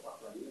hội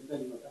hoặc là những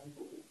kênh mà các công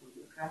cụ phương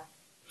tiện khác.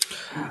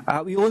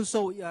 We also,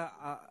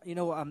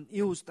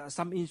 used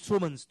some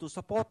instruments to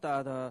support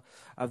the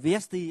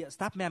VST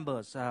staff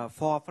members.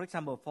 For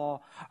example, for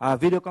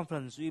video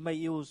conference, we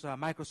may use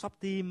Microsoft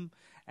Teams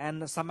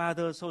and some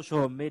other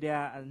social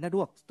media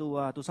networks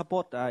to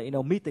support,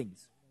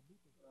 meetings.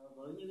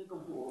 Với những cái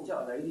công cụ hỗ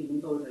trợ đấy thì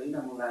chúng tôi thấy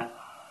rằng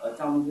là ở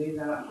trong cái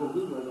giai đoạn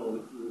Covid vừa rồi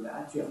thì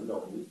đã chuyển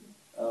đổi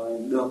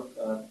được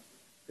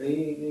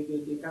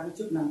các cái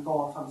chức năng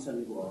core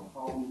function của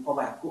kho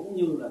bạc, cũng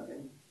như là cái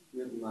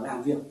việc mà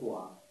làm việc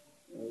của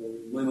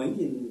mười mấy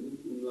nghìn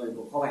người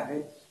của kho bạc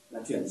ấy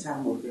là chuyển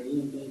sang một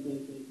cái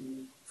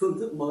phương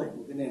thức mới,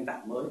 một cái nền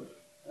tảng mới,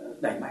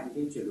 đẩy mạnh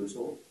cái chuyển đổi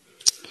số.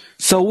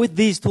 So with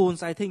these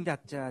tools, I think that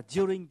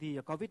during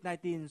the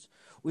COVID-19,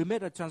 we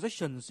made a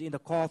transitions in the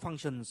core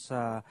functions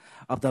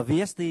of the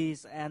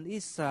VSTs, and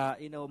it's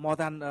more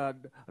than a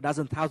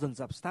dozen thousands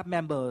of staff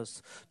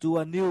members to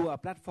a new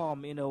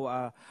platform,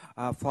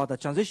 for the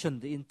transition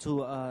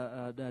into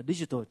the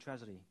digital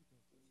treasury.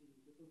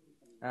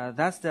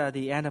 That's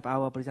the end of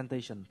our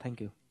presentation.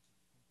 Thank you.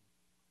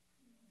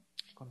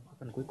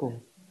 Còn cuối cùng.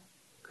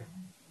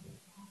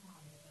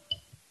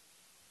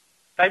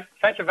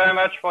 Thank you very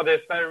much for this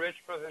very rich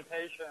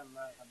presentation.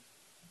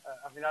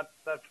 I mean,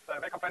 that's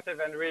very comprehensive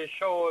and really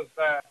shows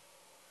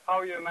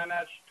how you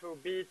managed to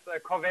beat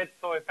COVID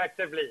so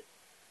effectively.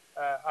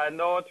 I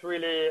note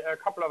really a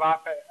couple of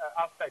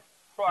aspects.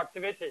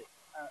 proactivity.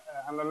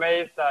 I'm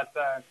amazed that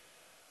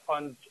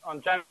on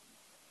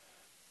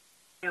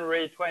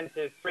January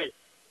 23,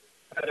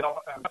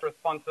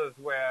 responses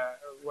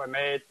were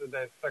made.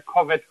 The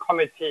COVID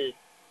committee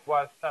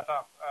was set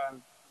up,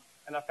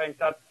 and I think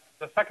that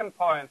the second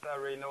point I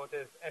really note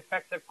is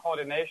effective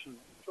coordination.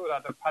 It's true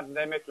that a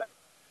pandemic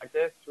like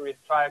this really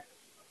strikes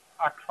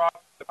across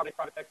the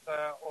public-private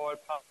sector, all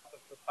parts of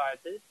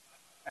society,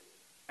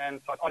 and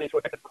so it's only through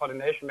effective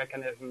coordination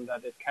mechanism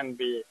that it can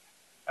be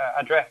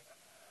addressed.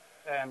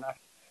 And I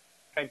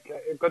think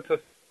good to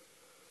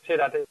see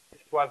that it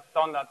was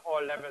done at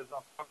all levels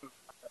of government,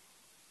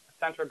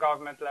 central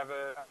government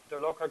level, the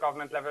local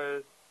government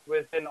level,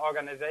 within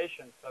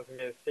organizations, as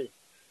we see.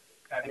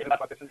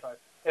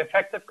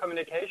 Effective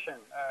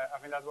communication, I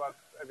think that was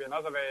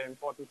another very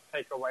important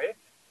takeaway.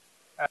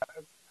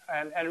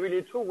 And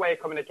really two-way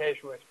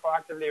communication with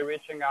proactively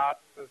reaching out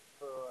to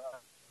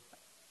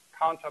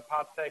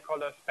counterpart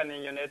stakeholders,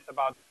 spending units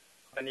about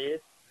the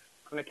needs,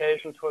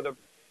 communication to the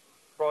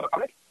broader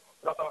public,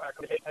 but also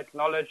communication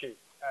technology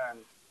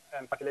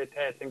and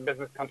facilitating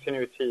business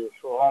continuity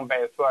through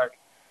home-based work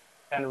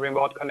and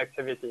remote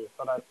connectivity.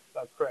 So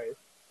that's great.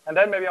 And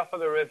then maybe also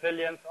the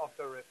resilience of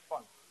the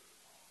response.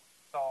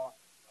 So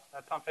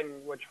that's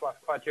something which was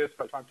quite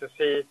useful, trying to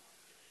see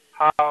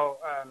how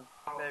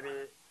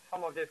maybe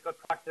some of these good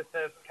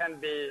practices can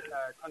be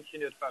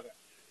continued further.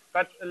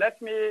 But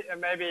let me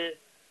maybe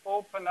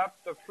open up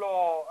the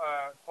floor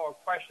for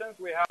questions.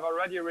 We have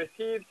already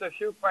received a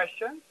few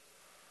questions.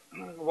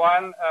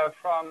 One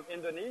from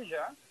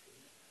Indonesia,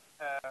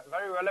 a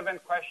very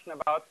relevant question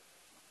about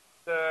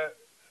the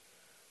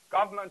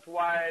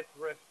government-wide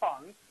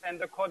response and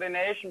the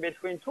coordination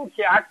between two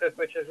key actors,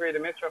 which is really the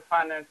Ministry of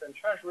Finance and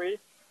Treasury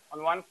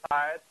on one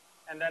side,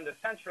 and then the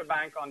central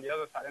bank on the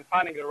other side, and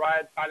finding the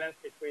right balance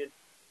between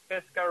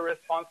fiscal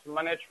response,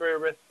 monetary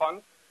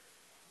response.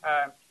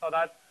 So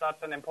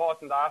that's an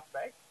important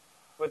aspect.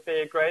 Would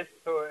be great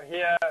to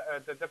hear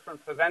the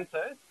different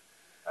presenters,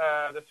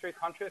 the three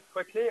countries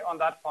quickly on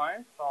that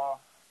point, so,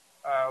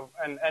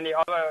 and any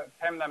other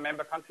PEMNA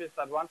member countries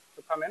that want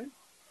to come in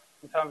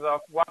terms of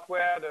what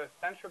were the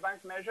central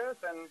bank measures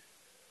and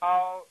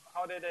how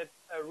did it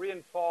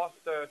reinforce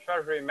the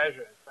Treasury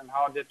measures, and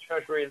how did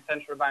Treasury and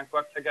central bank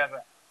work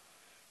together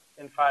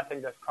in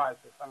fighting this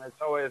crisis. And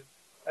it's always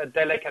a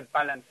delicate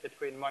balance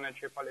between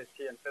monetary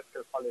policy and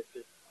fiscal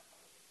policy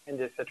in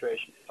this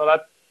situation. So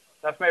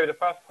that's maybe the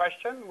first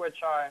question,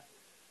 which I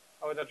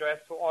would address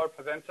to all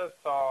presenters.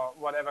 So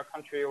whatever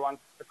country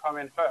wants to come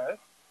in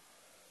first,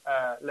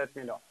 let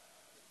me know.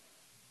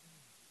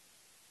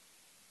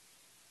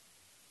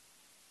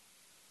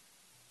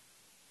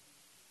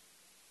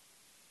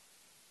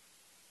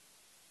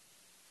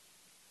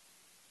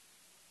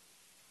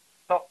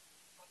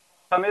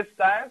 So Ms.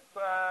 Dias,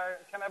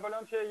 can I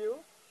volunteer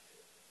you?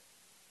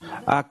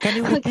 Can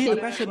you repeat the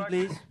question,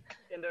 please?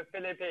 In the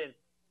Philippines,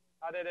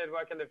 how did it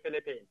work in the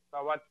Philippines?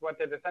 So what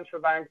did the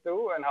central bank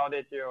do, and how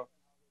did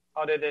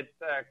it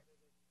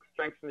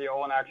strengthen your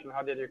own action?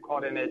 How did you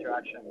coordinate your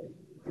action?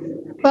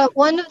 Well,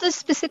 one of the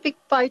specific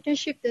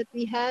partnership that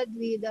we had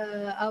with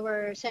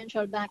our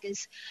central bank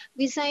is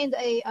we signed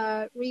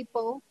a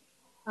repo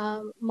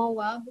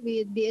MOA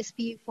with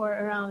BSP for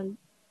around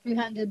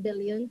 300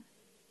 billion.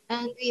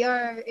 And we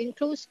are in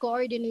close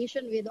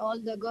coordination with all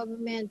the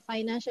government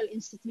financial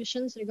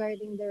institutions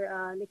regarding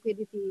their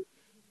liquidity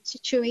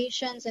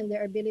situations and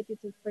their ability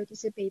to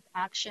participate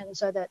action,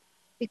 so that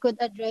we could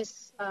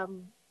address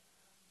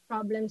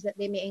problems that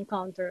they may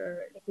encounter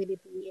or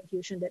liquidity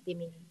infusion that they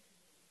may need.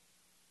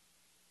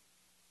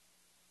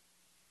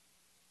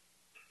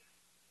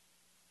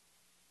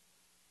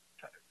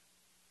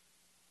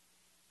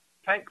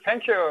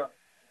 Thank you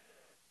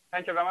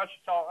very much.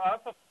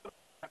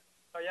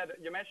 So yeah,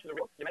 you mentioned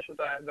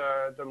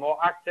the more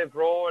active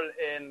role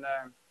in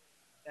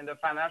the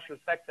financial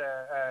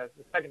sector,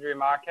 the secondary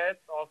markets,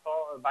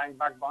 also buying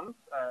back bonds.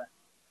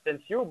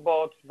 Since you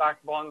bought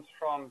back bonds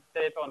from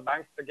state-owned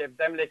banks to give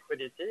them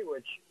liquidity,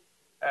 which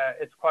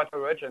it's quite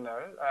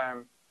original,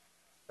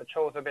 it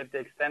shows a bit the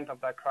extent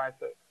of that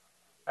crisis.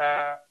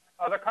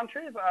 Other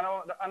countries, I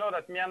know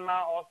that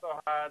Myanmar also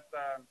had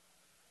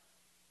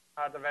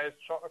a very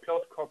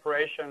close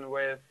cooperation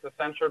with the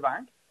central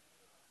bank,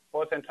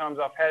 both in terms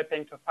of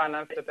helping to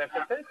finance the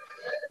deficit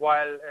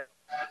while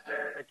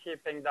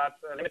keeping that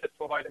limited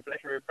to avoid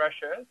inflationary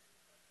pressures,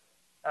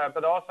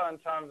 but also in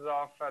terms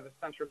of the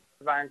central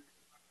bank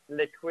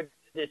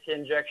liquidity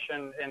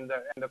injection in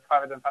the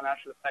private and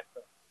financial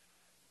sector.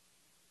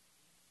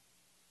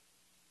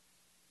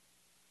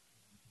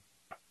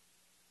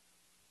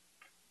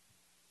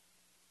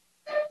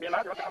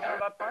 Myanmar, you want to comment on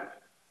that point?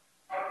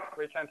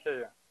 We can't hear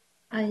you.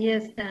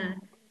 Yes,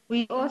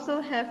 we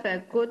also have a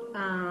good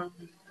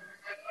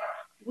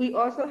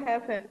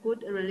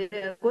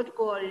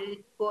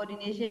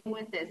coordination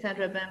with the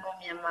Central Bank of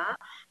Myanmar.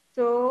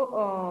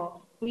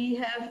 So we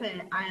have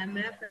an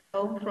IMF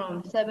loan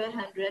from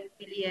 700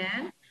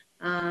 billion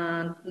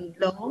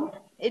loan.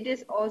 It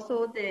is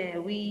also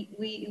we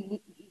will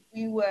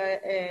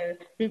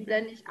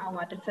replenish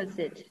our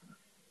deficit.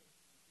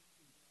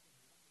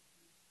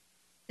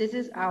 This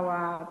is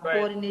our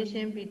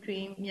coordination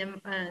between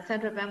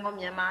Central Bank of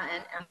Myanmar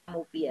and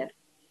MOPF.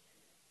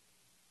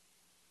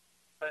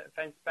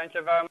 Thank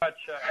you very much.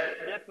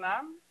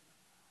 Vietnam,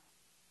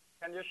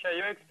 can you share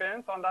your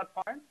experience on that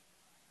point?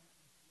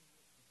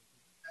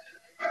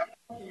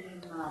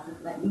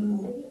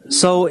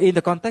 So in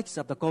the context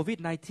of the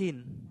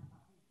COVID-19,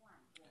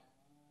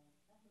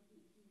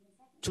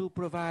 to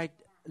provide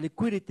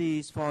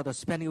liquidities for the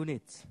spending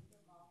units,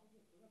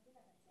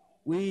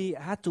 we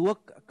had to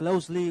work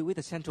closely with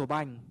the central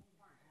bank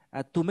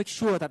to make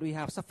sure that we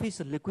have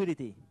sufficient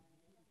liquidity.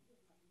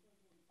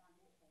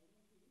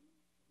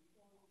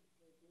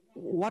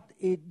 What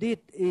it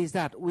did is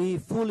that we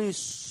fully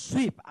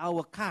sweep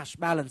our cash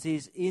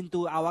balances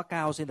into our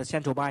accounts in the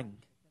central bank.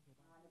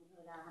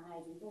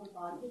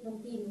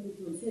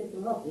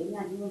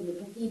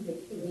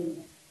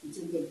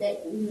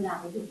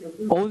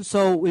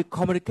 Also, we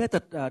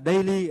communicated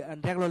daily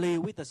and regularly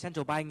with the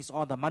central banks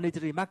on the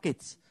monetary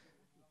markets.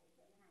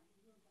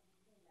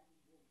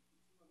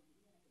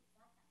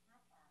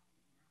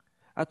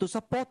 To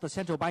support the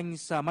central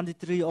bank's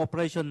monetary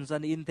operations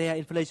and in their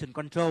inflation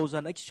controls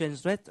and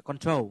exchange rate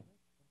control.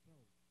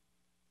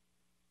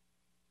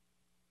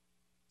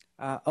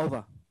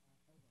 Over.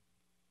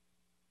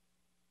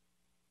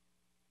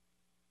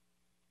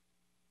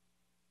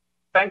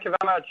 Thank you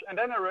very much. And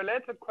then a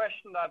related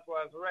question that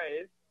was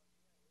raised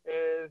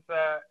is,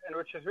 and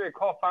which is really a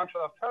core function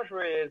of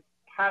Treasury, is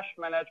cash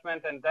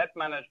management and debt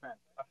management.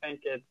 I think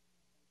it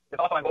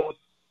also involves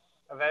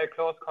a very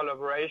close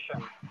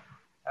collaboration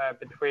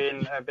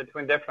between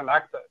different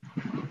actors.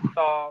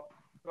 So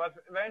it was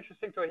very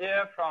interesting to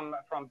hear from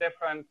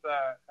different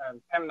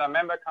PEMNA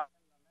member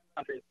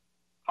countries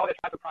how they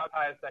try to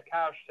prioritize their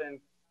cash,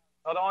 since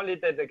not only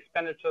did the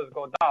expenditures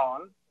go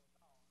down,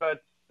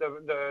 but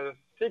the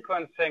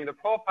sequencing, the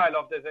profile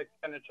of this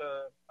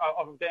expenditure,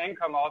 of the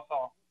income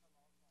also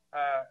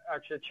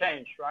actually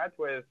changed, right,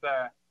 with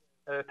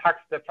tax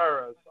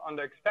deferrals. On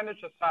the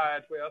expenditure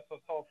side, we also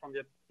saw from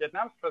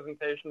Vietnam's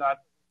presentation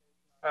that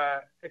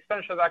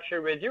expenditures actually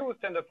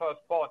reduced in the first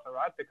quarter,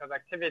 right, because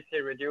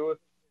activity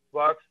reduced,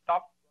 work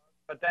stopped,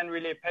 but then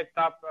really picked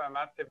up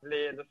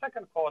massively in the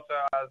second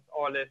quarter as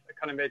all this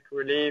economic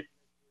relief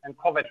and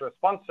COVID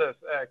responses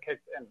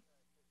kicked in.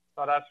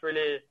 So that's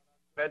really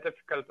very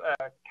difficult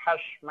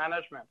cash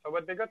management. So it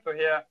would be good to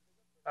hear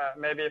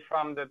maybe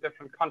from the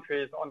different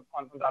countries on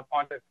that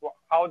point, is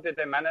how did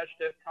they manage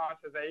this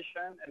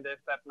prioritization and this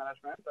debt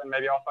management, and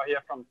maybe also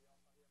hear from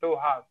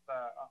Suhas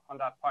on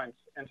that point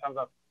in terms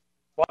of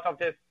what are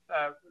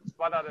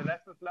the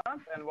lessons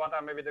learned, and what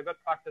are maybe the good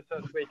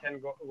practices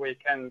we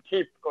can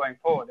keep going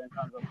forward in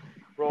terms of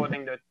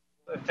broadening the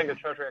single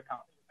treasury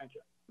account. Thank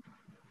you.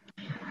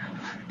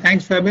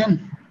 Thanks,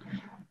 Fabian.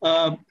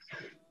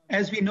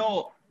 As we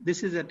know,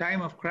 this is a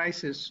time of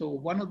crisis. So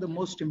one of the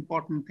most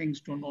important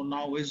things to know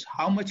now is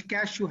how much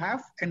cash you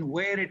have and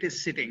where it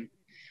is sitting,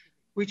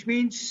 which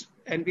means,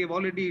 and we've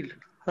already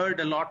heard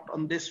a lot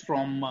on this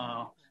from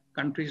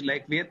countries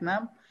like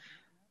Vietnam,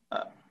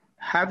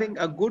 having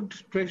a good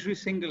treasury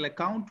single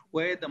account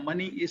where the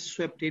money is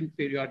swept in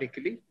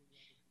periodically.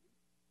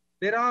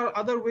 There are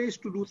other ways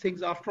to do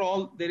things. After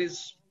all, there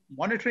is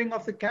monitoring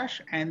of the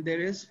cash and there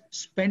is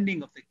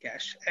spending of the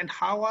cash. And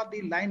how are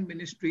the line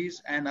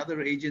ministries and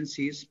other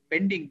agencies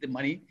spending the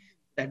money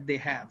that they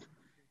have?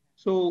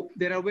 So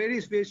there are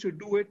various ways to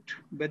do it,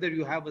 whether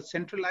you have a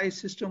centralized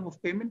system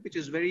of payment, which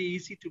is very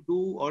easy to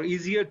do or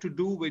easier to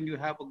do when you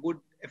have a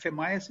good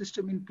FMI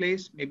system in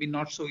place, maybe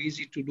not so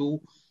easy to do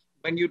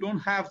when you don't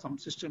have some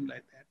system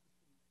like that.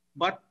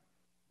 But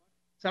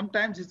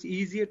sometimes it's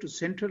easier to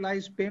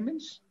centralize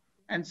payments,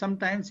 and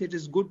sometimes it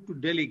is good to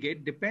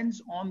delegate,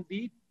 depends on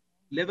the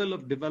level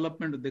of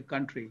development of the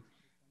country.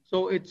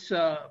 So it's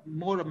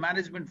more a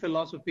management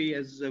philosophy,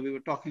 as we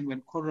were talking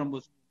when Khurram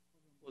was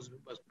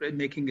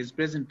making his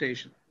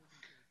presentation.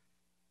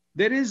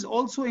 There is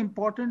also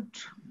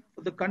important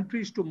for the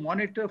countries to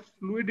monitor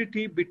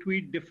fluidity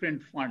between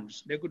different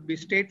funds. There could be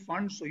state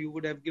funds, so you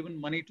would have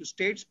given money to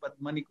states, but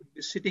money could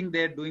be sitting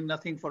there doing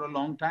nothing for a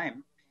long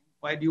time,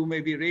 while you may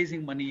be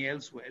raising money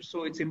elsewhere.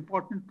 So it's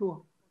important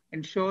to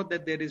ensure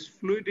that there is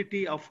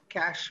fluidity of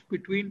cash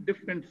between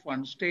different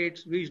funds,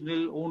 states,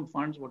 regional, own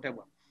funds,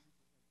 whatever.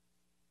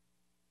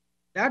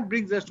 That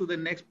brings us to the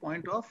next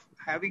point of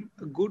having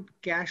a good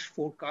cash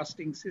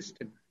forecasting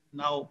system.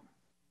 Now,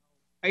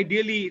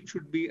 ideally, it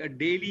should be a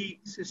daily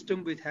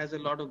system which has a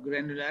lot of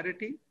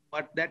granularity,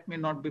 but that may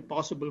not be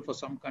possible for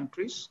some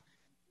countries.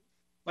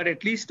 But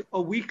at least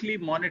a weekly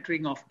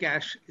monitoring of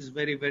cash is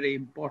very, very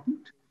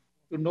important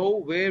to know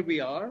where we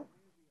are,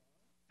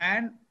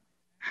 and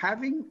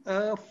having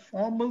a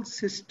formal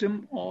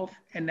system of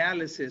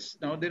analysis.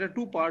 Now, there are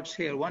two parts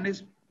here. One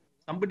is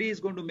somebody is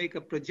going to make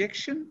a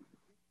projection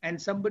and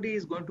somebody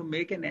is going to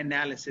make an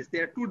analysis.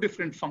 There are two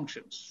different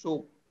functions.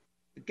 So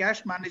the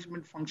cash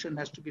management function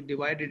has to be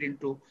divided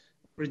into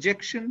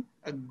projection,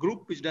 a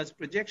group which does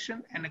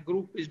projection, and a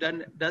group which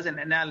does an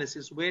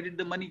analysis. Where did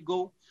the money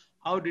go?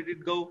 How did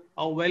it go?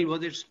 How well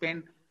was it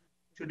spent?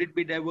 Should it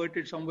be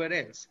diverted somewhere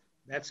else?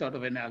 That sort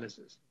of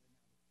analysis.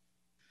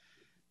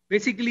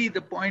 Basically,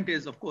 the point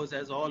is, of course,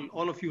 as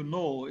all of you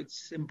know,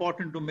 it's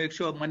important to make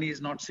sure money is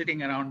not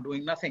sitting around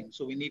doing nothing.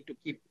 So we need to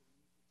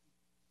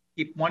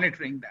keep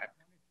monitoring that.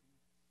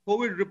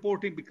 COVID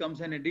reporting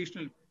becomes an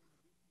additional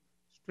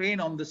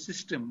strain on the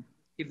system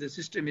if the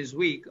system is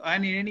weak.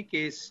 And in any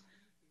case,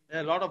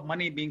 a lot of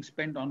money being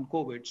spent on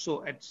COVID.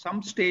 So at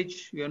some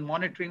stage, we are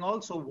monitoring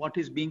also what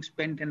is being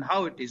spent and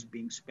how it is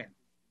being spent.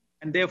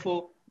 And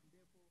therefore,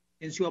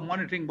 since you are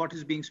monitoring what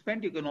is being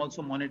spent, you can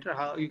also monitor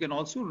how you can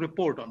also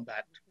report on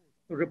that.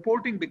 So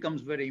reporting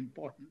becomes very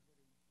important.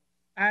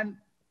 And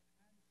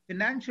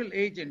financial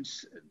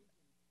agents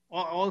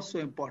are also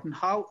important.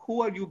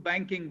 Who are you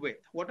banking with?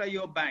 What are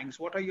your banks?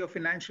 What are your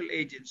financial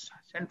agents?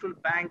 Central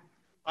bank,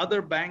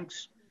 other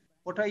banks?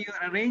 What are your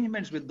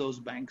arrangements with those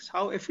banks?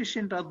 How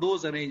efficient are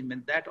those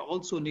arrangements? That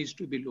also needs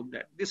to be looked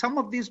at. Some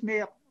of these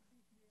may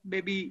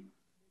be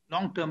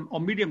long-term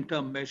or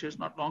medium-term measures,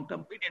 not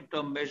long-term,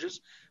 medium-term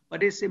measures,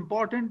 but it's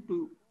important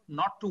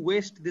not to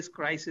waste this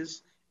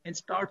crisis and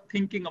start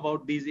thinking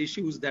about these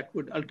issues that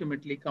could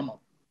ultimately come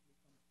up.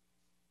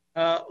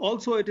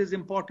 Also, it is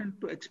important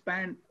to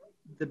expand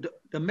the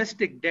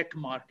domestic debt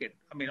market.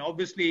 I mean,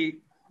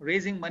 obviously,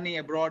 raising money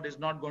abroad is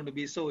not going to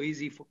be so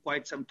easy for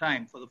quite some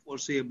time for the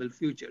foreseeable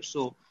future.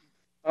 So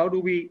how do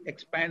we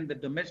expand the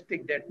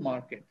domestic debt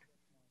market?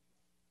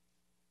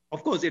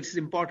 Of course, it's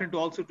important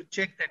also to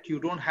check that you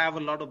don't have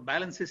a lot of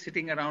balances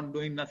sitting around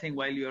doing nothing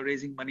while you're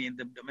raising money in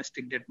the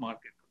domestic debt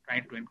market,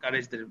 trying to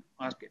encourage the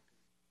market.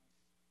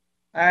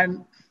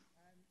 And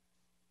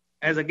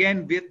as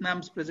again,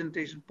 Vietnam's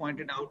presentation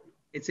pointed out,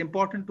 it's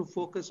important to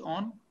focus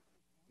on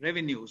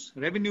revenues.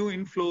 Revenue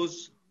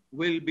inflows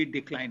will be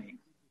declining.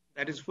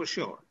 That is for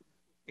sure.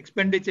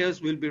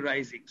 Expenditures will be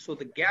rising. So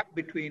the gap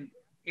between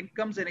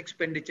incomes and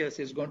expenditures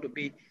is going to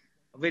be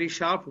a very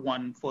sharp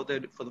one for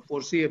the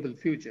foreseeable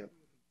future.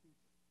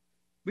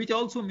 Which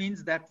also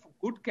means that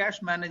good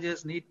cash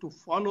managers need to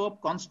follow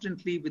up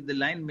constantly with the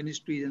line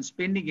ministries and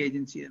spending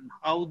agencies on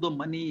how the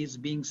money is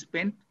being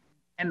spent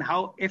and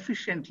how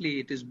efficiently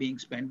it is being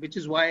spent, which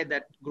is why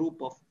that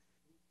group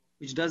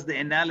which does the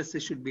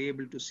analysis should be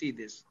able to see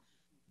this.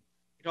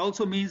 It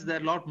also means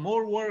that a lot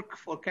more work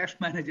for cash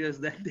managers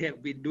than they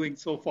have been doing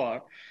so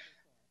far.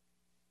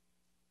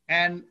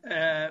 And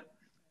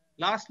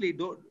lastly,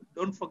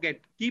 don't forget,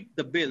 keep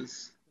the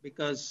bills,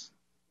 because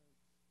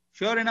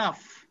sure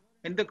enough,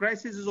 when the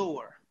crisis is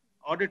over,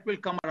 audit will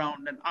come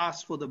around and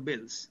ask for the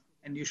bills,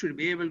 and you should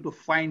be able to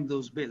find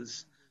those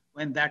bills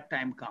when that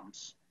time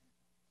comes.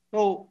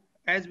 So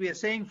as we are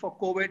saying for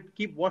COVID,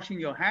 keep washing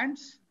your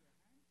hands.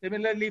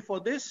 Similarly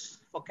for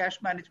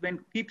cash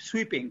management, keep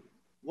sweeping,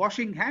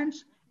 washing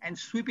hands and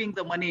sweeping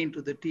the money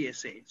into the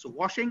TSA. So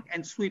washing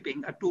and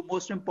sweeping are two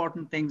most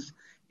important things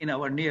in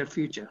our near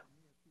future.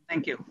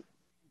 Thank you.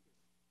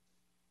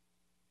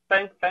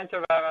 Thank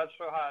you very much,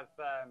 Suhas.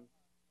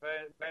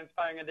 Very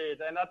inspiring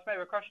indeed. And that's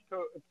maybe a question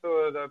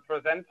to the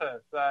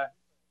presenters.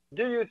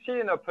 Do you see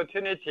an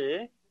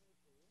opportunity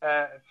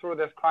through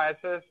this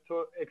crisis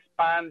to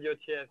expand your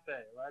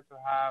TSA, right?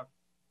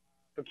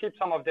 To keep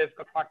some of these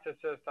good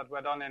practices that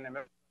were done in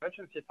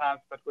emergency times,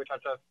 but which are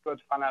just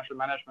good financial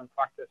management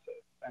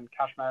practices and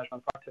cash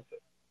management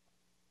practices.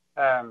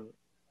 So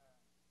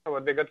it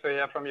would be good to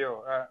hear from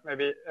you.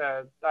 Maybe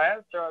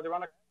Diane, do you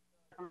want to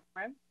come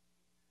in?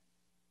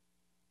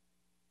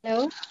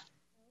 Hello.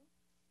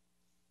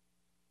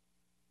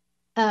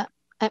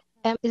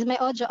 Is my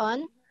audio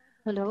on?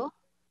 Hello.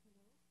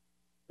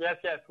 Yes,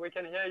 we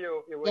can hear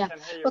you. Can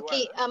hear you.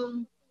 Okay.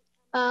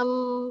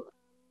 Well.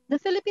 The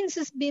Philippines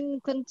has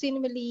been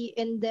continually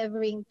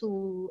endeavoring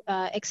to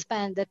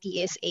expand the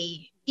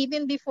TSA.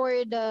 Even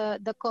before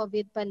the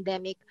COVID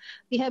pandemic,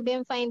 we have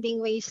been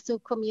finding ways to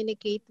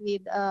communicate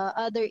with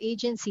other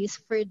agencies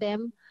for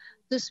them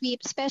to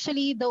sweep,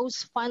 especially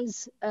those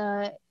funds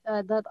that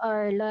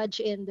are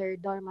lodged in their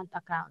dormant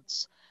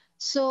accounts.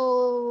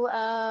 So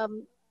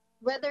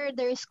whether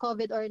there is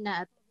COVID or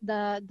not,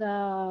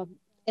 the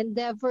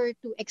endeavor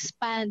to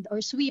expand or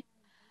sweep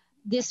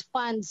these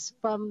funds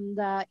from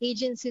the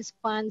agency's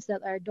funds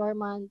that are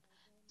dormant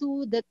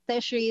to the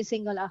Treasury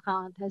single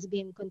account has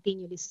been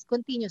continuous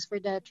for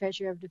the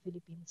Treasury of the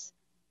Philippines.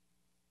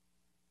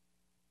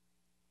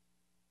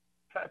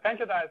 Thank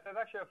you, Diane. There's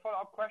actually a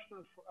follow-up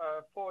question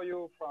for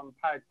you from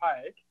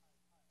Pike.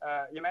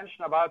 You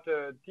mentioned about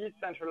the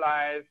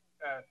decentralized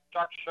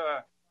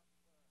structure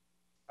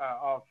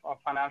of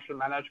financial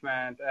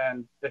management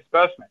and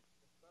disbursement.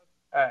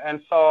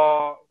 And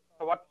so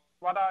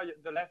what are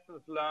the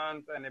lessons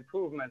learned and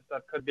improvements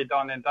that could be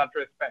done in that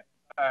respect?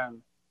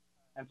 And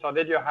so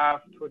did you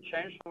have to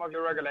change some of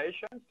your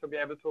regulations to be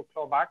able to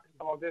claw back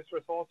some of these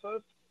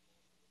resources,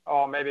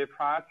 or maybe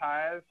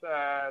prioritize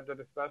the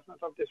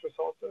disbursement of these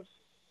resources?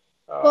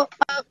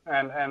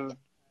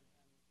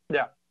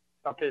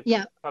 Please.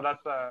 Yeah. So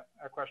that's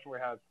a question we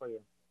had for you.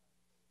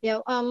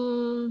 Yeah.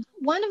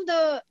 One of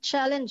the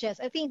challenges,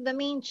 I think the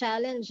main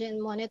challenge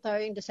in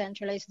monitoring the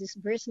centralized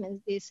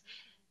disbursements is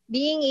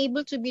being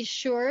able to be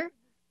sure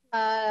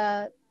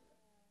that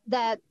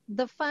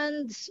the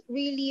funds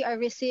really are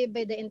received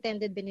by the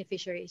intended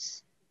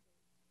beneficiaries.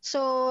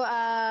 So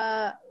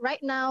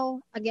right now,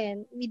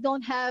 again, we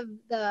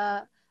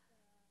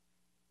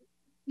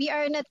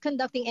are not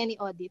conducting any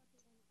audit.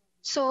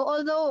 So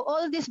although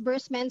all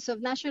disbursements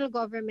of national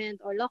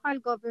government or local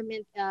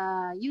government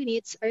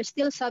units are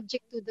still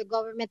subject to the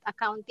government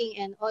accounting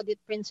and audit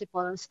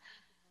principles,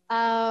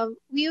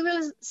 we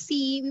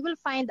will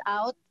find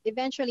out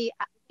eventually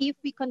if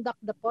we conduct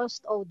the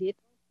post audit,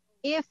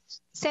 if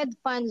said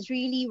funds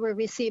really were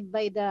received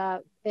by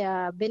the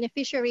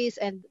beneficiaries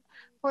and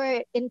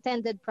for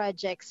intended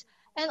projects.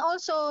 And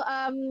also,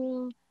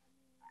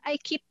 I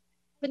keep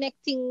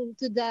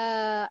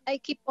I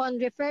keep on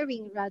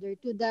referring rather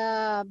to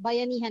the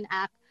Bayanihan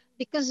Act,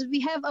 because we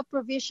have a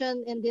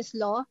provision in this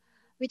law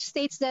which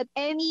states that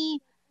any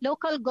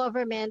local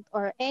government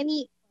or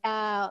any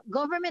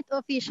government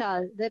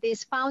official that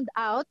is found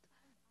out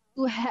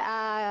to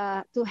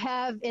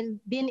have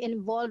been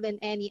involved in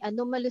any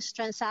anomalous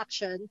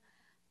transaction,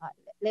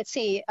 let's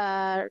say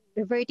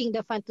reverting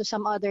the fund to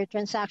some other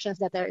transactions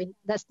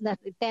that's not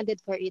intended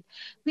for it,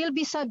 will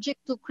be subject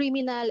to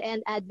criminal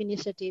and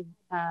administrative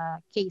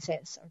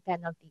cases or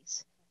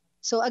penalties.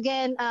 So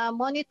again,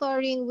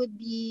 monitoring would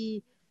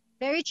be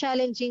very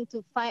challenging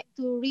to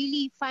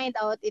really find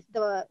out if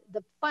the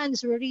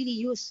funds were really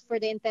used for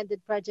the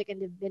intended project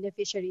and the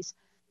beneficiaries.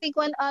 I think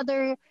one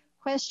other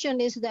question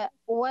is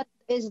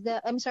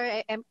I'm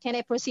sorry, can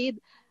I proceed?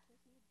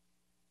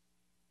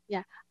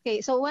 Yeah.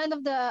 Okay. So one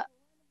of the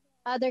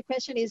other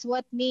question is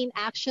what main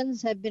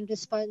actions have been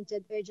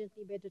responded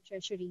urgently by the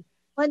Treasury?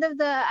 One of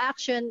the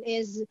action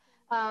is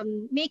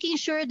making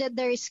sure that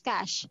there is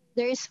cash,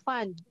 there is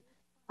fund.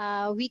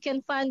 We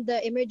can fund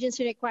the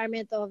emergency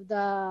requirement of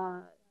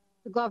the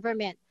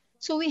government.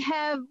 So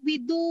we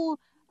do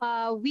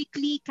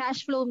weekly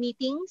cash flow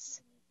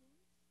meetings.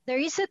 There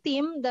is a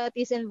team that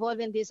is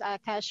involved in these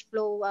cash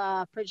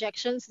flow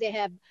projections. They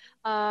have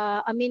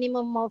a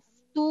minimum of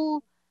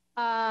 2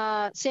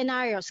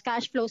 scenarios,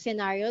 cash flow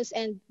scenarios,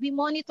 and we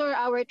monitor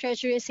our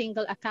treasury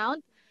single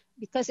account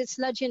because it's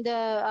lodged in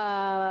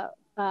the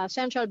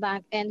central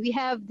bank, and we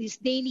have this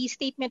daily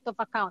statement of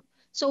account.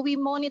 So we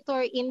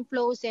monitor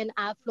inflows and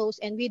outflows,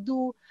 and we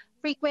do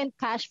frequent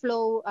cash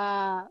flow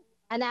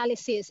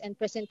analysis and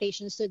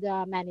presentations to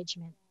the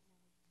management.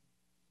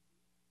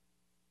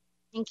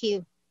 Thank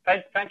you.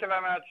 Thank you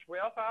very much. We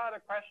also had a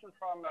question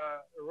from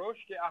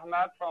Rushdie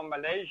Ahmad from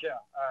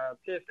Malaysia.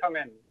 Please come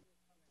in.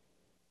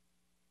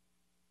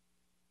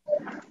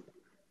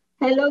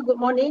 Hello, good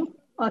morning.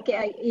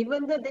 Okay,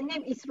 even though the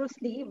name is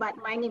Rushdie, but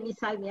my name is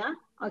Salmia.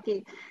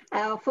 Okay,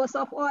 first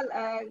of all,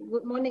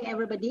 good morning,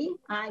 everybody.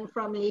 I'm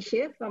from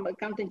Malaysia, from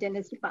Accountant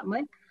General's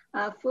Department.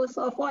 First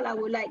of all, I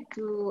would like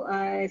to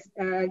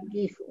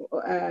give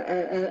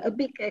a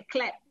big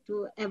clap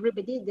to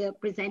everybody, the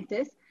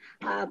presenters.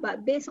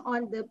 But based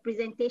on the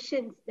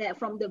presentations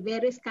from the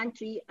various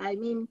countries, I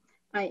mean,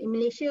 in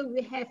Malaysia,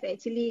 we have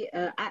actually,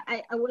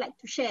 I would like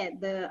to share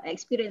the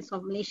experience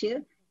of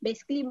Malaysia.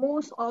 Basically,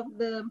 most of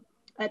the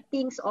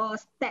things or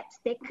steps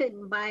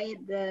taken by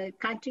the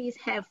countries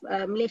have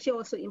Malaysia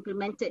also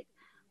implemented.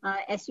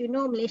 As you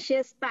know,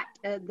 Malaysia start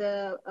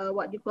the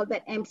what you call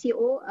that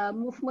MCO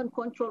movement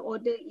control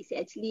order is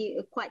actually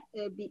quite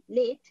a bit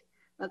late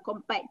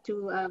compared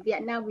to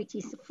Vietnam, which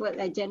is for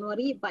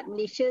January, but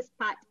Malaysia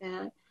start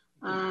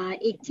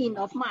 18th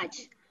of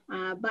March.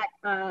 But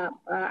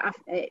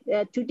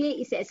today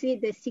is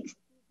actually the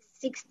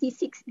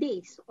 66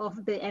 days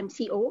of the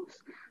MCOs.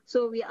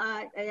 So we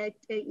are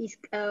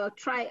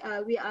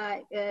we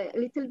are a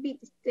little bit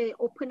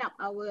open up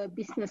our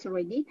business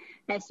already.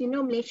 As you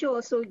know, Malaysia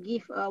also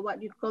give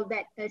what you call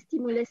that a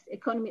stimulus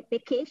economic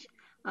package,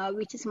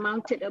 which is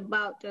mounted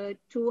about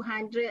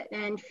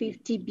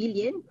 250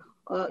 billion,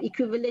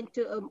 equivalent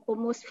to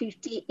almost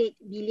 58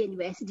 billion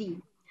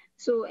USD.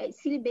 So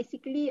actually,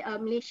 basically,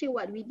 Malaysia,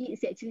 what we did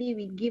is actually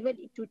we given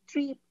it to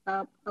 3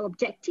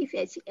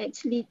 objectives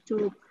actually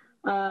to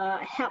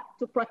help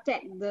to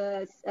protect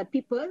the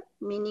people,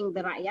 meaning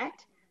the rakyat.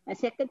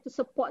 Second, to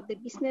support the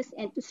business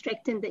and to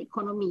strengthen the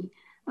economy.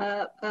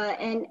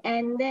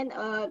 And then,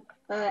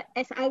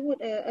 as I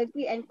would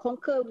agree and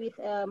concur with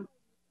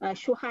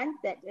Shuhan,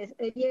 that as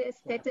earlier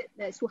stated,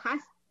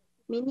 Suhas,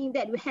 meaning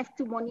that we have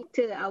to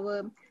monitor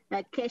our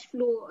cash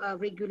flow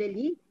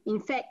regularly. In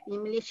fact,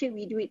 in Malaysia,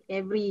 we do it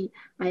every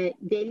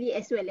daily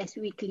as well as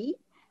weekly.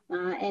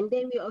 And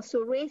then we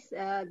also raise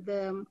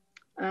the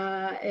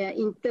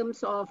in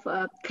terms of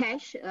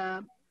cash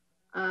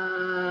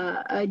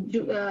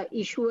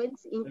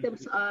issuance, in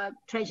terms of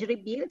treasury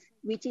bills,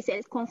 which is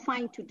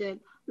confined to the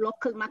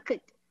local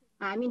market.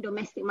 I mean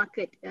domestic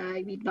market.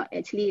 We not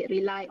actually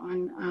rely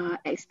on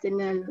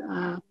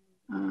external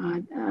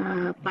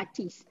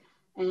parties.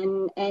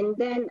 And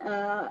then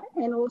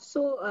and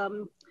also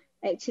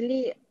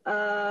actually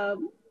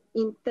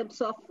in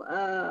terms of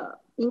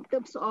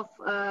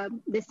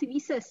the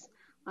services,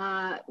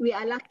 we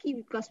are lucky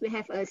because we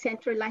have a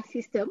centralized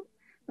system.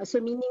 So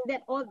meaning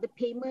that all the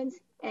payments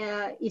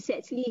is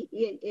actually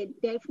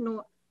there's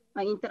no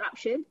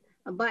interruption,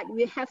 but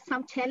we have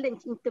some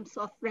challenge in terms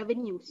of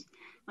revenues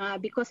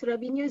because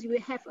revenues we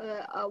have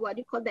what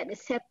you call that a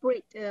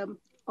separate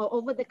or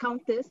over the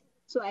counters.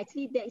 So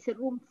actually there is a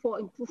room for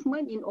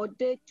improvement in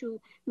order to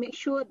make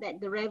sure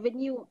that the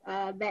revenue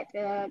that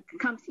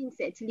comes in is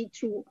actually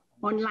through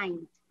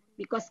online,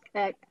 because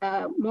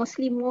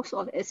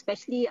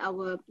especially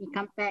our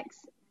income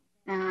tax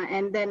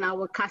and then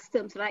our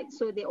customs, right?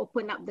 So they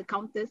open up the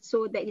counters,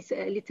 so there is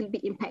a little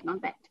bit impact on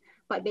that.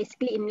 But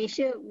basically in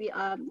Malaysia, we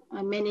are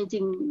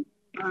managing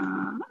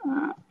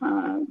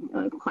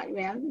quite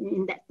well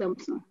in that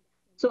terms.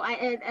 So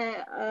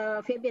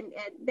Fabian,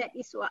 that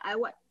is what I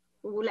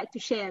would like to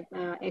share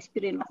the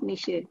experience of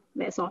Malaysia.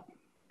 That's all.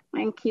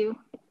 Thank you.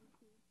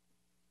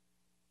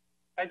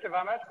 Thank you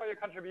very much for your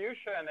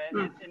contribution.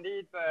 And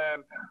indeed,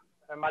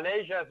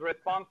 Malaysia's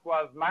response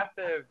was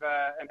massive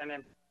and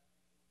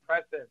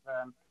impressive.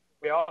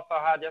 We also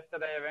had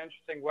yesterday a very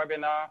interesting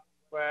webinar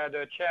where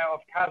the chair of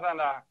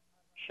Kazana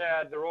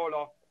shared the role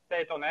of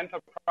state-owned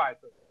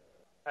enterprises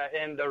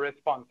in the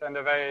response, and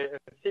a very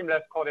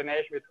seamless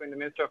coordination between the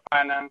Ministry of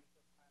Finance,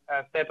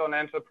 state-owned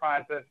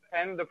enterprises,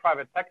 and the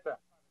private sector.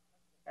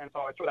 And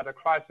so it's true that a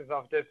crisis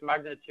of this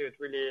magnitude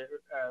really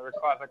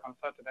requires a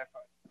concerted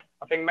effort.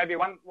 I think maybe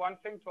one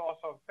thing to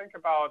also think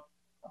about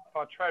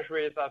for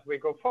treasuries as we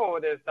go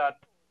forward is that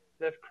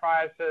this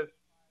crisis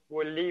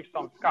will leave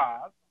some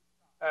scars,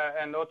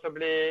 and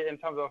notably in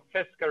terms of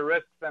fiscal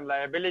risks and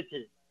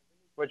liabilities,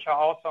 which are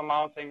also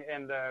mounting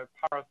in the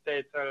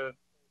parastatal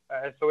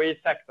SOE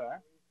sector,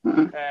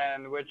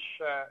 and which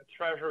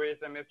treasuries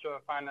and Ministry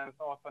of Finance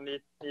also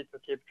need to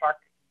keep track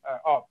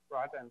of,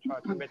 right, and try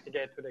to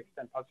mitigate to the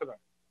extent possible.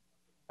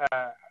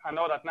 I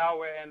know that now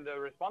we're in the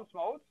response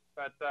mode,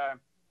 but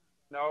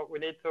no, we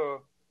need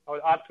to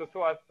add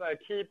to us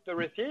keep the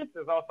receipts,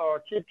 is also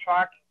keep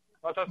track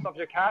not just of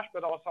your cash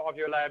but also of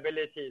your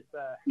liabilities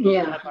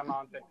that are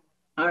mounting.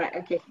 All right.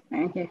 Okay.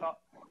 Thank you.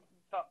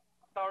 So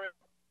sorry,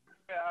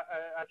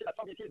 I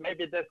think that may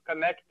be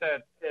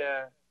disconnected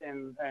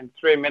in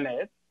 3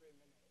 minutes.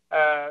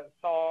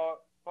 So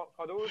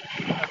for those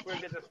that will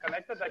be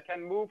disconnected, they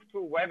can move to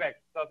WebEx.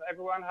 Does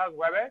everyone have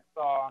WebEx?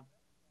 Or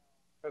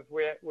because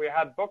we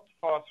had booked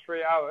for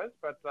 3 hours,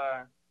 but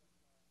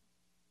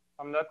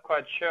I'm not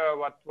quite sure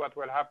what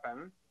will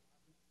happen.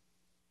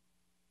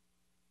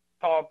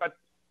 So, but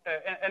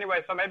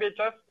anyway, so maybe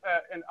just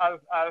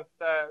as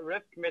the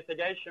risk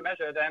mitigation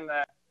measure, then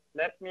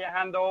let me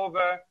hand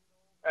over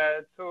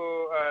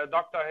to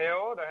Dr.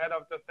 Heo, the head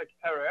of the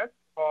Secretariat,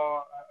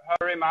 for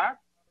her remarks.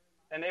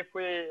 And if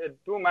we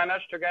do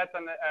manage to get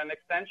an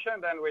extension,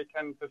 then we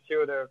can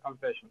pursue the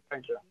conversation.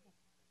 Thank you.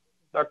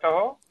 Dr.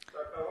 Ho?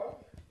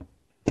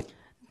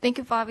 Thank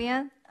you,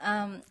 Fabian.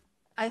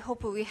 I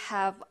hope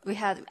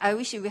I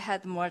wish we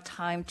had more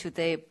time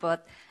today,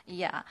 but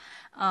yeah.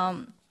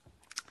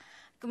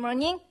 Good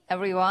morning,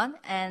 everyone.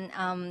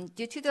 And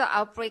due to the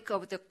outbreak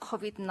of the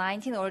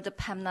COVID-19, all the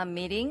PEMNA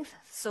meetings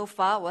so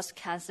far was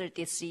canceled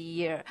this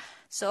year.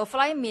 So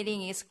offline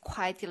meeting is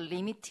quite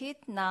limited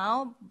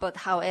now, but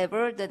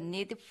however, the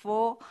need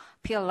for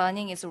peer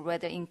learning is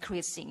rather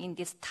increasing in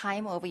this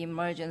time of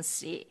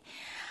emergency.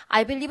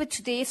 I believe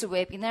today's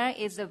webinar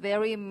is a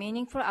very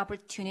meaningful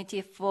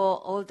opportunity for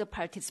all the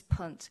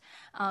participants.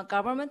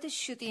 Government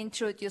should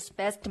introduce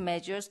best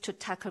measures to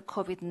tackle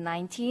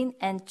COVID-19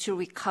 and to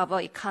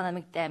recover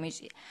economic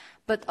damage.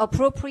 But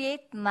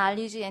appropriate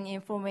knowledge and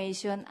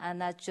information are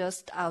not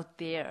just out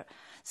there.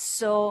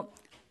 So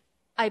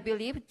I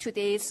believe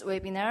today's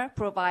webinar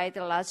provides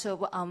lots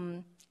of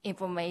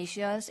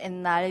information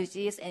and knowledge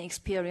and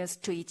experience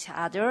to each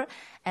other,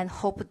 and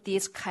hope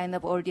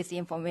all this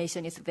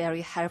information is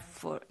very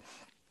helpful.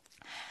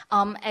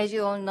 As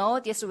you all know,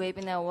 this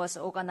webinar was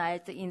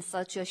organized in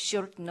such a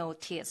short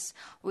notice.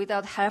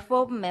 Without help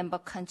of member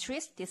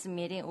countries, this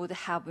meeting would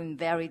have been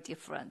very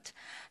different.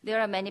 There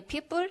are many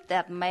people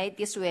that made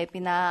this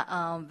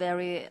webinar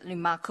very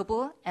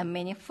remarkable and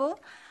meaningful.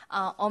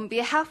 On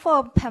behalf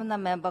of PEMNA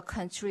member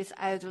countries,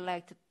 I would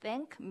like to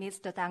thank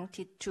Mr. Dang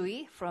Thi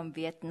Truy from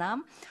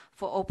Vietnam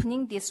for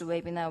opening this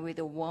webinar with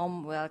a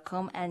warm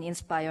welcome and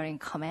inspiring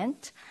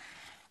comment.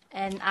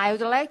 And I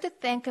would like to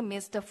thank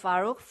Mr.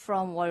 Farouk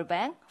from World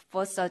Bank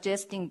for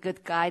suggesting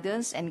good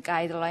guidance and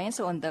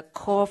guidelines on the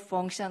core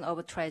function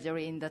of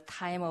Treasury in the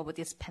time of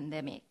this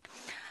pandemic.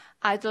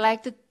 I'd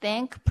like to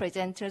thank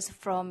presenters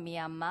from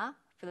Myanmar,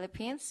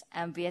 Philippines,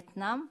 and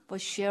Vietnam for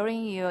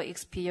sharing your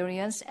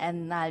experience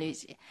and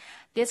knowledge.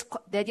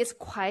 That is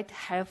quite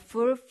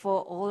helpful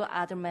for all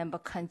other member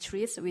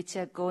countries which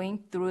are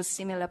going through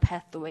similar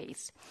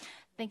pathways.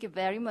 Thank you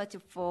very much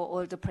for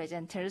all the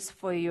presenters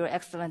for your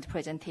excellent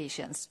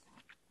presentations.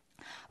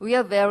 We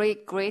are very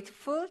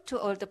grateful to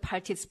all the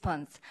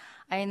participants.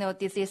 I know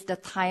this is the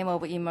time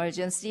of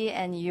emergency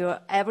and your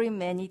every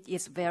minute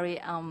is very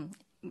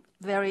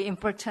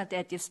important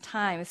at this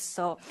time.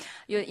 So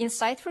your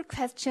insightful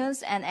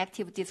questions and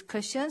active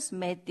discussions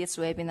made this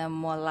webinar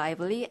more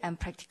lively and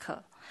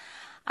practical.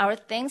 Our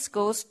thanks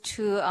goes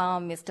to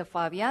Mr.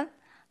 Fabian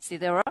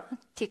Sidera,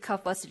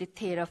 TCOP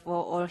facilitator, for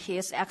all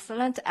his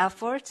excellent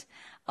efforts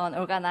on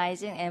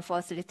organizing and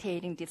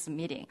facilitating this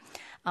meeting.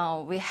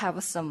 We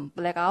have some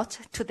blackout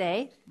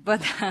today,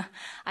 but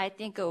I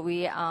think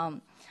we are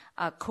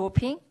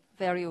coping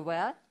very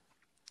well.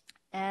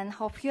 And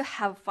hope you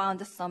have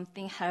found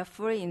something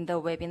helpful in the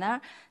webinar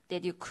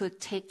that you could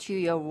take to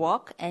your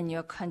work and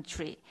your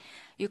country.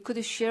 You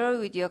could share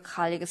with your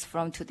colleagues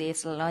from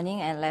today's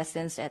learning and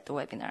lessons at the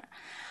webinar.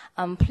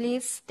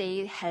 Please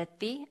stay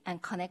healthy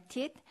and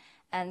connected,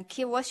 and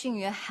keep washing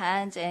your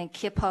hands and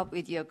keep up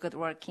with your good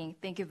working.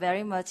 Thank you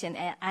very much, and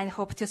I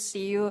hope to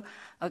see you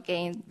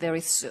again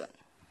very soon.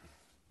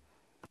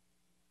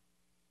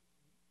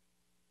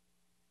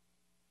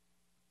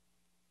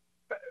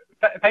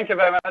 Thank you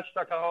very much,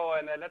 Dr. Ho,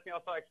 and let me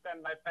also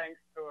extend my thanks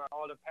to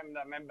all the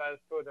PEMNA members,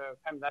 to the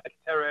PEMNA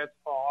Secretariat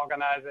for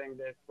organizing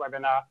this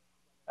webinar.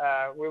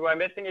 We were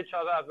missing each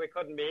other as we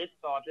couldn't meet,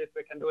 so at least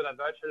we can do that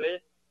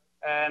virtually.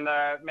 And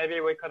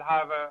maybe we could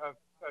have a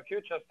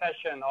future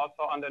session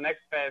also on the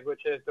next phase,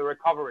 which is the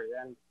recovery,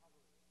 and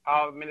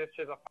how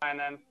ministries of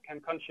finance can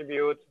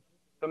contribute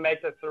to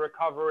make this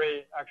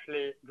recovery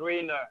actually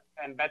greener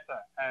and better,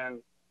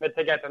 and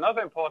mitigate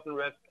another important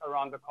risk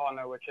around the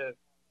corner, which is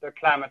the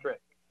climate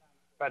risk.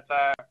 But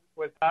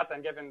with that,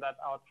 and given that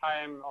our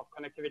time of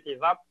connectivity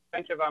is up,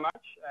 thank you very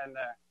much, and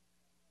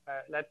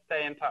let's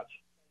stay in touch.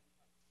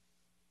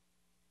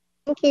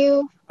 Thank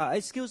you.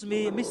 Excuse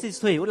me, Mrs.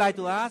 Thủy would like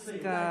to ask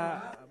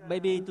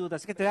maybe to the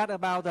Secretariat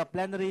about the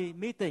plenary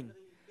meeting.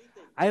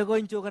 Are you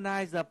going to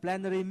organize the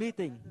plenary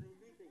meeting?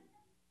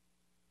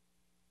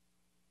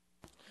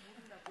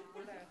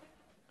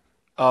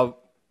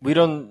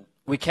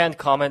 We can't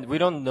comment. We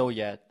don't know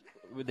yet.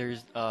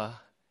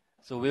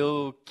 So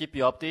we'll keep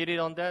you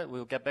updated on that.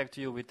 We'll get back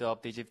to you with the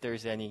updates if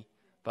there's any.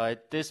 But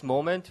at this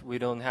moment, we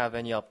don't have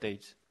any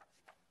updates.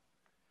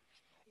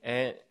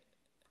 And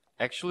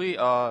actually,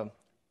 the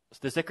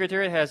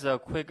Secretary has a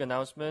quick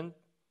announcement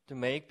to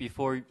make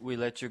before we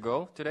let you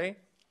go today.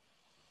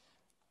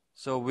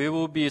 So we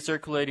will be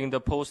circulating the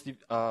post-event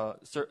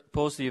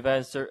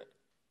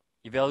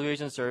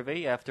evaluation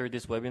survey after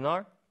this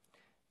webinar.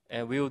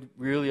 And we would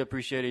really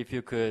appreciate it if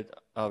you could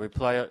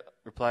reply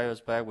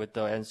us back with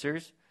the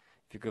answers.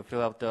 If you could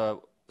fill out the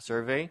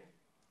survey.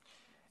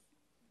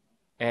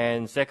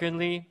 And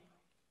secondly,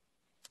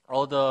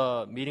 all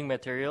the meeting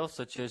materials,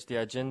 such as the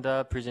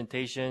agenda,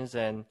 presentations,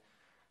 and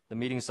the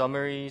meeting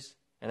summaries,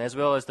 and as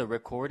well as the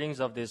recordings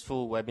of this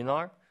full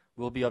webinar,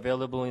 will be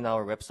available in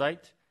our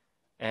website.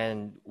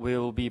 And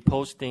we'll be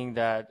posting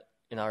that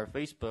in our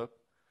Facebook,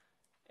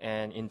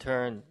 and in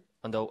turn,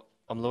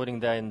 uploading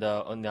that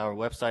on our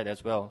website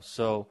as well.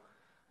 So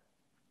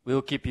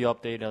we'll keep you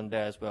updated on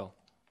that as well.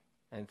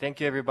 And thank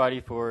you, everybody,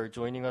 for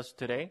joining us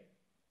today.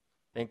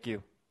 Thank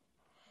you.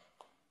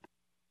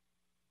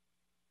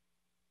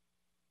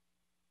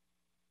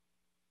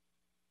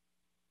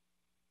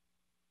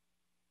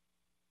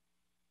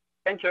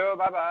 Thank you.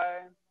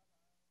 Bye-bye.